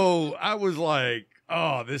 So I was like,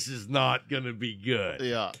 oh, this is not going to be good.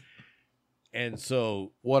 Yeah. And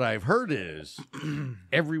so what I've heard is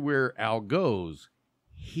everywhere Al goes,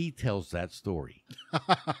 he tells that story.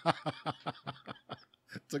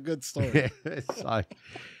 It's a good story. It's like,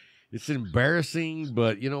 It's embarrassing,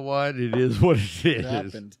 but you know what? It is what it is. It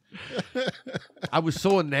happened. I was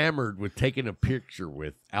so enamored with taking a picture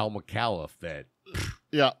with Al McAuliffe that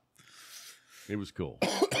Yeah. it was cool.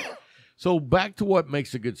 So back to what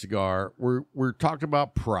makes a good cigar. We're talking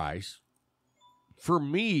about price. For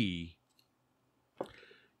me,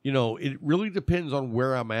 you know, it really depends on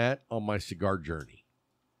where I'm at on my cigar journey.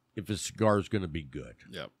 If a cigar is going to be good.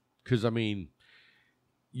 Yep. Because, I mean,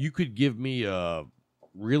 you could give me a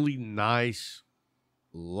really nice,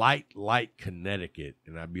 light Connecticut,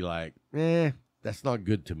 and I'd be like, that's not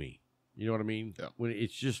good to me. You know what I mean? Yeah. When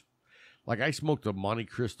it's just, like I smoked a Monte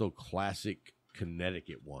Cristo Classic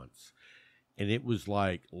Connecticut once, and it was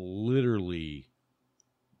like literally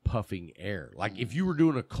puffing air. Like if you were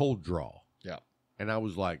doing a cold draw. Yeah. And I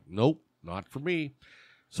was like, nope, not for me.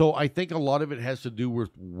 So I think a lot of it has to do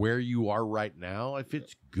with where you are right now, if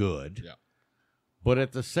it's good. Yeah. But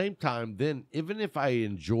at the same time, then, even if I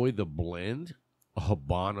enjoy the blend, a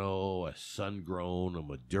Habano, a Sun-Grown, a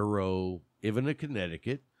Maduro, even a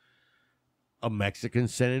Connecticut, a Mexican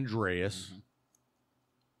San Andreas,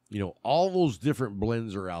 you know, all those different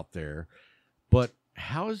blends are out there. But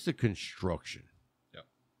how is the construction? Yep.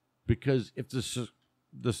 Because if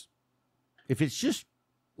if it's just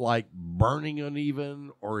like burning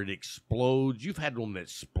uneven or it explodes, you've had one that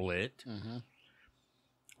split.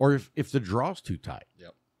 Or if the draw's too tight.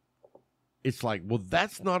 Yep. It's like, well,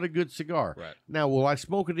 that's not a good cigar. Right. Now, will I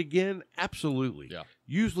smoke it again? Absolutely. Yeah.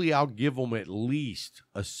 Usually I'll give them at least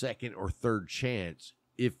a second or third chance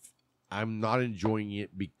if I'm not enjoying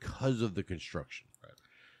it because of the construction. Right.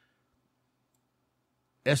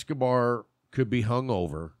 Escobar could be hung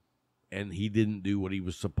over, and he didn't do what he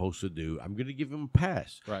was supposed to do. I'm going to give him a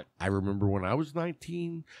pass. Right. I remember when I was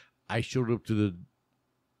 19, I showed up to the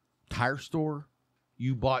tire store.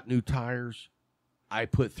 You bought new tires. I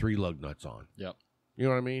put 3 lug nuts on. Yep. You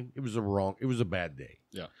know what I mean? It was a bad day.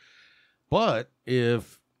 Yeah. But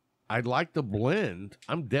if I like the blend,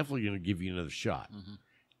 I'm definitely going to give you another shot.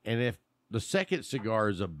 And if the second cigar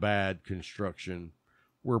is a bad construction,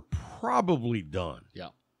 we're probably done. Yeah.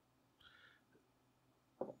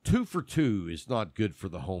 2 for 2 is not good for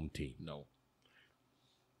the home team. No.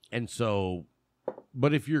 And so,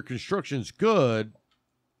 but if your construction's good,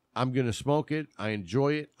 I'm going to smoke it. I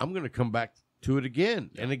enjoy it. I'm going to come back to it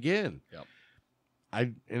again and again. Yep.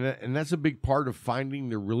 And that's a big part of finding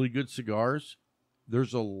the really good cigars.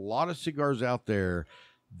 There's a lot of cigars out there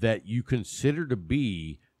that you consider to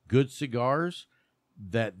be good cigars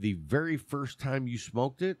that the very first time you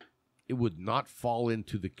smoked it, it would not fall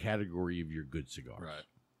into the category of your good cigars. Right.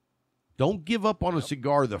 Don't give up on a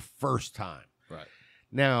cigar the first time. Right.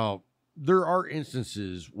 Now, there are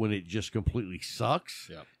instances when it just completely sucks.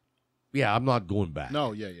 Yep. Yeah, I'm not going back.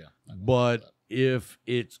 No, yeah. But if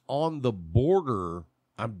it's on the border,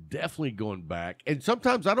 I'm definitely going back. And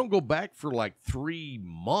sometimes I don't go back for like 3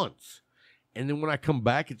 months. And then when I come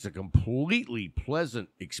back, it's a completely pleasant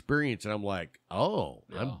experience. And I'm like, oh,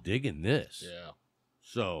 Yeah. I'm digging this. Yeah.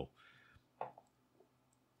 So,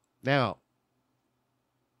 now,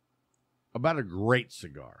 about a great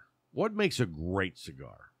cigar. What makes a great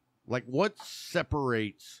cigar? Like, what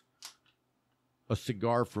separates a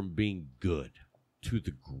cigar from being good to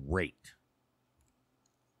the great?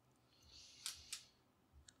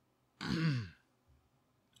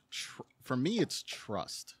 For me, it's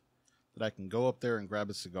trust that I can go up there and grab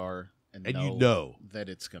a cigar and you know that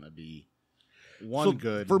it's going to be So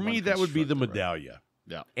good. for and me, one that would be the constructed, right? Medallia.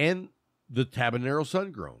 Yeah. And the Tabanero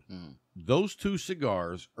Sun-Grown. Mm. Those 2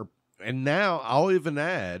 cigars are, and now I'll even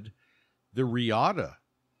add the Riata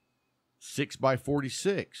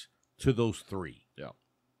 6x46 to those 3. Yeah.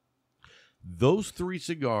 Those 3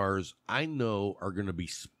 cigars I know are going to be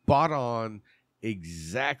spot on,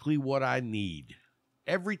 exactly what I need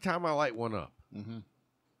every time I light one up.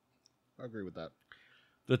 I agree with that.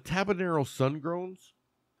 The Tabanero Sun-Growns,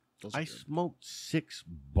 Those are I good. smoked 6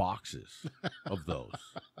 boxes of those.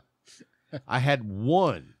 I had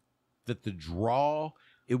one that the draw,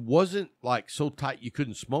 it wasn't like so tight you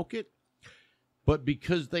couldn't smoke it, but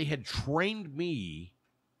because they had trained me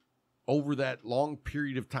over that long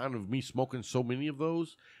period of time of me smoking so many of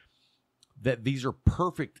those, that these are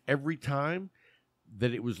perfect every time,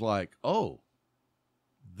 that it was like, oh,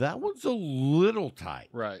 that one's a little tight.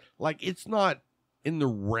 Right. Like, it's not in the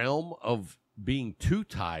realm of being too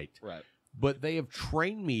tight, Right. but they have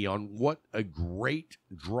trained me on what a great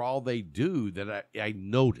draw they do that I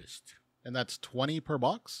noticed. And that's 20 per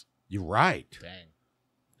box? You're right. Dang.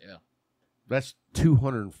 Yeah. That's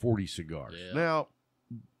 240 cigars. Yeah. Now,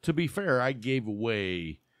 to be fair, I gave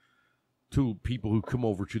away to people who come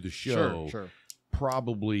over to the show Sure.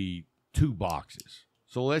 probably 2 boxes.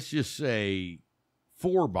 So let's just say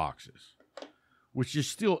 4 boxes, which is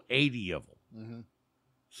still 80 of them. Mm-hmm.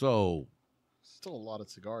 So Still a lot of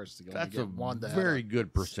cigars to go. that's get a one that very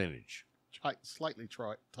good percentage. slightly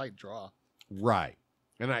tight draw. Right.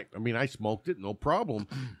 And I mean, I smoked it, no problem.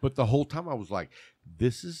 But the whole time I was like,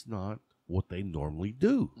 this is not what they normally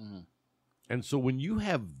do. Mm-hmm. And so when you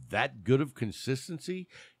have that good of consistency,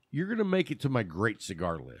 you're going to make it to my great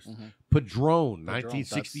cigar list. Mm-hmm. Padron,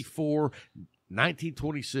 1964,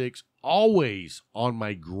 1926, always on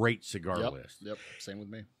my great cigar list. Yep, same with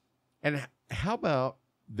me. And how about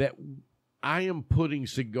that I am putting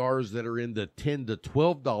cigars that are in the $10 to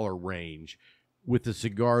 $12 range with a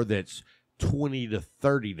cigar that's $20 to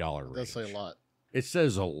 $30 range. It does say a lot. It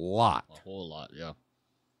says a lot. A whole lot, yeah.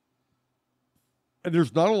 And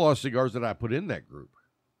there's not a lot of cigars that I put in that group.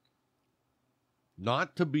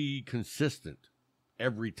 Not to be consistent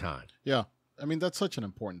every time. Yeah. I mean, that's such an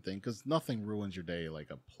important thing because nothing ruins your day like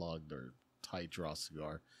a plugged or tight draw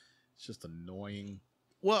cigar. It's just annoying.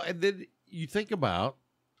 Well, and then you think about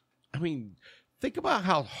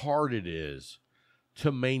how hard it is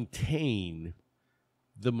to maintain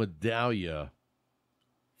the Medallia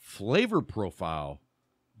flavor profile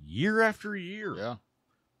year after year. Yeah.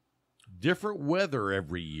 Different weather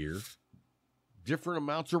every year, different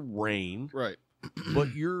amounts of rain, Right.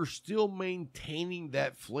 but you're still maintaining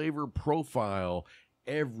that flavor profile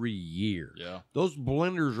every year. Yeah. Those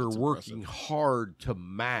blenders are That's working impressive. hard to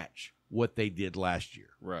match what they did last year.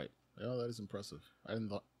 Right. Yeah, that is impressive. I've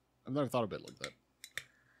never thought of it like that.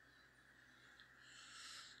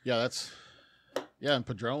 Yeah, and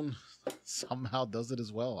Padron somehow does it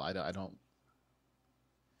as well. I don't.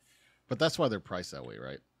 But that's why they're priced that way,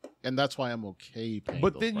 right? And that's why I'm okay paying.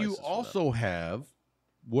 But those then you prices for that. also have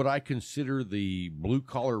what I consider the blue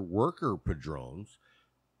collar worker Padrones,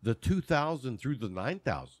 the 2000 through the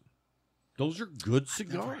 9000. Those are good I've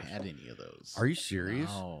never cigars. had any of those. Are you serious?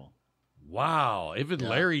 No. Wow. Even Yeah.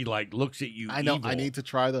 Larry looks at you. I know. evil. I need to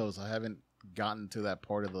try those. I haven't gotten to that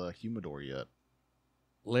part of the humidor yet.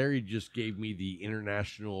 Larry just gave me the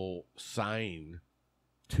international sign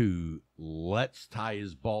to let's tie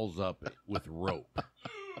his balls up with rope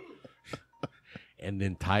and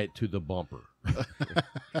then tie it to the bumper.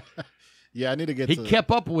 Yeah, I need to get He to kept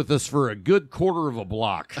up with us for a good quarter of a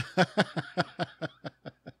block.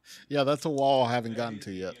 Yeah, that's a wall I haven't gotten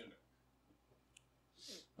to yet.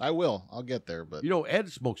 I will. I'll get there, but You know, Ed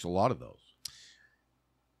smokes a lot of those.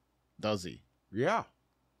 does he? Yeah.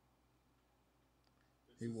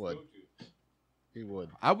 He would. He would.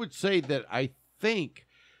 I would say that I think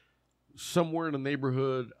somewhere in the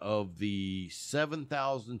neighborhood of the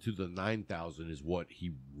 7,000 to the 9,000 is what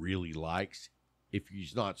he really likes if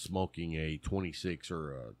he's not smoking a 26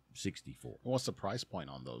 or a 64. And what's the price point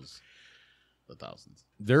on those? The thousands.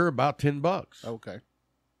 They're about $10. Okay.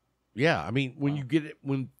 Yeah, I mean, when Wow. you get it,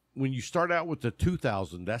 when you start out with the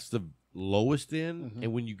 2,000, that's the lowest end, Mhm.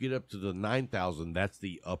 and when you get up to the 9,000, that's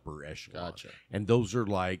the upper echelon. Gotcha. And those are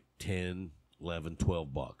like 10, 11,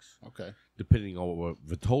 $12, Okay. depending on what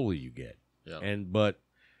Vitola you get. Yeah. But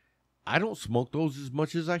I don't smoke those as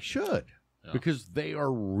much as I should Yeah. because they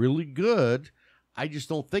are really good. I just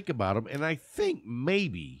don't think about them, and I think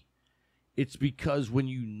maybe it's because when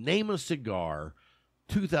you name a cigar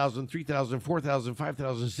 2,000, 3,000, 4,000,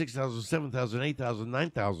 5,000, 6,000, 7,000, 8,000,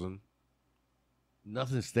 9,000,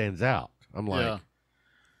 nothing stands out. I'm like,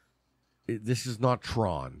 this is not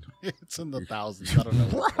Tron. It's in the thousands. I don't know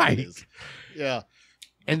what Right. it is. Yeah.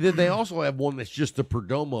 And then they also have one that's just a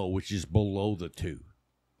Perdomo, which is below the 2.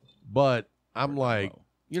 But I'm like,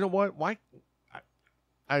 you know what? Why?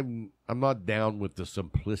 I'm not down with the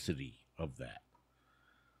simplicity of that.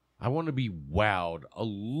 I want to be wowed a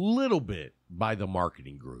little bit by the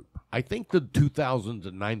marketing group. I think the 2,000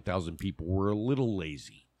 to 9,000 people were a little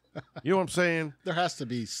lazy. You know what I'm saying? There has to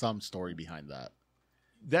be some story behind that.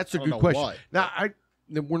 That's a I don't good know question. what, Now,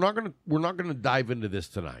 we're not gonna dive into this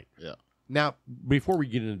tonight. Yeah. Now, before we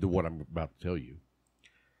get into what I'm about to tell you,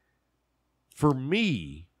 for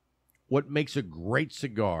me, what makes a great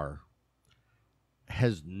cigar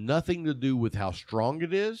has nothing to do with how strong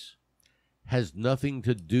it is, has nothing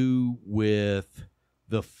to do with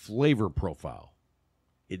the flavor profile.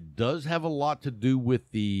 It does have a lot to do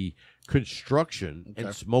with the construction and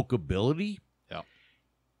smokability. Yeah.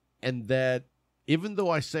 And that even though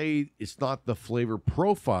I say it's not the flavor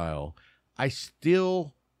profile, I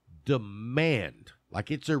still demand, like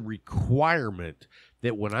it's a requirement,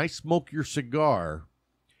 that when I smoke your cigar,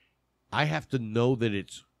 I have to know that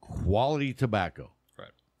it's quality tobacco.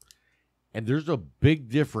 Right. And there's a big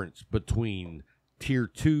difference between tier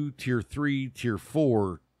 2, tier 3, tier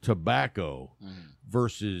 4 tobacco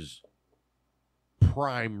versus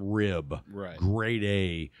prime rib, Right. grade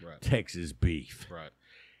A Right. Texas beef. Right.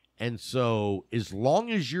 And so as long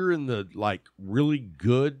as you're in the like really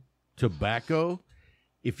good tobacco,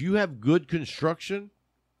 if you have good construction,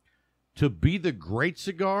 to be the great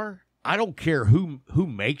cigar, I don't care who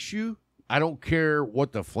makes you. I don't care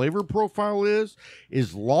what the flavor profile is.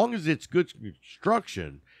 As long as it's good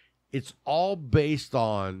construction, it's all based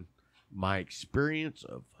on my experience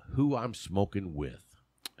of who I'm smoking with.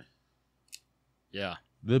 Yeah.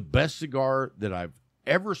 The best cigar that I've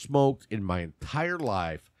ever smoked in my entire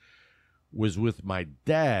life was with my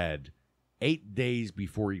dad 8 days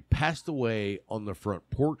before he passed away on the front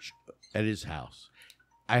porch at his house.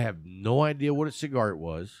 I have no idea what a cigar it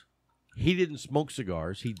was. He didn't smoke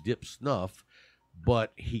cigars. He dipped snuff,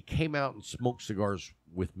 but he came out and smoked cigars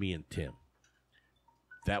with me and Tim.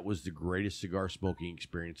 That was the greatest cigar smoking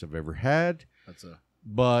experience I've ever had.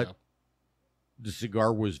 But yeah. the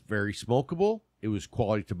cigar was very smokable. It was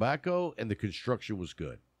quality tobacco, and the construction was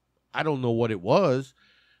good. I don't know what it was,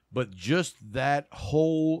 but just that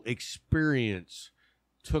whole experience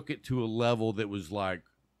took it to a level that was like,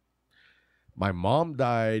 my mom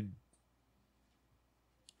died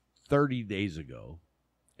 30 days ago,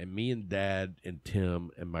 and me and Dad and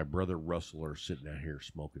Tim and my brother Russell are sitting out here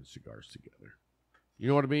smoking cigars together. You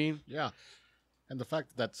know what I mean? Yeah. And the fact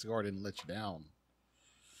that that cigar didn't let you down.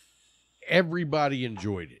 Everybody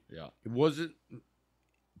enjoyed it. Yeah. It wasn't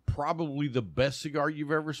probably the best cigar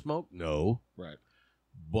you've ever smoked. No. Right.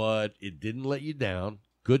 But it didn't let you down.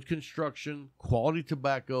 Good construction, quality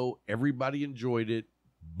tobacco. Everybody enjoyed it.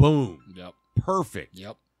 Boom. Yep. Perfect.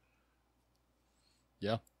 Yep.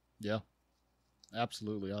 Yeah. Yeah.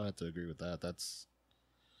 Absolutely. I'll have to agree with that. That's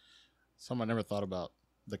something I never thought about.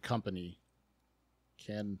 The company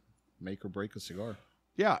can make or break a cigar.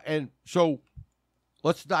 Yeah. And so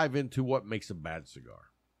let's dive into what makes a bad cigar.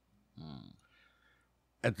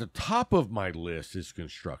 At the top of my list is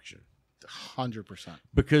construction. 100%.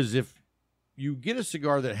 Because if you get a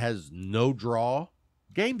cigar that has no draw,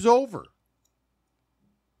 game's over.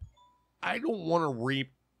 I don't want to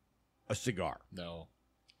reap a cigar. No.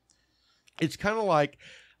 It's kind of like,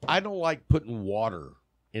 I don't like putting water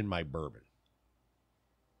in my bourbon.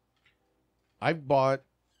 I've bought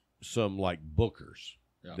some like Booker's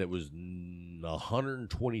that was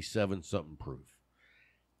 127 something proof.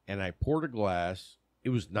 And I poured a glass. It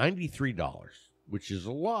was $93, which is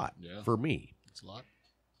a lot for me. It's a lot.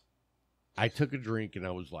 I took a drink and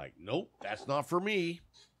I was like, nope, that's not for me.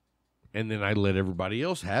 And then I let everybody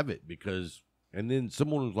else have it because, and then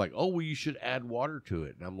someone was like, oh, well, you should add water to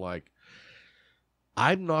it. And I'm like,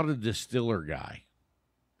 I'm not a distiller guy.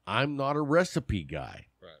 I'm not a recipe guy.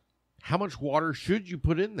 Right. How much water should you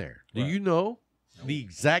put in there? Do you know the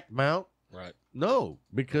exact amount? Right. No,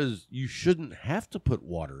 because you shouldn't have to put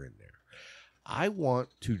water in there. I want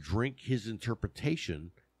to drink his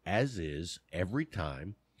interpretation as is every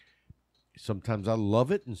time. Sometimes I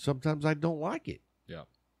love it and sometimes I don't like it. Yeah.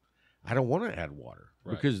 I don't want to add water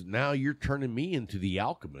because now you're turning me into the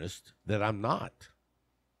alchemist that I'm not.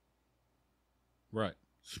 Right.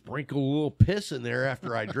 Sprinkle a little piss in there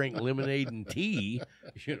after I drink lemonade and tea,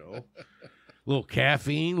 you know, a little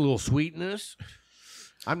caffeine, a little sweetness.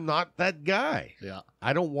 I'm not that guy. Yeah.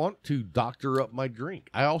 I don't want to doctor up my drink.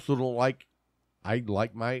 I also don't like, I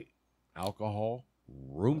like my alcohol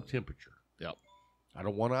room temperature. Yep. I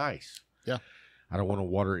don't want ice. Yeah. I don't want to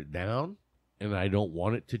water it down, and I don't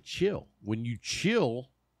want it to chill. When you chill,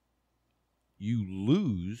 you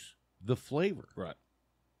lose the flavor. Right.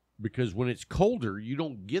 Because when it's colder, you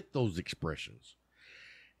don't get those expressions.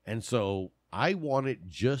 And so I want it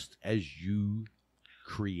just as you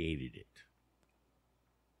created it.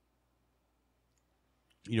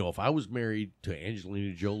 You know, if I was married to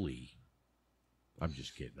Angelina Jolie, I'm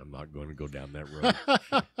just kidding. I'm not going to go down that road.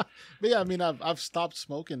 But yeah, I mean, I've stopped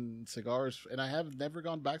smoking cigars, and I have never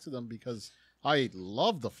gone back to them because I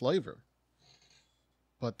love the flavor.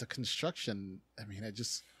 But the construction, I mean, it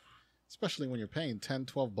just, especially when you're paying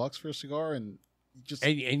 $10-12 for a cigar, and you just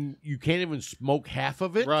and you can't even smoke half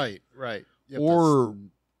of it. Right. You have Or to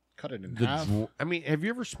cut it in half. I mean, have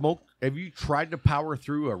you ever smoked? Have you tried to power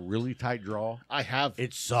through a really tight draw? I have.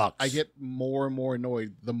 It sucks. I get more and more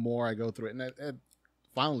annoyed the more I go through it, and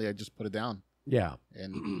finally I just put it down. Yeah.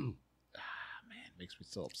 And man, it makes me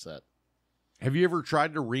so upset. Have you ever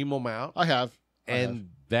tried to ream them out? I have. And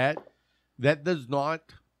that does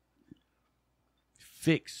not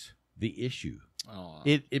fix the issue. Oh.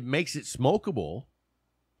 It makes it smokable,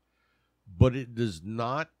 but it does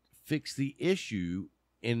not fix the issue.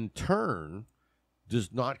 In turn,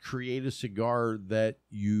 does not create a cigar that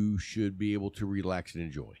you should be able to relax and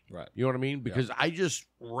enjoy. Right. You know what I mean? Because I just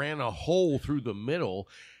ran a hole through the middle.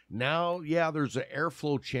 Now, yeah, there's an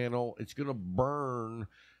airflow channel. It's going to burn,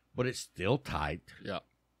 but it's still tight. Yeah.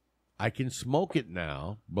 I can smoke it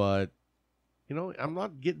now, but, you know, I'm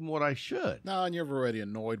not getting what I should. No, and you're already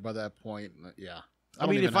annoyed by that point. Yeah. I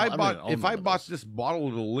mean, if I bought this bottle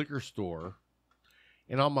at a liquor store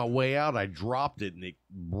and on my way out I dropped it and it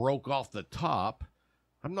broke off the top,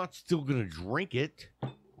 I'm not still going to drink it.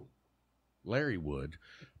 Larry would.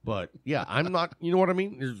 But, yeah, I'm not, you know what I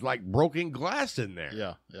mean? There's like broken glass in there.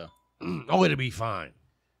 Yeah, yeah. Oh, it'll be fine.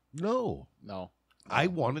 No. No. I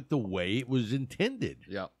want it the way it was intended.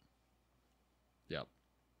 Yep. Yep.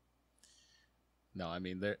 No, I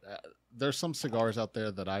mean, there's some cigars out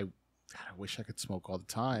there that I wish I could smoke all the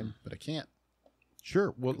time, but I can't.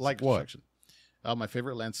 Sure. Well, like what? My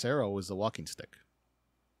favorite Lancero is the walking stick.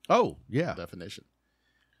 Oh, yeah. Definition.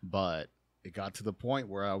 But it got to the point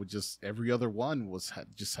where I would just, every other one had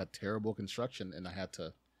terrible construction, and I had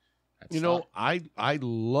to you stop. know, I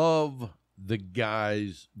love the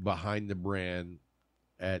guys behind the brand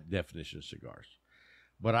at Definition Cigars.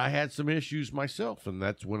 But I had some issues myself, and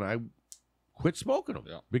that's when I quit smoking them.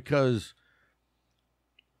 Yeah. Because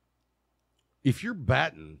if you're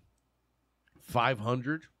batting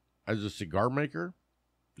 500 as a cigar maker,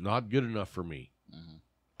 not good enough for me. Mm-hmm.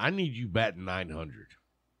 I need you batting 900.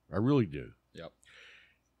 I really do. Yep.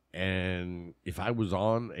 And if I was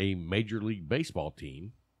on a Major League Baseball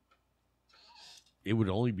team, it would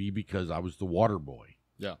only be because I was the water boy.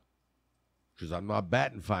 Yeah. Because I'm not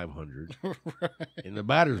batting 500 Right. in the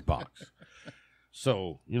batter's box.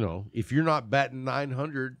 So, you know, if you're not batting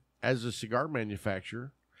 900 as a cigar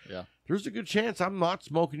manufacturer, Yeah. there's a good chance I'm not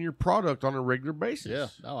smoking your product on a regular basis. Yeah.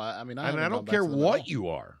 No, I mean, And I don't care what you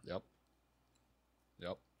are. Yep.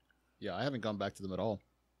 Yep. Yeah, I haven't gone back to them at all.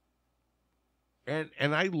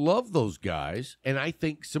 And I love those guys, and I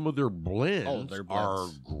think some of their blends, their are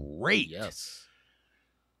blends. great. Yes.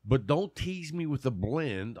 But don't tease me with a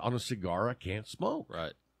blend on a cigar I can't smoke.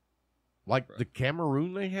 Right. Like the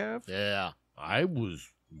Cameroon they have. Yeah. I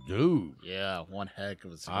was, dude. Yeah. One heck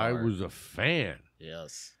of a cigar. I was a fan.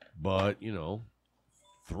 Yes. But, you know,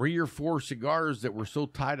 3 or 4 cigars that were so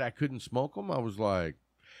tight I couldn't smoke them, I was like,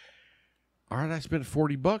 all right, I spent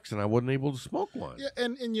 $40 and I wasn't able to smoke one. Yeah,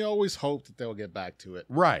 and you always hope that they'll get back to it.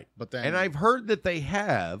 Right. But then, And I've heard that they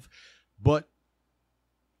have, but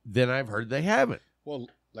then I've heard they haven't. well,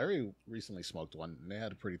 Larry recently smoked one, and they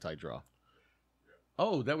had a pretty tight draw.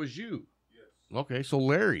 Oh, that was you. Yes. Okay, so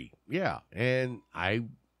Larry, yeah. And I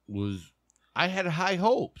had high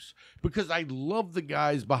hopes because I love the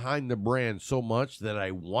guys behind the brand so much that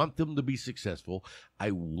I want them to be successful.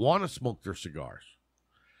 I want to smoke their cigars.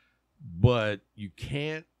 But you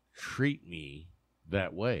can't treat me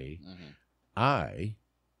that way. Mm-hmm. I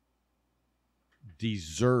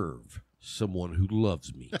deserve someone who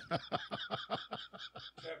loves me.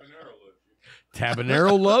 Tabanero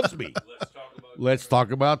Tabanero loves loves you. me. Let's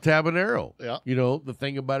talk about Tabanero. Yeah. You know, the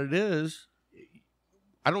thing about it is,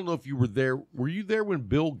 I don't know if you were there. Were you there when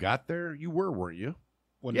Bill got there? You were, weren't you?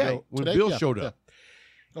 When when today? Bill Yeah, showed yeah. up.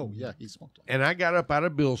 Oh, yeah, he smoked one. And I got up out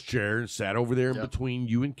of Bill's chair and sat over there in Yeah. between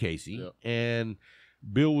you and Casey. Yeah. And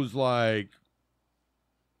Bill was like,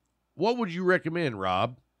 what would you recommend,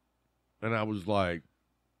 Rob? And I was like,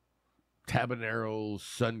 Tabanero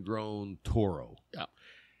Sun-Grown Toro. Yeah.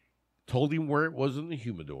 Told him where it was in the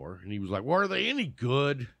humidor. And he was like, well, are they any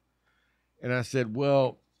good? And I said,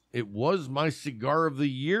 well, it was my cigar of the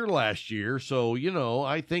year last year. So, you know,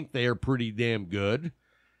 I think they are pretty damn good.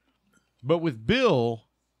 But with Bill,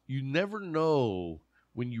 you never know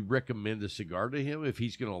when you recommend a cigar to him if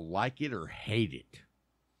he's going to like it or hate it.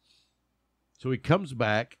 So he comes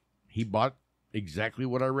back. He bought exactly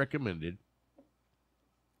what I recommended.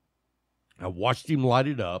 I watched him light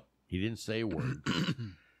it up. He didn't say a word.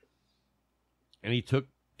 And he took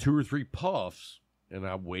 2 or 3 puffs, and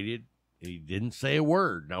I waited, and he didn't say a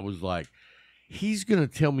word. And I was like, he's going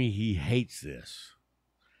to tell me he hates this.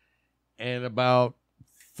 And about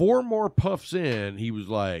 4 more puffs in, he was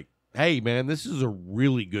like, hey, man, this is a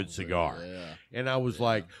really good cigar. Yeah. And I was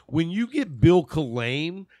like, when you get Bill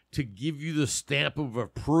Kalame to give you the stamp of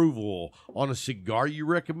approval on a cigar you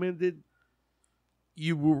recommended,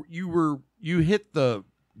 you hit the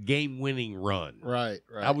game-winning run. Right.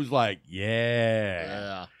 I was like, yeah.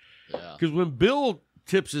 Yeah. Yeah. Because when Bill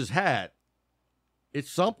tips his hat, it's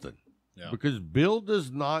something. Yeah. Because Bill does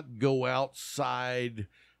not go outside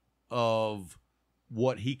of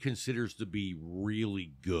what he considers to be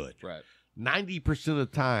really good. Right. 90% of the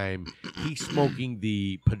time, he's smoking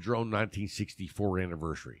the Padron 1964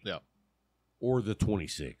 anniversary. Yeah. or the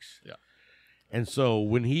 26. Yeah. And so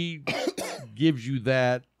when he gives you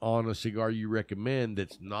that on a cigar you recommend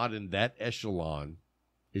that's not in that echelon,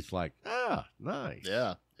 it's like, nice.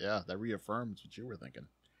 Yeah. Yeah. That reaffirms what you were thinking.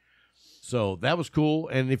 So that was cool.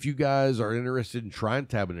 And if you guys are interested in trying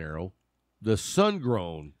Tabanero, the Sun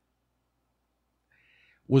Grown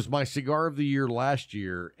was my cigar of the year last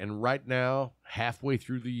year. And right now, halfway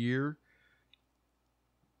through the year,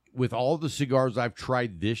 with all the cigars I've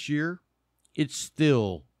tried this year, it's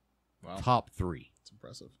still top 3. It's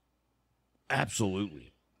impressive.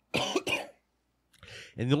 Absolutely.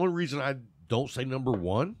 And the only reason I don't say number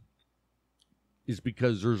 1 is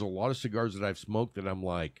because there's a lot of cigars that I've smoked that I'm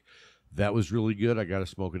like, that was really good. I got to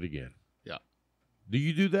smoke it again. Yeah. Do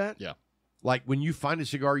you do that? Yeah. Like when you find a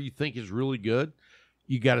cigar you think is really good,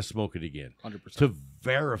 you got to smoke it again 100%. to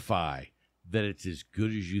verify that it's as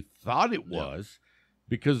good as you thought it was.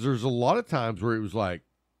 Because there's a lot of times where it was like,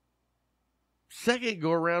 second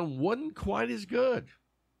go around wasn't quite as good.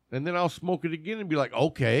 And then I'll smoke it again and be like,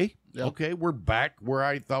 okay, we're back where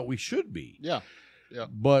I thought we should be. Yeah. Yeah.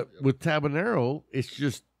 But with Tabanero, it's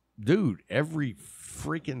just, dude, every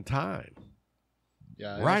freaking time.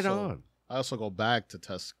 Yeah. Right on. I also go back to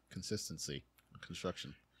test consistency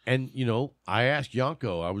construction. And, you know, I asked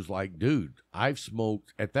Yanko, I was like, dude, I've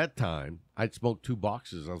smoked, at that time, I'd smoked 2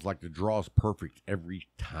 boxes. I was like, the draw is perfect every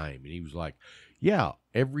time. And he was like, yeah,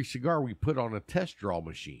 every cigar we put on a test draw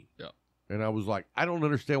machine. Yeah. And I was like, I don't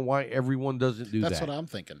understand why everyone doesn't do that. That's what I'm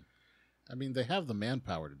thinking. I mean, they have the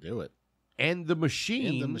manpower to do it. And the machine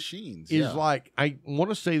And the machines is like, I want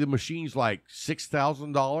to say the machine's like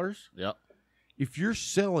 $6,000. Yep. If you're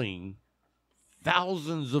selling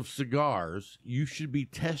thousands of cigars, you should be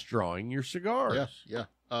test drawing your cigars. Yeah.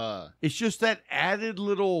 It's just that added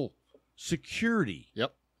little security.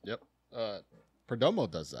 Yep. Perdomo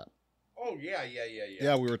does that. Oh, yeah.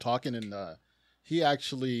 Yeah, we were talking, and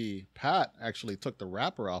Pat actually took the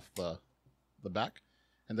wrapper off the back,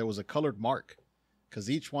 and there was a colored mark, because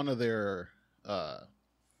each one of their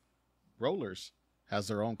rollers has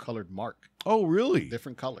their own colored mark. Oh, really?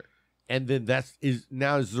 Different color. And then is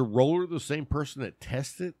the roller the same person that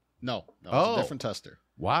tests it? No, it's a different tester.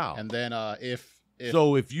 Wow. And then if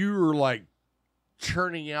you're like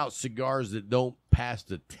churning out cigars that don't pass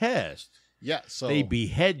the test, so they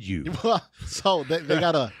behead you. So they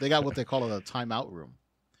got what they call a timeout room,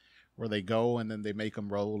 where they go and then they make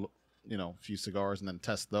them roll, a few cigars and then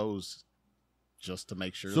test those, just to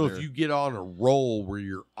make sure. So if you get on a roll where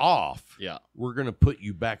you're off, we're gonna put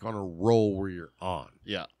you back on a roll where you're on.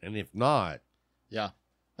 Yeah. And if not, no,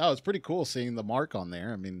 it's pretty cool seeing the mark on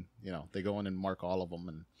there. I mean, they go in and mark all of them,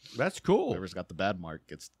 and that's cool. Whoever's got the bad mark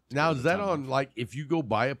gets. Now is that on like if you go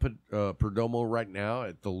buy a Perdomo right now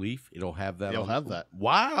at the Leaf, it'll have that. It'll have that.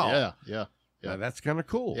 Wow. Yeah. Now, that's kind of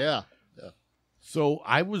cool. Yeah. So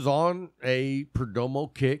I was on a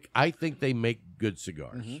Perdomo kick. I think they make good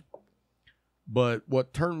cigars. Mm-hmm. But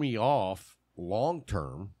what turned me off long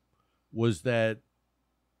term was that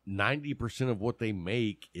 90% of what they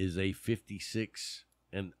make is a 56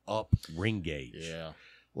 and up ring gauge. Yeah.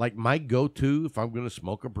 Like my go-to, if I'm going to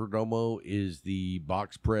smoke a Perdomo, is the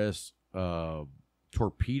box press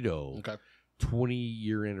Torpedo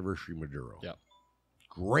 20-year anniversary Maduro. Yeah.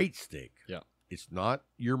 Great stick. Yeah. It's not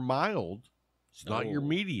your mild. It's not your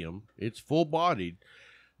medium. It's full-bodied.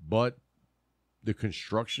 But the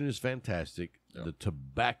construction is fantastic. Yeah. The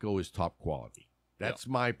tobacco is top quality. That's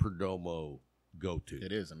my Perdomo go-to.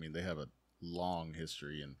 It is. I mean, they have a long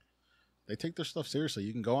history, and they take their stuff seriously.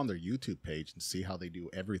 You can go on their YouTube page and see how they do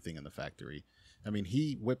everything in the factory. I mean,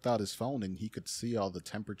 he whipped out his phone, and he could see all the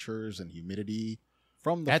temperatures and humidity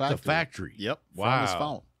from the factory. At the factory? Yep. Wow.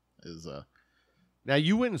 From his phone. Now,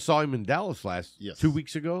 you went and saw him in Dallas 2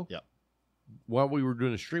 weeks ago? Yep. While we were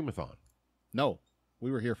doing a streamathon? No.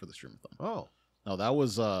 We were here for the streamathon. Oh. No, that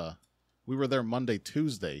was, we were there Monday,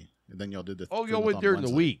 Tuesday, and then y'all did the y'all went there in the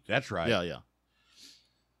week. That's right. Yeah.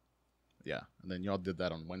 Yeah, and then y'all did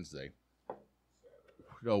that on Wednesday.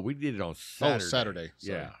 No, we did it on Saturday. Oh, Saturday.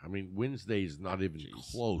 Sorry. Yeah, I mean, Wednesday is not even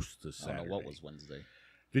close to Saturday. I don't know what was Wednesday.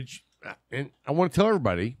 And I want to tell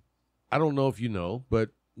everybody, I don't know if you know, but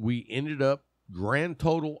we ended up grand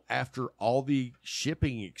total after all the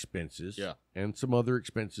shipping expenses and some other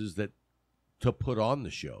expenses to put on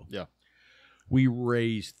the show. Yeah. We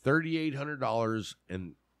raised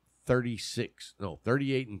 $3,836.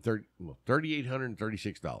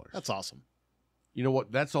 $3,836. That's awesome. You know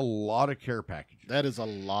what? That's a lot of care packages. That is a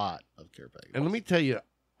lot of care packages. And let me tell you,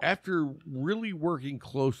 after really working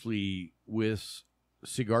closely with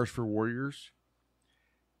Cigars for Warriors,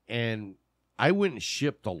 and I went and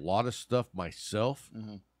shipped a lot of stuff myself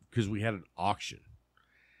because we had an auction.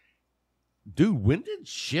 Dude, when did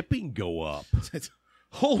shipping go up?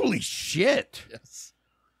 Holy shit. Yes.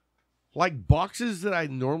 Like boxes that I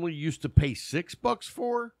normally used to pay $6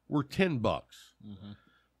 for were $10. Mm-hmm.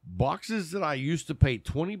 Boxes that I used to pay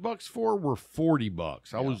 $20 for were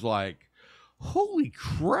 $40. I was like, holy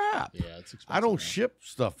crap. Yeah, it's expensive. I don't now. ship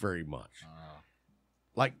stuff very much.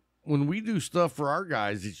 Like when we do stuff for our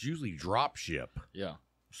guys, it's usually drop ship. Yeah.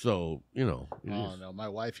 So, you know. Oh, no. My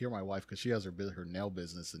wife, because she has her nail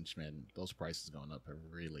business, and man, those prices going up have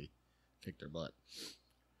really kicked her butt.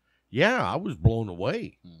 Yeah, I was blown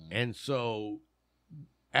away. Mm. And so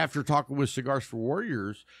after talking with Cigars for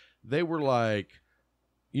Warriors, they were like,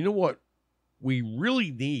 you know what we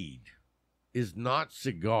really need is not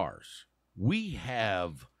cigars. We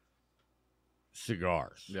have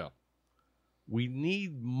cigars. Yeah. We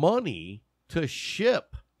need money to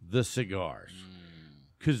ship the cigars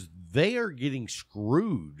because they are getting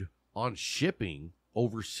screwed on shipping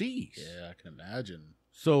overseas. Yeah, I can imagine.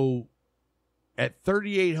 So at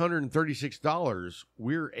 $3,836,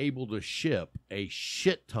 we're able to ship a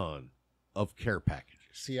shit ton of care packages.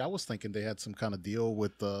 See, I was thinking they had some kind of deal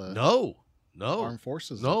with the No. armed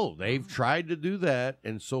forces. No, they've tried to do that,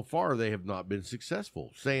 and so far they have not been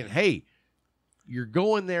successful. Saying, hey, you're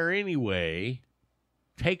going there anyway,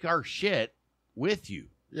 take our shit with you.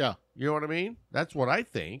 Yeah. You know what I mean? That's what I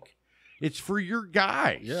think. It's for your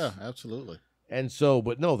guys. Yeah, absolutely. And so,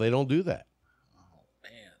 but no, they don't do that. Oh,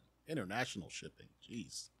 man. International shipping.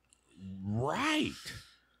 Jeez. Right.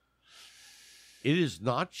 It is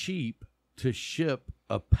not cheap to ship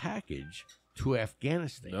a package to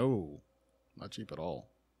Afghanistan. No, not cheap at all.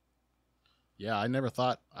 Yeah,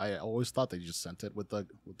 I always thought they just sent it with the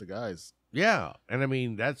guys. Yeah. And I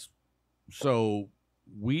mean, so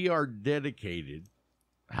we are dedicated,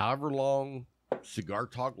 however long Cigar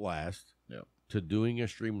Talk lasts, Yep. to doing a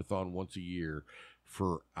streamathon once a year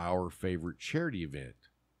for our favorite charity event,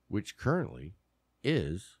 which currently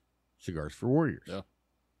is Cigars for Warriors. Yeah.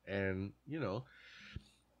 And, you know,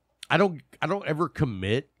 I don't ever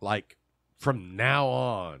commit like from now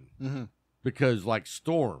on Mm-hmm. because like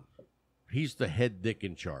Storm, he's the head dick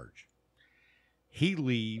in charge. He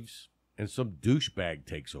leaves and some douchebag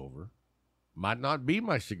takes over. Might not be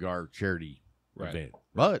my cigar charity event,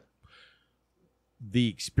 but the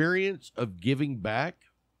experience of giving back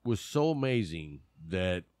was so amazing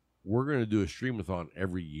that we're going to do a streamathon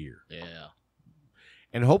every year. Yeah.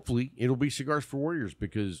 And hopefully it'll be Cigars for Warriors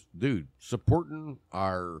because, dude, supporting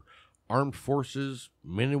our armed forces,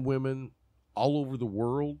 men and women all over the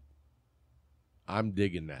world, I'm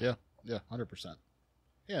digging that. Yeah. Yeah, 100%.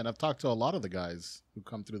 Yeah, and I've talked to a lot of the guys who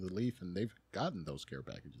come through the Leaf, and they've gotten those care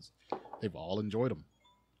packages. They've all enjoyed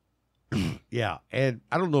them. Yeah, and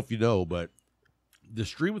I don't know if you know, but the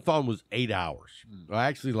streamathon was 8 hours. Well,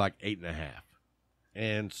 actually, like 8.5.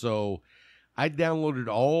 And so I downloaded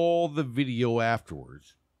all the video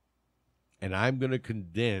afterwards, and I'm going to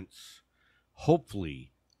condense,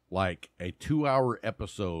 hopefully, like a 2-hour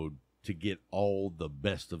episode to get all the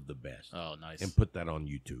best of the best. Oh, nice. And put that on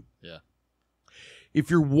YouTube. Yeah. If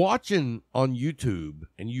you're watching on YouTube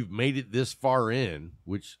and you've made it this far in,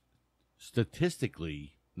 which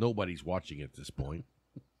statistically nobody's watching at this point,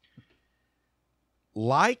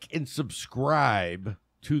 like and subscribe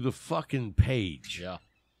to the fucking page. Yeah.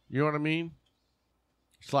 You know what I mean?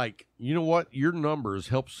 It's like, you know what? Your numbers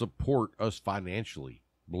help support us financially,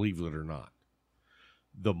 believe it or not.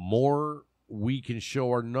 The more we can show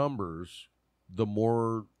our numbers, the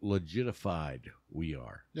more legitified we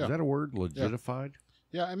are. Yeah. Is that a word? Legitified?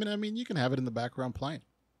 Yeah, I mean, you can have it in the background playing.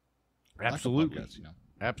 Absolutely. Like a podcast, you know.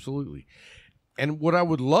 Absolutely. And what I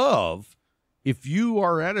would love, if you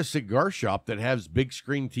are at a cigar shop that has big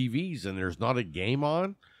screen TVs and there's not a game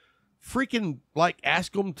on, freaking like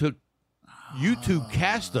ask them to YouTube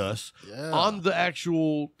cast us on the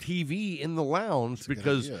actual TV in the lounge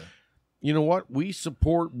because you know what? We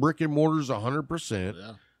support brick and mortars 100%.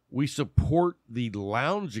 Yeah. We support the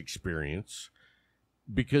lounge experience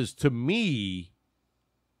because to me,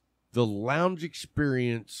 the lounge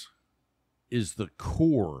experience is the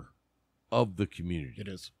core of the community. It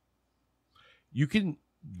is. You can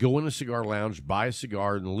go in a cigar lounge, buy a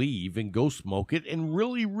cigar, and leave and go smoke it and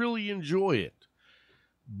really, really enjoy it.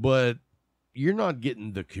 But you're not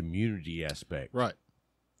getting the community aspect. Right.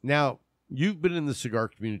 Now, you've been in the cigar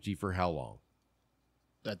community for how long?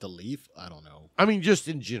 At the Leaf? I don't know. I mean, just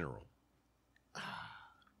in general.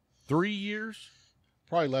 3 years?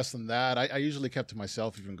 Probably less than that. I usually kept to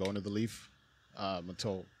myself even going to the Leaf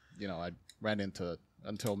until, I ran into,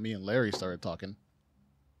 until me and Larry started talking.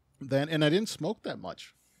 And I didn't smoke that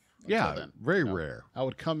much. Yeah, then, very rare. I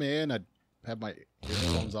would come in, I'd have my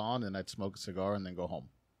earphones on, and I'd smoke a cigar and then go home.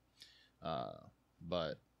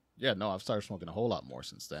 But yeah, no, I've started smoking a whole lot more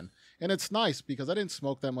since then, and it's nice because I didn't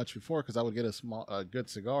smoke that much before because I would get a good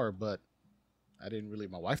cigar, but I didn't really.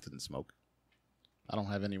 My wife didn't smoke. I don't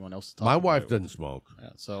have anyone else to talk. My about wife it doesn't with. smoke. Yeah,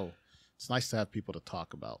 so it's nice to have people to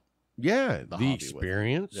talk about. Yeah, The the hobby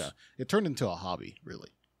experience. Yeah, it turned into a hobby, really.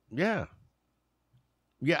 Yeah.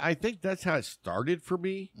 Yeah, I think that's how it started for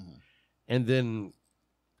me. Mhm. And then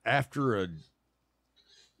after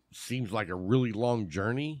seems like a really long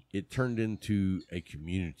journey, it turned into a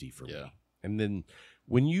community for Yeah. me. And then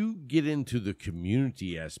when you get into the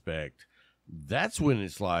community aspect, that's when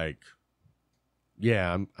it's like,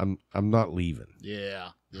 yeah, I'm not leaving.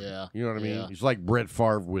 Yeah, yeah. You know what I mean? Yeah. It's like Brett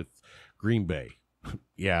Favre with Green Bay.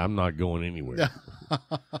 Yeah, I'm not going anywhere.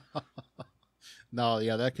 No,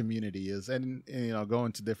 yeah, that community is, and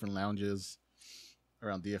going to different lounges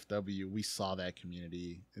around DFW, we saw that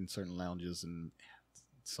community in certain lounges, and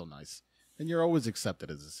it's so nice. And you're always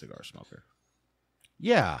accepted as a cigar smoker.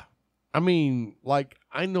 Yeah. I mean, like,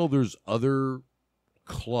 I know there's other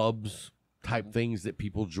clubs type things that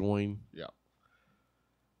people join. Yeah.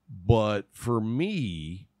 But for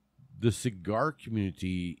me, the cigar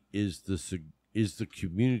community is the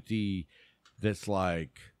community that's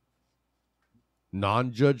like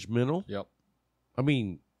non-judgmental. Yep. I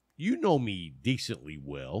mean, you know me decently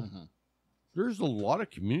well. Mhm. There's a lot of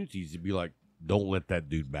communities that be like, don't let that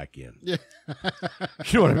dude back in. Yeah.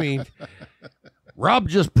 You know what I mean? Rob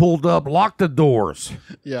just pulled up, lock the doors.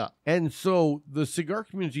 Yeah. And so the cigar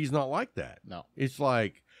community is not like that. No. It's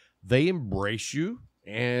like they embrace you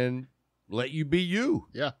and let you be you.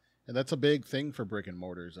 Yeah. And that's a big thing for brick and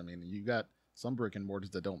mortars. I mean, you got some brick and mortars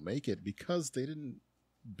that don't make it because they didn't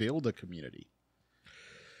build a community.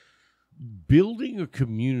 Building a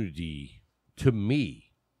community, to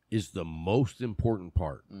me, is the most important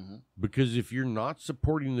part. Mm-hmm. Because if you're not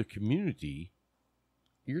supporting the community,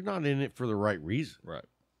 you're not in it for the right reason. Right.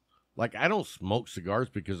 Like, I don't smoke cigars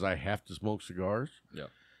because I have to smoke cigars. Yeah.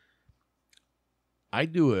 I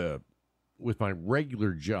do with my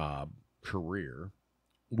regular job career,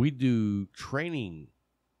 we do training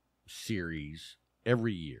series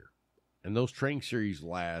every year. And those training series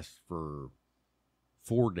last for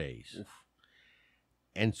 4 days. Oof.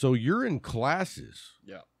 And so you're in classes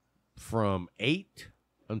Yeah. from 8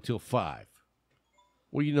 until 5.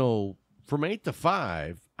 Well, from 8 to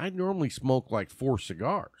 5, I normally smoke like 4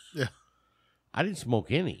 cigars. Yeah. I didn't smoke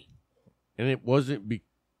any. And it wasn't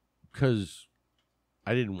because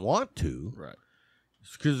I didn't want to. Right.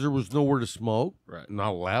 It's because there was nowhere to smoke. Right.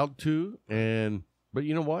 Not allowed to. But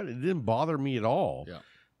you know what? It didn't bother me at all. Yeah.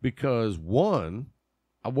 Because, one,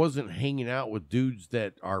 I wasn't hanging out with dudes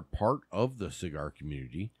that are part of the cigar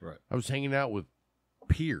community. Right. I was hanging out with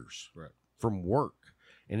peers Right. from work.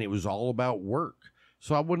 And it was all about work.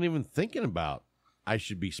 So I wasn't even thinking about I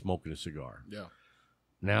should be smoking a cigar. Yeah.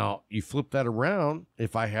 Now, you flip that around.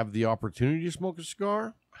 If I have the opportunity to smoke a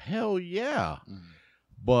cigar, hell yeah. Mm-hmm.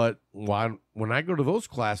 But when I go to those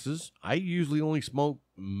classes, I usually only smoke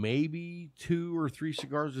maybe 2 or 3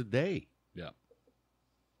 cigars a day. Yeah.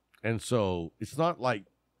 And so it's not like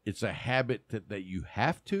it's a habit that you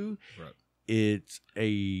have to. Right. It's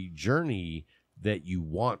a journey that you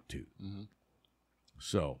want to. Mm-hmm.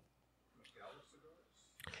 So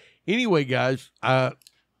anyway, guys,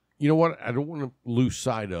 you know what? I don't want to lose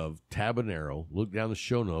sight of Tabanero. Look down the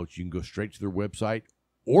show notes. You can go straight to their website.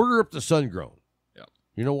 Order up the sun-grown. Yep.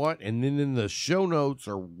 You know what? And then in the show notes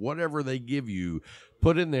or whatever they give you,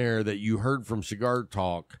 put in there that you heard from Cigar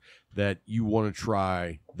Talk that you want to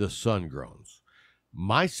try the sun-growns.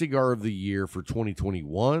 My cigar of the year for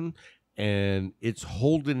 2021, and it's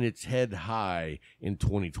holding its head high in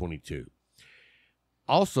 2022.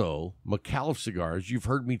 Also, McAuliffe Cigars, you've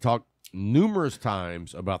heard me talk numerous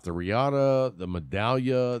times about the Riata, the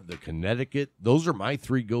Medallia, the Connecticut. Those are my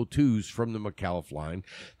 3 go-tos from the McAuliffe line.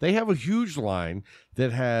 They have a huge line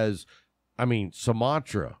that has,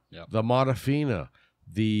 Sumatra, Yep. the Matafina,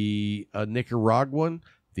 the Nicaraguan,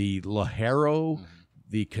 the Lajero,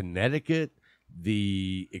 the Connecticut,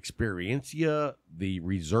 the Experiencia, the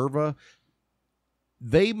Reserva.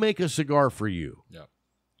 They make a cigar for you. Yep.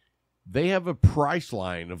 They have a price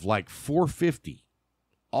line of like $4.50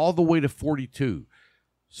 all the way to $42.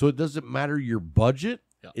 So it doesn't matter your budget.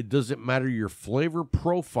 Yep. It doesn't matter your flavor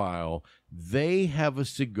profile. They have a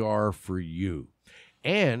cigar for you.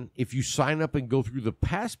 And if you sign up and go through the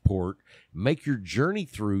passport, make your journey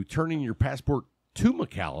through turning your passport to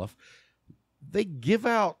McAuliffe, they give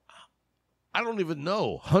out, I don't even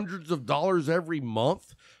know, hundreds of dollars every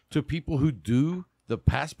month to people who do the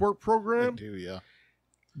passport program. They do, yeah.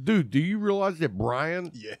 Dude, do you realize that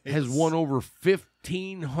Brian Yes. has won over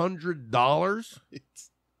 $1,500?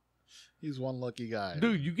 He's one lucky guy.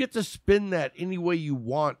 Dude, you get to spin that any way you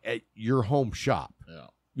want at your home shop. Yeah.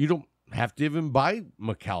 You don't have to even buy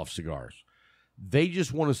McAuliffe cigars. They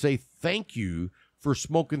just want to say thank you for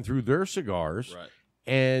smoking through their cigars, Right.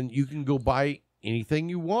 and you can go buy anything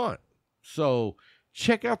you want. So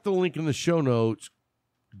check out the link in the show notes.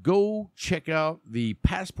 Go check out the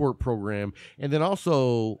Passport program, and then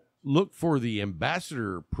also look for the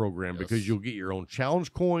Ambassador program because you'll get your own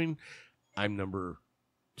challenge coin. I'm number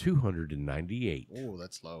 298. Oh,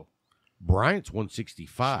 that's low. Bryant's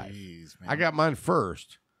 165. Jeez, man. I got mine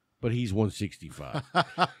first, but he's 165.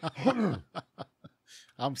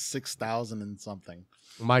 I'm 6,000 and something.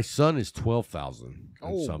 My son is 12,000 and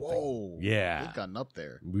Oh, something. whoa. Yeah. They've gotten up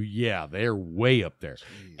there. Yeah, they're way up there.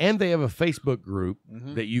 Jeez. And they have a Facebook group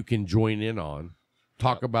Mhm. that you can join in on,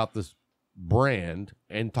 talk about this brand,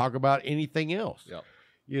 and talk about anything else. Yep.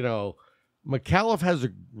 You know, McAuliffe has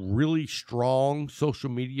a really strong social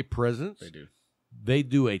media presence. They do. They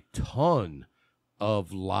do a ton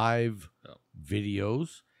of live Yep.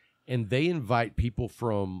 videos, and they invite people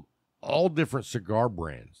from all different cigar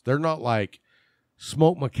brands. They're not like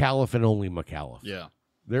Smoke McAuliffe and only McAuliffe. Yeah.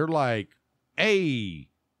 They're like, hey,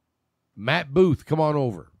 Matt Booth, come on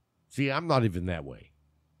over. See, I'm not even that way.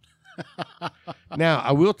 Now,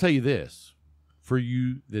 I will tell you this, for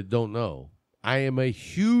you that don't know, I am a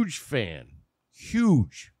huge fan.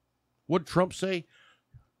 Huge. What'd Trump say?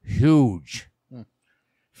 Huge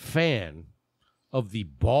fan of the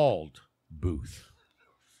Bald Booth.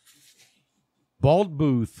 Bald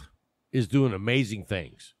Booth is doing amazing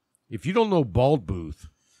things. If you don't know Bald Booth,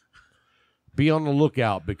 be on the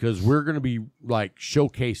lookout because we're going to be like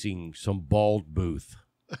showcasing some Bald Booth.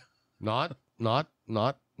 Not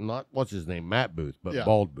what's his name? Matt Booth, but Yeah.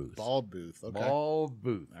 Bald Booth. Bald Booth. Okay. Bald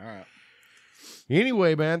Booth. All right.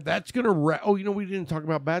 Anyway, man, that's going to Oh, you know, we didn't talk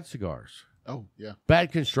about bad cigars. Oh, yeah.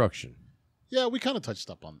 Bad construction. Yeah, we kind of touched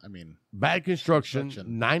up on, Bad construction,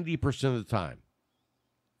 Construction. 90% of the time.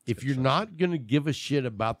 If you're not going to give a shit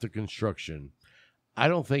about the construction, I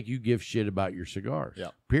don't think you give shit about your cigars.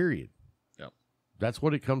 Yep. Period. Yep. That's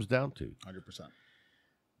what it comes down to. 100%.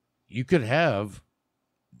 You could have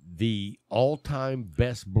the all-time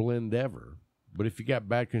best blend ever, but if you got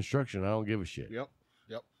bad construction, I don't give a shit. Yep.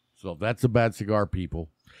 So that's a bad cigar,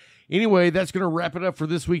 people. Anyway, that's going to wrap it up for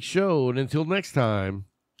this week's show. And until next time,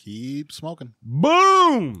 Keep smoking.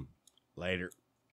 boom! Later.